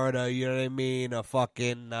 Florida. You know what I mean? A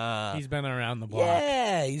fucking. He's been around the block.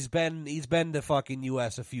 Yeah, he's been to fucking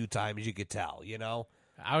U.S. a few times. You could tell, you know.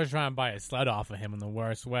 I was trying to buy a sled off of him in the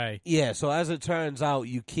worst way. Yeah, so as it turns out,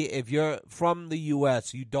 you can't. If you're from the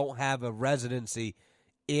U.S., you don't have a residency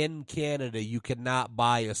in Canada. You cannot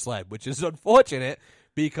buy a sled, which is unfortunate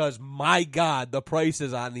because my God, the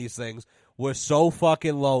prices on these things were so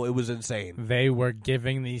fucking low. It was insane. They were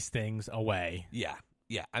giving these things away. Yeah.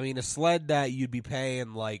 I mean, a sled that you'd be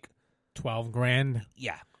paying like $12,000.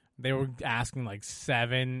 Yeah, they were asking like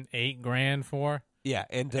 $7-8 for. Yeah,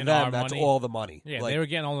 and to them, that's all the money. Yeah, they were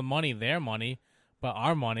getting all the money, their money, but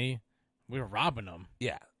our money, we were robbing them.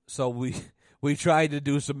 Yeah, so we tried to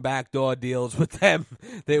do some backdoor deals with them.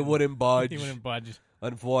 They wouldn't budge. He wouldn't budge,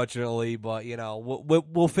 unfortunately. But you know,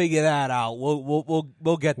 we'll figure that out.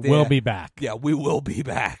 We'll get there. We'll be back. Yeah, we will be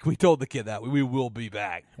back. We told the kid that we will be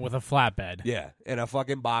back with a flatbed. Yeah, and a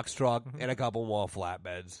fucking box truck and a couple more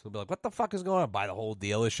flatbeds. We'll be like, what the fuck is going on? Buy the whole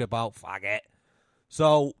dealership out. Fuck it.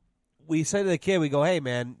 So we say to the kid, we go, hey,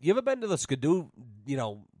 man, you ever been to the Skidoo,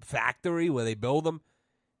 factory where they build them?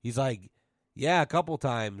 He's like, yeah, a couple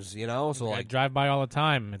times, So I drive by all the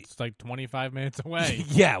time. It's like 25 minutes away.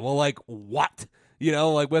 Yeah, well, like, what?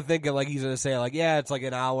 We're thinking like he's going to say, like, yeah, it's like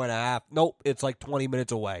an hour and a half. Nope, it's like 20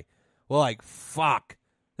 minutes away. We're like, fuck.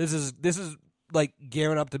 This is like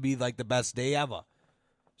gearing up to be like the best day ever.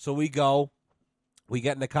 So we go, we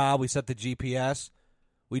get in the car, we set the GPS,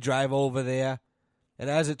 we drive over there. And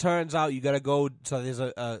as it turns out, you got to go. So there's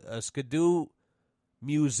a Skidoo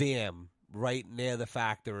museum right near the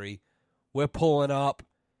factory. We're pulling up,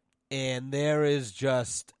 and there is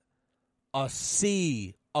just a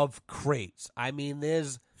sea of crates. I mean,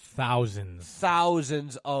 there's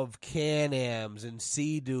thousands of Can-Ams and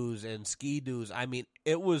Sea-Doos and Ski-Doos. I mean,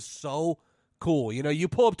 it was so cool. You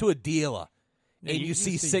pull up to a dealer, and you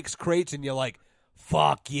see 6 crates, and you're like,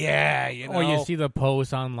 fuck yeah, Or you see the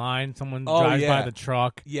post online. Someone drives by the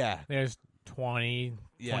truck. Yeah. There's 20,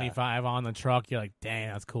 25 on the truck. You're like, dang,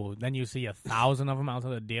 that's cool. Then you see 1,000 of them out to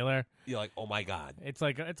the dealer. You're like, oh my God. It's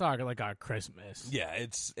our Christmas. Yeah,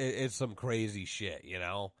 it's some crazy shit,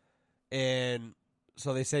 And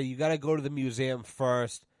so they say you got to go to the museum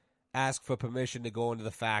first, ask for permission to go into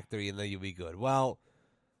the factory, and then you'll be good. Well,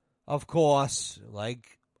 of course,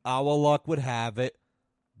 like our luck would have it,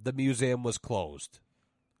 the museum was closed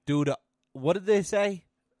due to, what did they say?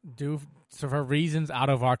 For reasons out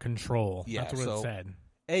of our control. Yeah, that's what it said.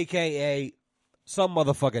 AKA, some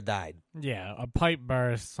motherfucker died. Yeah, a pipe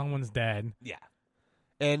burst, someone's dead. Yeah.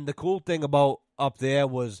 And the cool thing about up there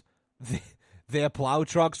was their plow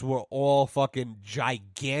trucks were all fucking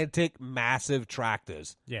gigantic, massive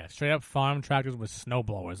tractors. Yeah, straight up farm tractors with snow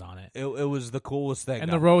blowers on it. It was the coolest thing. And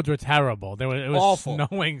the roads were terrible. It was awful.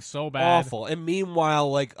 Snowing so bad. Awful. And meanwhile,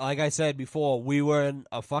 like I said before, we were in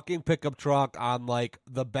a fucking pickup truck on like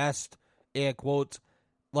the best, air quotes,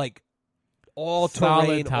 like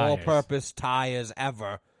all-terrain, all-purpose tires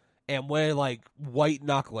ever. And we're like white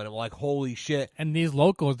knuckling. And we're like, holy shit. And these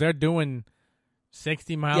locals, they're doing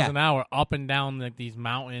 60 miles an hour up and down like these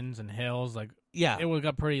mountains and hills. Like, it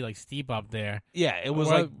got pretty like steep up there. Yeah, it was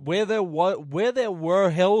like where there were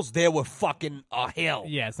hills, there were fucking a hill.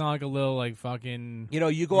 Yeah, it's not like a little like fucking.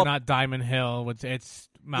 You go up, not Diamond Hill. It's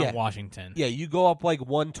Mount Washington. Yeah, you go up like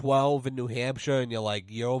 112 in New Hampshire, and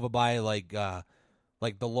you're over by like the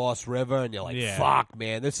Lost River, and you're like, fuck,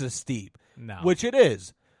 man, this is steep. No, which it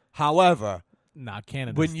is. However, not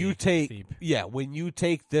Canada. When you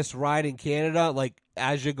take this ride in Canada, like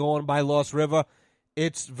as you're going by Lost River,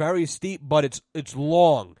 it's very steep, but it's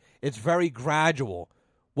long. It's very gradual.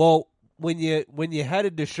 Well, when you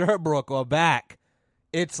headed to Sherbrooke or back,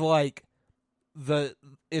 it's like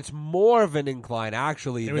it's more of an incline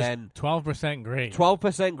actually than 12% grade.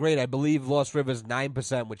 12% grade. I believe Lost River is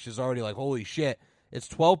 9%, which is already like holy shit. It's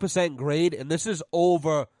 12% grade, and this is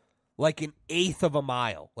over like an eighth of a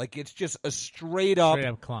mile. Like it's just a straight up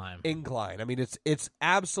climb incline. I mean, it's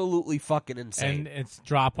absolutely fucking insane. And it's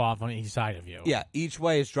drop off on each side of you. Yeah, each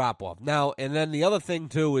way is drop off. Now, and then the other thing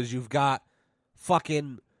too is you've got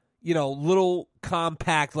fucking little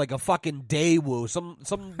compact like a fucking Daewoo,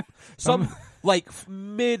 some like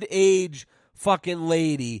mid-age fucking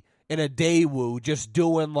lady in a Daewoo just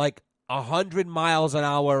doing like 100 miles an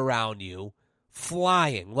hour around you.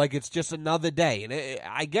 Flying like it's just another day, and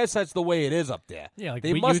I guess that's the way it is up there. Yeah, like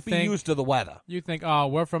they must be used to the weather. You think, oh,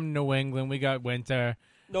 we're from New England, we got winter.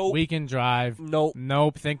 Nope, we can drive.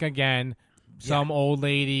 Nope. Think again. some old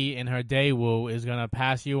lady in her Daewoo is going to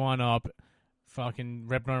pass you on up, fucking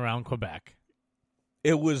ripping around Quebec.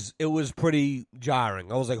 It was pretty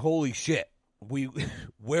jarring. I was like, holy shit.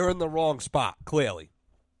 We're in the wrong spot, clearly.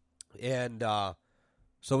 And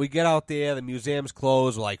so we get out there, the museum's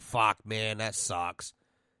closed, we're like, fuck, man, that sucks.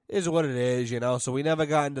 It is what it is, so we never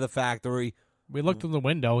got into the factory. We looked through the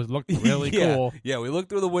windows, looked really cool. Yeah, we looked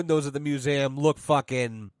through the windows of the museum, looked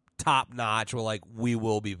fucking top-notch. We're like, we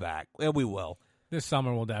will be back, and we will. This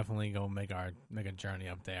summer we'll definitely go make a journey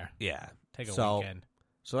up there. Yeah. Take a weekend.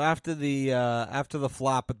 So after the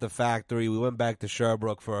flop at the factory, we went back to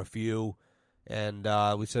Sherbrooke for a few, and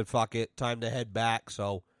we said, fuck it, time to head back.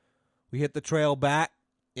 So we hit the trail back,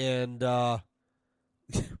 and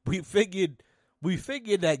we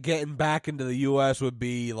figured that getting back into the U.S. would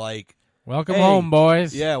be like, welcome home,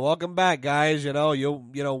 boys. Yeah, welcome back, guys. You're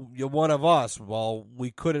one of us. Well,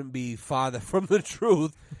 we couldn't be farther from the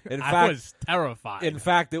truth. I was terrified. In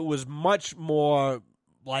fact, it was much more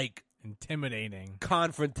like intimidating,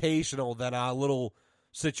 confrontational than our little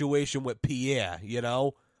situation with Pierre.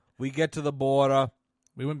 We get to the border.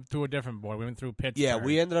 We went through a different border. We went through Pittsburgh. Yeah,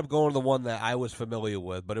 we ended up going to the one that I was familiar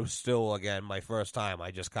with, but it was still, again, my first time.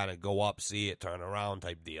 I just kind of go up, see it, turn around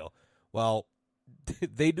type deal. Well,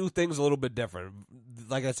 they do things a little bit different.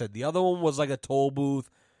 Like I said, the other one was like a toll booth,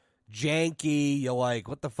 janky. You're like,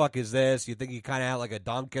 what the fuck is this? You think you kind of had like a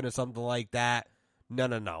Dunkin' or something like that.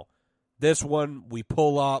 No. This one, we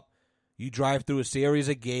pull up. You drive through a series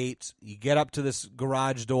of gates. You get up to this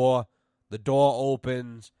garage door. The door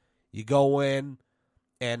opens. You go in.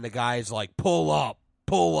 And the guy's like, pull up,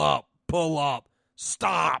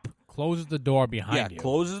 stop. Closes the door behind you. Yeah,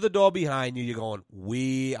 closes the door behind you. You're going,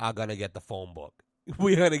 we are going to get the phone book.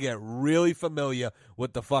 We're going to get really familiar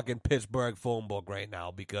with the fucking Pittsburgh phone book right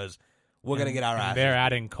now because we're going to get our asses. They're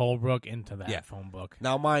adding Colebrook into that phone book.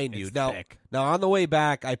 Now, mind you, thick. Now on the way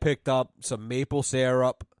back, I picked up some maple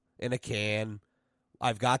syrup in a can.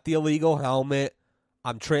 I've got the illegal helmet.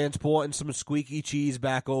 I'm transporting some squeaky cheese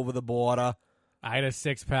back over the border. I had a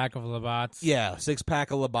 6-pack of Labatt's. Yeah, 6-pack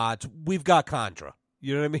of Labatt's. We've got Contra.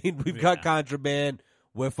 You know what I mean? We've got contraband.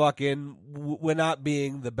 We're not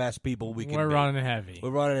being the best people we can be. We're running heavy. We're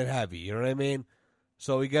running it heavy. You know what I mean?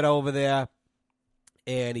 So we get over there,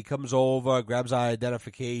 and he comes over, grabs our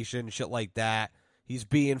identification, shit like that. He's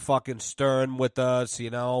being fucking stern with us, He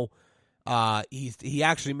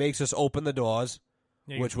actually makes us open the doors,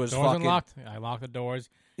 which was doors fucking... unlocked. I lock the doors.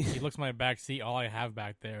 He looks at my back seat. All I have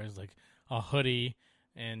back there is like a hoodie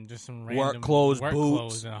and just some random work clothes, boots,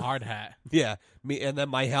 boots, and a hard hat. Yeah, and then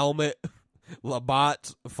my helmet,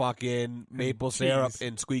 Labatt's, fucking maple syrup,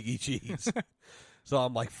 and squeaky cheese. So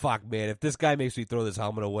I'm like, fuck, man, if this guy makes me throw this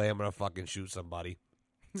helmet away, I'm gonna fucking shoot somebody.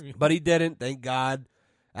 But he didn't, thank God.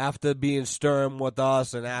 After being stern with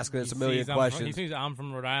us and asking us a million questions, he sees I'm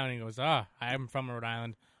from Rhode Island. He goes, I am from Rhode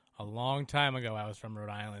Island. A long time ago, I was from Rhode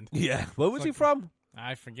Island. Yeah, where was he from?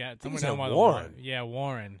 I forget. I think he said Warren. Yeah,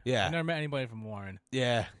 Warren. Yeah. I've never met anybody from Warren.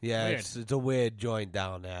 Yeah. It's a weird joint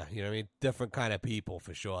down there. You know what I mean? Different kind of people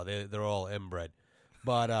for sure. They're all inbred.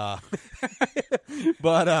 But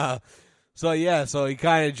so he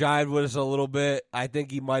kind of jived with us a little bit. I think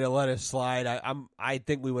he might have let us slide. I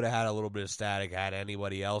think we would have had a little bit of static had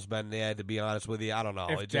anybody else been there, to be honest with you. I don't know.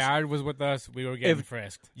 If Jared was with us, we were getting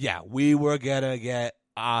frisked. Yeah, we were gonna get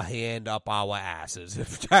our hand up our asses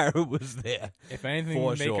if Jared was there. If anything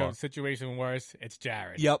would make a situation worse, it's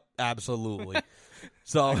Jared. Yep, absolutely.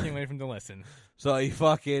 So I can't wait for him to listen. So he's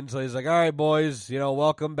like, all right, boys,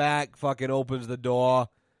 welcome back. Fucking opens the door.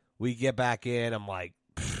 We get back in. I'm like,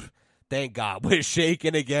 thank God. We're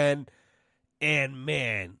shaking again. And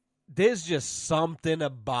man, there's just something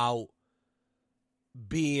about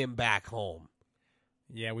being back home.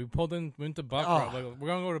 Yeah, we went to Buck Rub. We're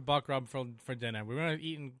going to go to Buck Rub for dinner. We were going to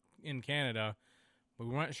eat in Canada, but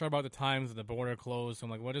we weren't sure about the times that the border closed. So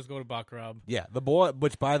I'm like, we'll just go to Buck Rub. Yeah,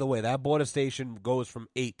 which, by the way, that border station goes from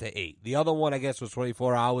 8 to 8. The other one, I guess, was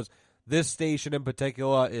 24 hours. This station in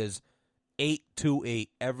particular is 8 to 8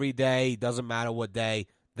 every day. Doesn't matter what day.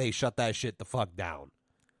 They shut that shit the fuck down,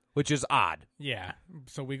 which is odd. Yeah,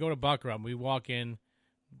 so we go to Buck Rub. We walk in.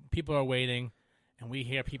 People are waiting. And we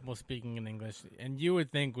hear people speaking in English, and you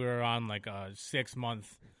would think we were on like a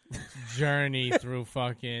 6-month journey through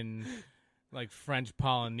fucking like French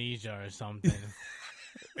Polynesia or something.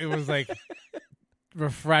 It was like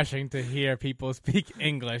refreshing to hear people speak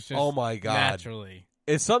English. Just oh my God, naturally.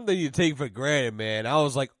 It's something you take for granted, man. I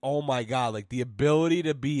was like, oh my God, like the ability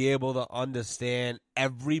to be able to understand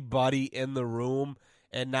everybody in the room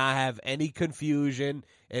and not have any confusion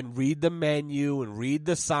and read the menu and read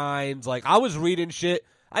the signs. Like, I was reading shit.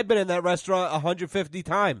 I've been in that restaurant 150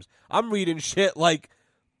 times. I'm reading shit like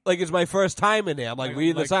it's my first time in there. I'm like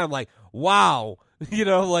reading the sign. I'm like, wow,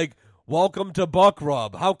 like welcome to Buck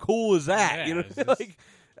Rub. How cool is that? Yeah, like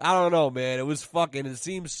I don't know, man. It was fucking. It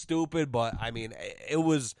seems stupid, but I mean, it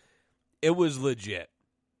was legit.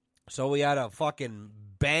 So we had a fucking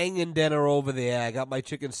banging dinner over there. I got my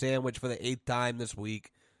chicken sandwich for the 8th time this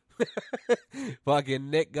week. Fucking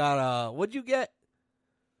Nick got what'd you get?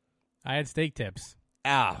 I had steak tips.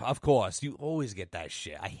 Of course. You always get that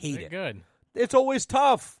shit. I hate They're it. Good. It's always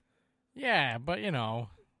tough. Yeah, but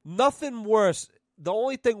nothing worse. The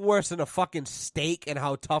only thing worse than a fucking steak and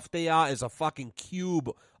how tough they are is a fucking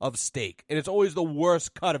cube of steak. And it's always the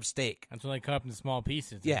worst cut of steak. That's when they cut up into small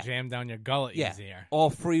pieces. Yeah. Jam down your gullet easier.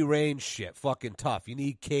 All free range shit. Fucking tough. You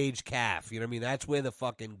need caged calf. You know what I mean? That's where the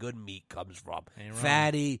fucking good meat comes from.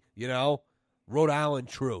 Fatty, Rhode Island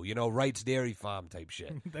true. Wright's Dairy Farm type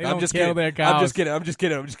shit. They don't kill their cows. I'm just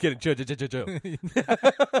kidding. Chill.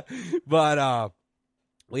 But,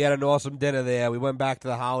 we had an awesome dinner there. We went back to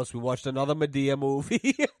the house. We watched another Madea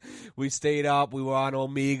movie. We stayed up. We were on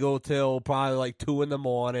Omegle till probably like 2 in the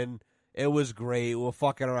morning. It was great. We were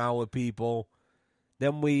fucking around with people.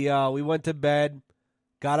 Then we went to bed.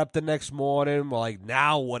 Got up the next morning. We're like,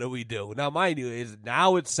 now what do we do? Now, mind you,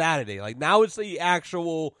 now it's Saturday. Like, now it's the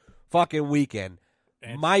actual fucking weekend.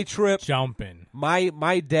 My trip. Jumping.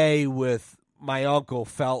 My day with my uncle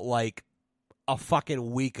felt like a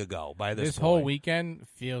fucking week ago by this point. Whole weekend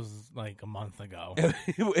feels like a month ago.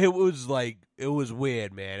 It was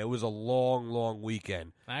weird, man. It was a long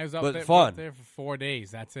weekend. I was up but there, fun. Up there for 4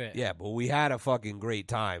 days. That's it. Yeah, but we had a fucking great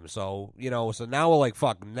time. So, so now we're like,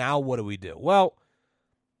 fuck, now what do we do? Well,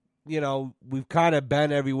 we've kind of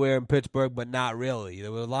been everywhere in Pittsburgh, but not really.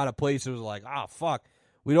 There were a lot of places like, fuck,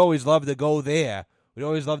 we'd always love to go there. We'd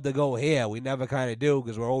always love to go here. We never kind of do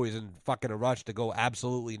because we're always in fucking a rush to go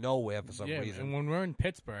absolutely nowhere for some reason. And when we're in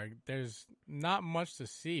Pittsburgh, there's not much to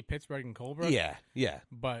see. Pittsburgh and Colebrook. Yeah.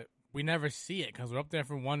 But we never see it because we're up there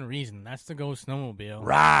for one reason. That's to go snowmobile.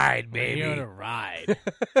 Ride, baby. We're here to ride.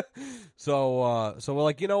 So we're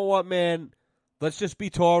like, you know what, man? Let's just be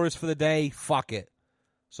tourists for the day. Fuck it.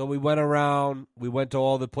 So we went around. We went to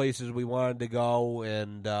all the places we wanted to go,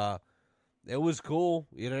 and it was cool.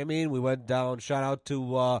 You know what I mean? We went down. Shout out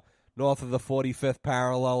to north of the 45th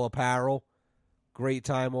Parallel Apparel. Great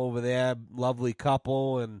time over there. Lovely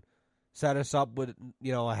couple, and set us up with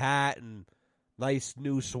a hat and nice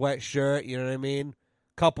new sweatshirt. You know what I mean?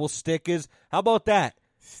 Couple stickers. How about that?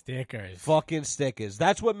 Stickers. Fucking stickers.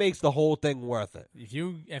 That's what makes the whole thing worth it.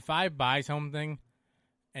 If I buy something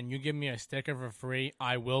and you give me a sticker for free,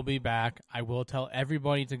 I will be back. I will tell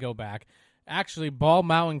everybody to go back. Actually, Bald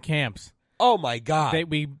Mountain Camps. Oh, my God.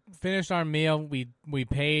 We finished our meal. We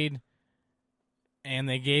paid, and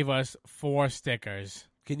they gave us 4 stickers.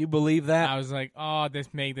 Can you believe that? I was like, oh,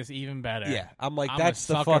 make this even better. Yeah. I'm like, I'm that's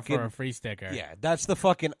a the sucker fucking... for a free sticker. Yeah, that's the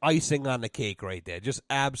fucking icing on the cake right there. Just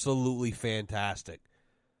absolutely fantastic.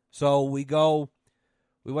 So we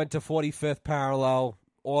went to 45th Parallel.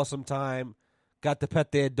 Awesome time. Got to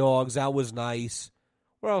pet their dogs. That was nice.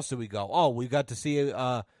 Where else did we go? Oh, we got to see...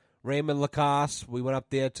 Raymond Lacoste. We went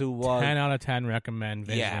up there to 10 out of 10 recommend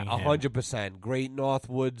visiting him. 100%. Great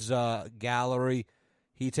Northwoods gallery.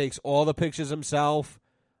 He takes all the pictures himself.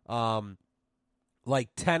 Like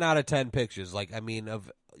 10 out of 10 pictures. Like, I mean,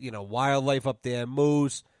 of wildlife up there,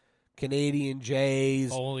 moose, Canadian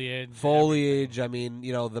jays, foliage. Everything. I mean,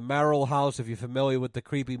 the Merrill House. If you're familiar with the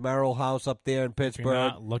creepy Merrill House up there in Pittsburgh, if you're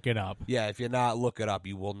not, look it up. Yeah, if you're not, look it up.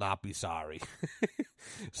 You will not be sorry.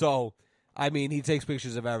 So. I mean, he takes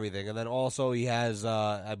pictures of everything. And then also he has,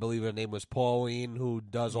 I believe her name was Pauline, who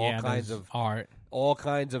does all kinds of art. All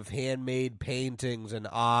kinds of handmade paintings and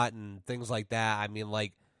art and things like that. I mean,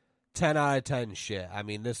 like 10 out of 10 shit. I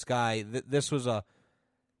mean, this guy,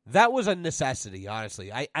 that was a necessity,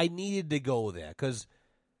 honestly. I needed to go there because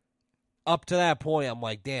up to that point, I'm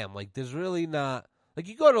like, damn, like there's really not, like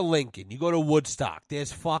you go to Lincoln, you go to Woodstock,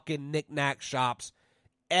 there's fucking knick-knack shops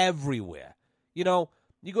everywhere.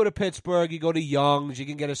 You go to Pittsburgh, you go to Young's, you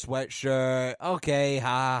can get a sweatshirt. Okay,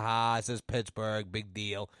 ha, it says Pittsburgh, big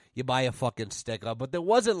deal. You buy a fucking sticker. But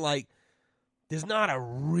there's not a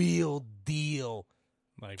real deal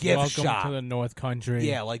like gift welcome shop. To the North Country.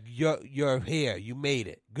 Yeah, like you're here. You made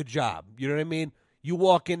it. Good job. You know what I mean? You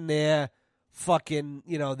walk in there, fucking,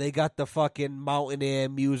 they got the fucking Mountain Air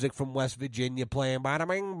music from West Virginia playing. You're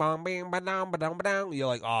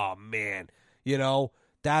like, oh, man.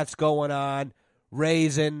 That's going on.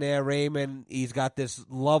 Ray's in there, Raymond. He's got this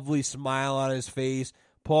lovely smile on his face.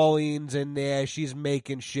 Pauline's in there. She's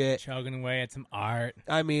making shit. Chugging away at some art.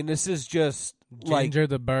 I mean, this is just Ginger,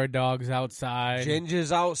 the bird dog's outside.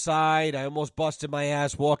 Ginger's outside. I almost busted my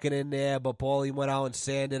ass walking in there, but Pauline went out and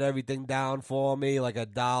sanded everything down for me like a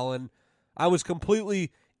darling. I was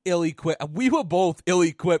completely ill-equipped. We were both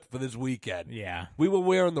ill-equipped for this weekend. Yeah. We were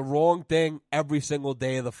wearing the wrong thing every single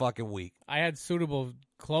day of the fucking week. I had suitable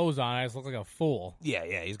clothes on. I just looked like a fool. Yeah.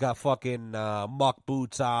 He's got fucking muck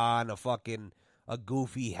boots on, a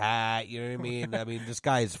goofy hat. You know what I mean? I mean, this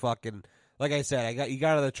guy is fucking... Like I said, you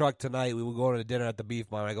got out of the truck tonight. We were going to dinner at the Beef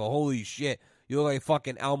Mine. I go, holy shit, you look like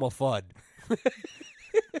fucking Elmer Fudd.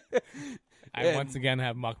 I once again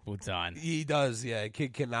have muck boots on. He does, yeah.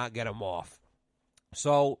 Kid cannot get him off.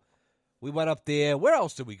 So we went up there. Where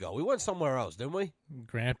else did we go? We went somewhere else, didn't we?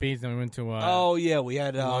 Grampy's. Then we went to we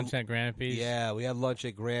had lunch at Grampy's. Yeah, we had lunch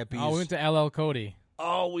at Grampy's. Oh, we went to LL Cody.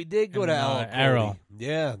 Oh, we did go to LL Cody. Arrow.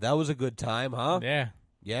 Yeah, that was a good time, huh?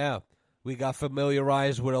 Yeah. We got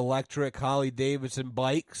familiarized with electric Harley-Davidson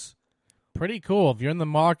bikes. Pretty cool. If you're in the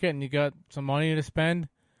market and you got some money to spend,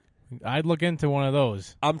 I'd look into one of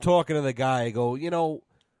those. I'm talking to the guy. I go,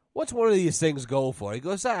 what's one of these things go for? He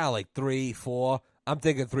goes, like 3, 4. I'm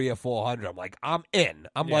thinking 300 or 400. I'm like, I'm in.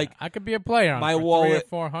 I'm like, I could be a player on my for wallet,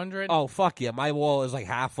 300 or 400. Oh, fuck yeah. My wallet is like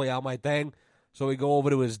halfway out my thing. So we go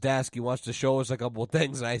over to his desk. He wants to show us a couple of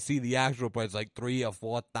things, and I see the actual price like 3,000 or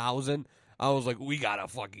 4,000. I was like, we got to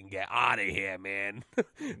fucking get out of here, man.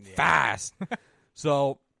 Fast.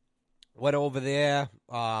 So, went over there.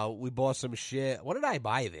 We bought some shit. What did I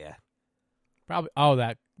buy there? Probably,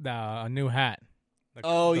 a new hat.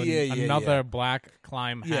 Another black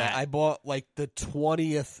climb hat. Yeah, I bought like the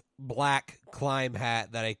 20th black climb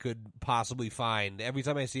hat that I could possibly find. Every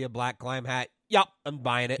time I see a black climb hat, I'm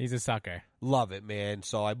buying it. He's a sucker. Love it, man.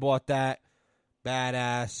 So I bought that.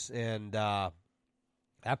 Badass. And,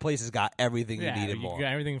 that place has got everything you need and more. You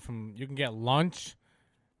got everything from you can get lunch,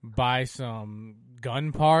 buy some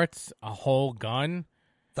gun parts, a whole gun.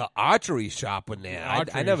 The archery shop in there.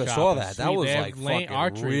 I never saw that. That was like fucking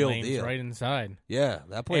archery real deal. Right inside. Yeah,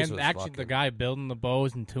 that place was actually, fucking... the guy building the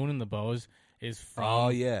bows and tuning the bows is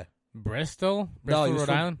from Bristol, Rhode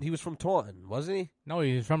Island. He was from Taunton, wasn't he? No,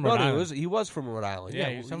 he's from Rhode Island. He was from Rhode Island.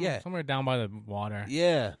 Yeah, somewhere down by the water.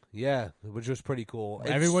 Yeah, which was pretty cool.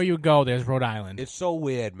 Everywhere you go, there's Rhode Island. It's so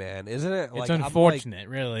weird, man, isn't it? It's unfortunate,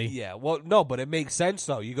 really. Yeah, well, no, but it makes sense,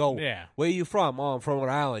 though. You go, where are you from? Oh, I'm from Rhode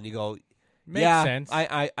Island. You go, makes sense.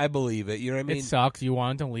 I believe it. You know what I mean? It sucks. You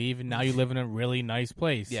wanted to leave, and now you live in a really nice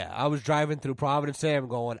place. Yeah, I was driving through Providence there. I'm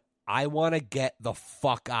going, I want to get the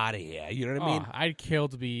fuck out of here. You know what I mean? I'd kill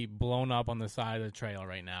to be blown up on the side of the trail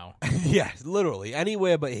right now. Yeah, literally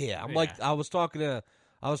anywhere but here. I'm like, I was talking to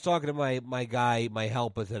my guy, my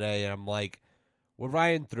helper today, and I'm like, we're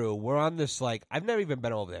riding through. We're on this like I've never even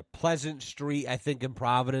been over there. Pleasant Street, I think, in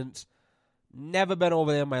Providence. Never been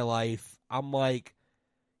over there in my life. I'm like,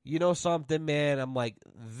 you know something, man? I'm like,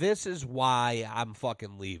 this is why I'm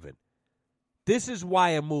fucking leaving. This is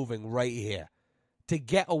why I'm moving right here. To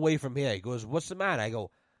get away from here. He goes, what's the matter? I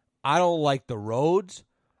go, I don't like the roads.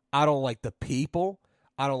 I don't like the people.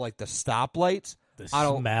 I don't like the stoplights. The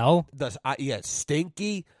smell? It's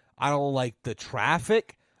stinky. I don't like the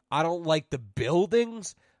traffic. I don't like the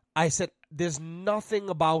buildings. I said, there's nothing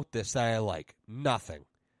about this that I like. Nothing.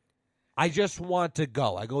 I just want to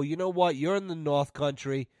go. I go, you know what? You're in the North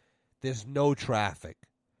Country. There's no traffic.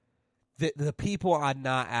 The people are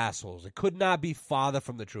not assholes. It could not be farther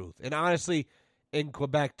from the truth. And honestly, in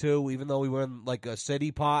Quebec, too, even though we were in like a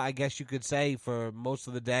city part, I guess you could say, for most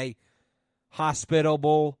of the day,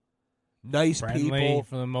 hospitable, nice people.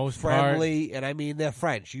 For the most friendly, part. And I mean, they're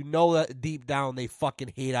French. You know that deep down they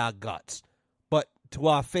fucking hate our guts. But to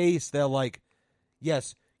our face, they're like,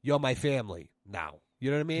 yes, you're my family now.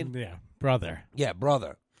 You know what I mean? Yeah, brother. Yeah,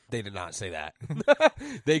 brother. They did not say that.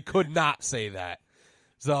 They could not say that.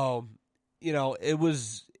 So, you know, it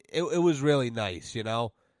was really nice, you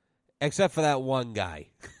know? Except for that one guy.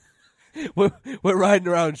 We're riding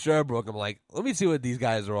around Sherbrooke. I'm like, let me see what these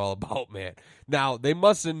guys are all about, man. Now, they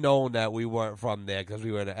must have known that we weren't from there because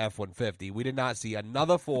we were in an F-150. We did not see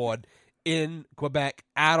another Ford in Quebec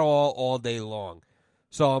at all day long.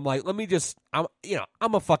 So I'm like,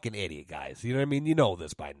 I'm a fucking idiot, guys. You know what I mean? You know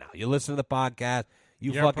this by now. You listen to the podcast.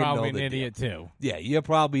 You're fucking know the deal. You're probably an idiot, too. Yeah, you're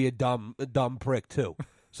probably a dumb prick, too.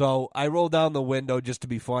 So I roll down the window just to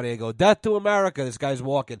be funny. I go, death to America. This guy's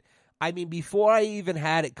walking. I mean, before I even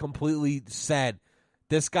had it completely said,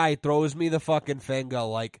 this guy throws me the fucking finger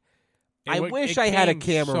like, I wish I had a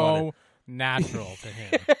camera on it. Natural to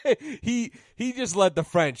him. He just let the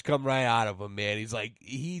French come right out of him, man. He's like,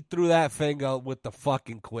 he threw that finger with the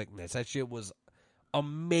fucking quickness. That shit was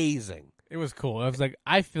amazing. It was cool. I was like,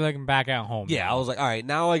 I feel like I'm back at home. Yeah, now. I was like, all right,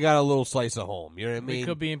 now I got a little slice of home. You know what I mean? We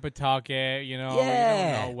could be in Pawtucket, you know, Yeah.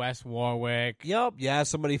 we don't know, West Warwick. Yep. You ask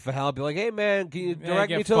somebody for help. You're like, hey, man, can you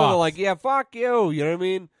direct me to get them? They're fucked. like, yeah, fuck you. You know what I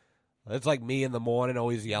mean? It's like me in the morning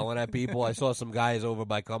always yelling at people. I saw some guys over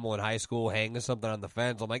by Cumberland High School hanging something on the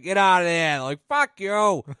fence. I'm like, get out of there. They're like, fuck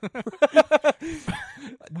you.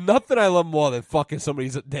 Nothing I love more than fucking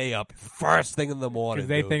somebody's day up first thing in the morning.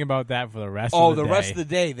 Because they think about that for the rest of the day. Oh, the rest of the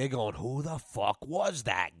day, they're going, who the fuck was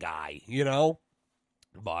that guy? You know?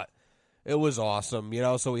 But it was awesome, you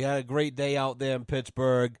know? So we had a great day out there in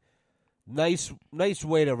Pittsburgh. Nice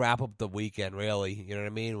way to wrap up the weekend, really. You know what I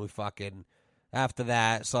mean? We fucking... After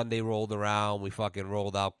that, Sunday rolled around. We fucking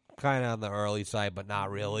rolled out kind of on the early side, but not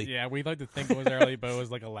really. Yeah, we'd like to think it was early, but it was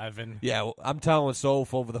like 11. Yeah, I'm telling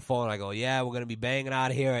Soph over the phone. I go, yeah, we're going to be banging out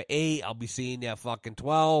of here at 8. I'll be seeing you at fucking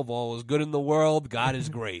 12. All is good in the world. God is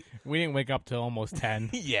great. We didn't wake up till almost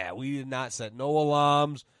 10. Yeah, we did not set no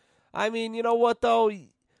alarms. I mean, you know what, though?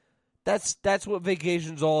 That's what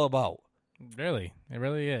vacation's all about. Really? It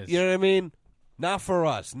really is. You know what I mean? Not for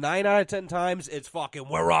us. 9 out of 10 times, it's fucking,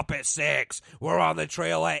 we're up at 6. We're on the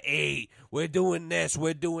trail at 8. We're doing this.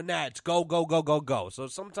 We're doing that. It's go, go, go, go, go. So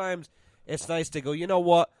sometimes it's nice to go, you know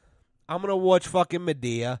what? I'm going to watch fucking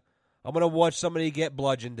Medea. I'm going to watch somebody get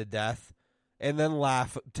bludgeoned to death and then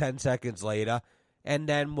laugh 10 seconds later. And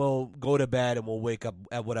then we'll go to bed and we'll wake up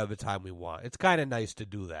at whatever time we want. It's kind of nice to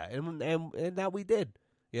do that. And that we did,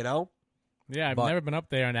 you know? Yeah, I've never been up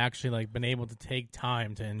there and actually like been able to take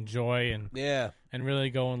time to enjoy and really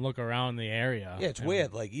go and look around the area. Yeah, it's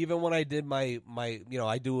weird. Like even when I did my you know,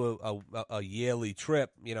 I do a yearly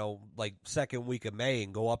trip, you know, like second week of May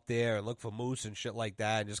and go up there and look for moose and shit like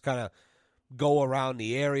that and just kind of go around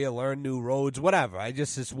the area, learn new roads, whatever.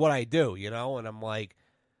 It's what I do, you know, and I'm like,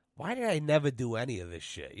 why did I never do any of this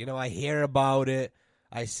shit? You know, I hear about it,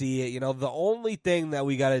 I see it. You know, the only thing that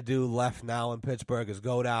we got to do left now in Pittsburgh is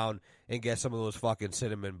go down and get some of those fucking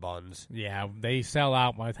cinnamon buns. Yeah, they sell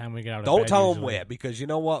out by the time we get out of bed. Don't tell them usually. where, because you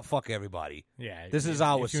know what? Fuck everybody. Yeah. This is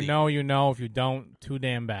our If you know, you know. If you don't, too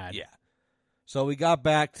damn bad. Yeah. So we got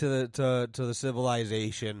back to the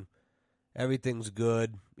civilization. Everything's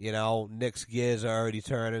good. You know, Nick's gears are already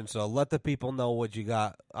turning. So let the people know what you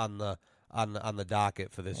got on the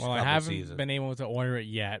docket for this Well, I haven't season. been able to order it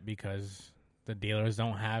yet because the dealers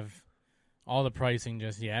don't have all the pricing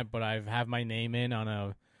just yet, but I have my name in on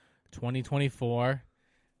a 2024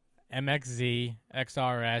 MXZ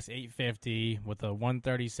XRS 850 with a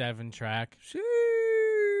 137 track.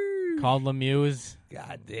 Sheesh. Called Lemieux.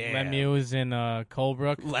 God damn. Lemieux in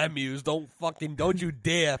Colebrook. Lemieux, don't you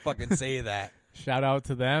dare fucking say that. Shout out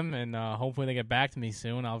to them, and hopefully they get back to me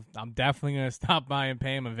soon. I'm definitely going to stop by and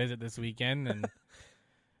pay them a visit this weekend, and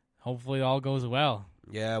hopefully all goes well.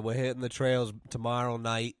 Yeah, we're hitting the trails tomorrow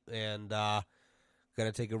night, and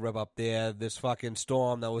gonna take a rip up there. This fucking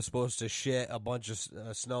storm that was supposed to shit a bunch of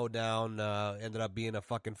snow down ended up being a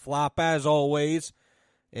fucking flop as always,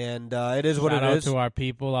 and it is what it is. Shout out to our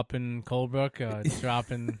people up in Colebrook,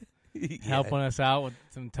 dropping, helping us out with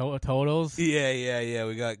some totals. Yeah.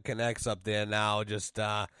 We got connects up there now, just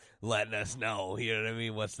letting us know. You know what I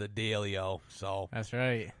mean? What's the dealio? So that's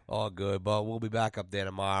right. All good, but we'll be back up there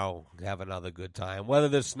tomorrow. Have another good time. Whether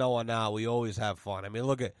there's snow or not, we always have fun. I mean,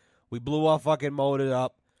 look at. We blew our fucking motor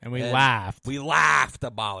up. And we laughed. We laughed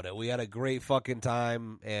about it. We had a great fucking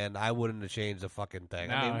time, and I wouldn't have changed a fucking thing.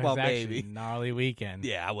 No, I mean, it well, was actually maybe. a gnarly weekend.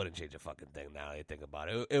 Yeah, I wouldn't change a fucking thing now that I think about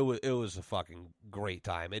it. It was a fucking great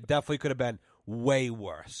time. It definitely could have been way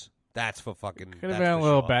worse. That's for fucking. Could have been a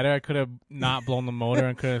little better. I could have not blown the motor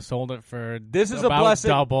and could have sold it for this is about a blessing.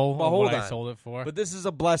 double well, of hold what on. I sold it for. But this is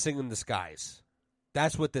a blessing in disguise.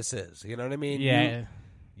 That's what this is. You know what I mean? Yeah.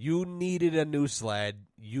 You needed a new sled.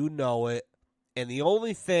 You know it. And the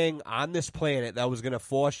only thing on this planet that was going to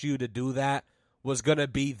force you to do that was going to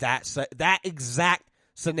be that exact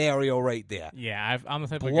scenario right there. Yeah, I'm the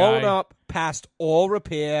type of guy. Blown up, past all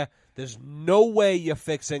repair. There's no way you're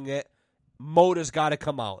fixing it. Motor's got to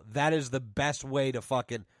come out. That is the best way to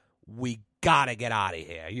fucking, we got to get out of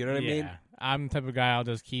here. You know what I mean? I'm the type of guy, I'll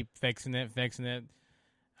just keep fixing it.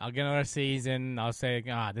 I'll get another season. I'll say,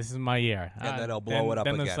 this is my year. And then I'll blow it up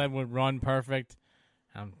then again. Then the sled would run perfect.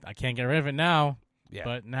 I can't get rid of it now. Yeah.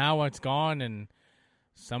 But now it's gone, and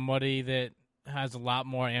somebody that has a lot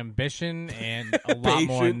more ambition and a lot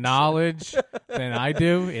more knowledge than I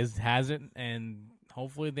do has it, and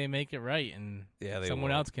hopefully they make it right, and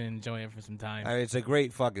someone else can enjoy it for some time. I mean, it's a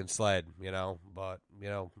great fucking sled, you know, but, you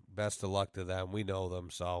know, best of luck to them. We know them,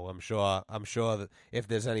 so I'm sure that if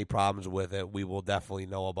there's any problems with it, we will definitely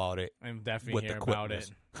know about it. And definitely hear about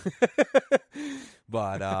it.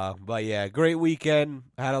 But yeah, great weekend.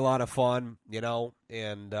 Had a lot of fun,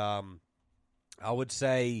 and I would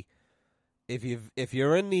say if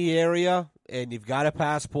you're in the area and you've got a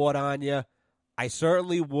passport on you, I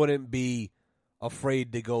certainly wouldn't be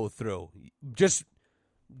afraid to go through. Just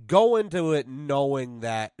go into it knowing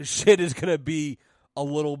that shit is going to be a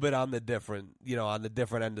little bit on the different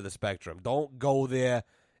end of the spectrum. Don't go there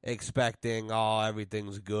expecting,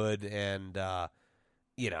 everything's good and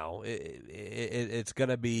it's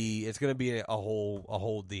gonna be a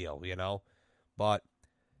whole deal, But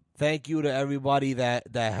thank you to everybody that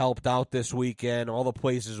helped out this weekend. All the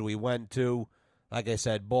places we went to, like I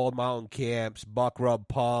said, Bald Mountain Camps, Buck Rub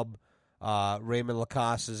Pub, Raymond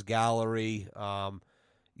Lacasse's Gallery. What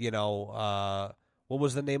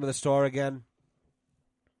was the name of the store again?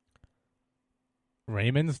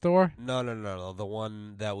 Raymond store? No. The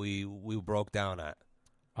one that we broke down at.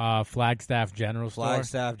 Flagstaff General Store.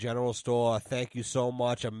 Flagstaff General Store. Thank you so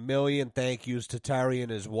much. A million thank yous to Terry and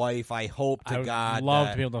his wife. I hope to God. I'd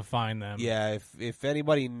love to be able to find them. Yeah, if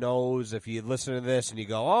anybody knows, if you listen to this and you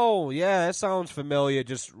go, oh, yeah, that sounds familiar,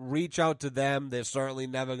 just reach out to them. They're certainly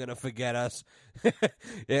never going to forget us.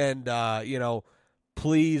 And,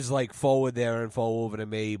 please, forward their info over to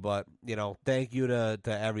me. But, thank you to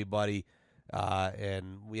everybody.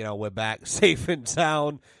 And, we're back safe and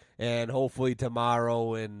sound. And hopefully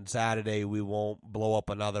tomorrow and Saturday we won't blow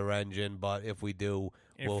up another engine. But if we do,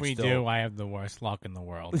 I have the worst luck in the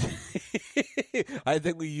world. I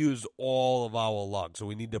think we used all of our luck, so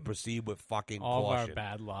we need to proceed with fucking all caution. Of our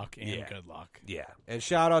bad luck and good luck. Yeah, and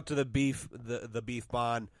shout out to the beef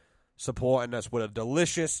barn supporting us with a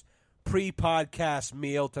delicious pre-podcast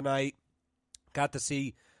meal tonight. Got to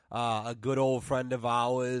see a good old friend of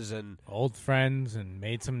ours and old friends, and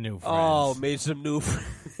made some new friends. Oh, made some new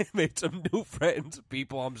friends.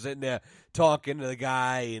 People, I'm sitting there talking to the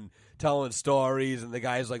guy and telling stories, and the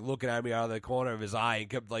guy's looking at me out of the corner of his eye and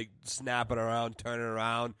kept snapping around, turning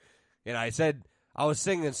around. And I said I was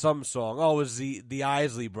singing some song. Oh, it was the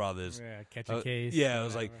Isley Brothers. Yeah, Catch a Case. Yeah,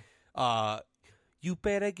 it was you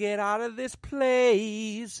better get out of this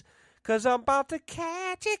place, 'cause I'm about to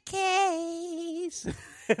catch a case.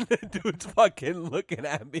 And the dude's fucking looking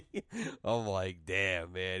at me. I'm like,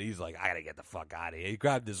 damn, man. He's like, I gotta get the fuck out of here. He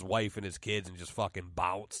grabbed his wife and his kids and just fucking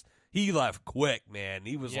bounced. He left quick, man.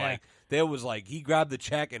 He was he grabbed the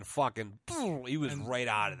check and fucking, he was right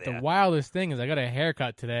out of there. The wildest thing is I got a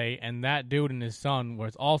haircut today, and that dude and his son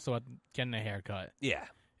was also getting a haircut. Yeah,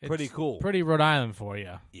 pretty cool. Pretty Rhode Island for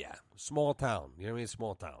you. Yeah, small town. You know what I mean?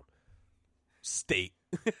 Small town. State.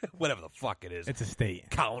 Whatever the fuck it is. It's a state.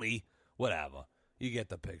 County. Whatever. You get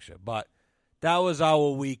the picture. But that was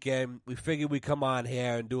our weekend. We figured we'd come on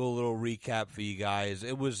here and do a little recap for you guys.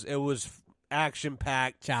 It was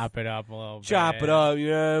action-packed. Chop it up a little bit. Chop it up,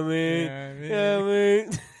 you know what I mean? You know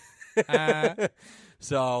what I mean?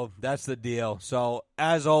 So that's the deal. So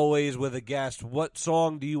as always with a guest, what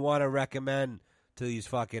song do you want to recommend to these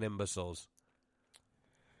fucking imbeciles?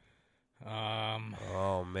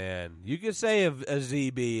 Oh, man. You can say a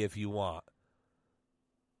ZB if you want.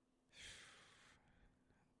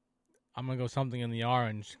 I'm going to go Something in the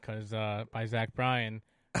Orange by Zach Bryan,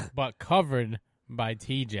 but covered by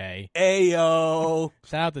TJ. Ayo.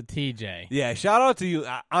 Shout out to TJ. Yeah, shout out to you.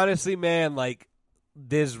 Honestly, man, I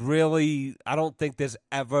don't think there's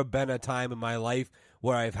ever been a time in my life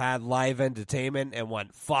where I've had live entertainment and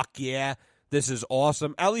went, fuck yeah, this is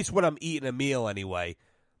awesome. At least when I'm eating a meal anyway.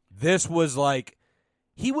 This was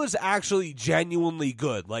he was actually genuinely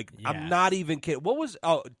good. Yes. I'm not even kidding. What was,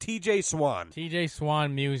 TJ Swan. TJ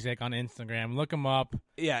Swan Music on Instagram. Look him up.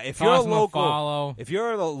 Yeah, if you're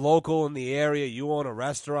a local in the area, you own a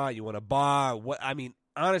restaurant, you own a bar,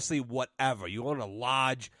 honestly, whatever. You own a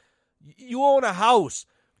lodge, you own a house.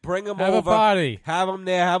 Bring them over. Have a party. Have them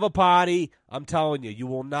there. Have a party. I'm telling you, you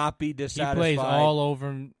will not be dissatisfied. He plays all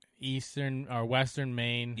over Eastern or Western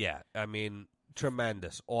Maine. Yeah,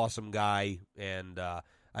 tremendous, awesome guy, and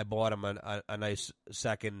I bought him a nice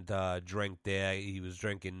second drink there. He was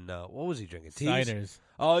drinking, what was he drinking? Teas? Ciders.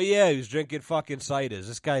 Oh, yeah, he was drinking fucking ciders.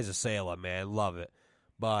 This guy's a sailor, man. Love it.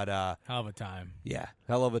 But hell of a time. Yeah,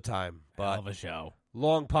 hell of a time. But hell of a show.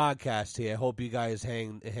 Long podcast here. Hope you guys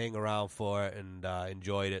hang around for it and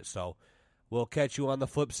enjoyed it. So we'll catch you on the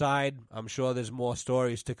flip side. I'm sure there's more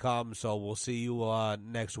stories to come, so we'll see you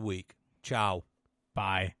next week. Ciao.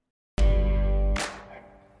 Bye.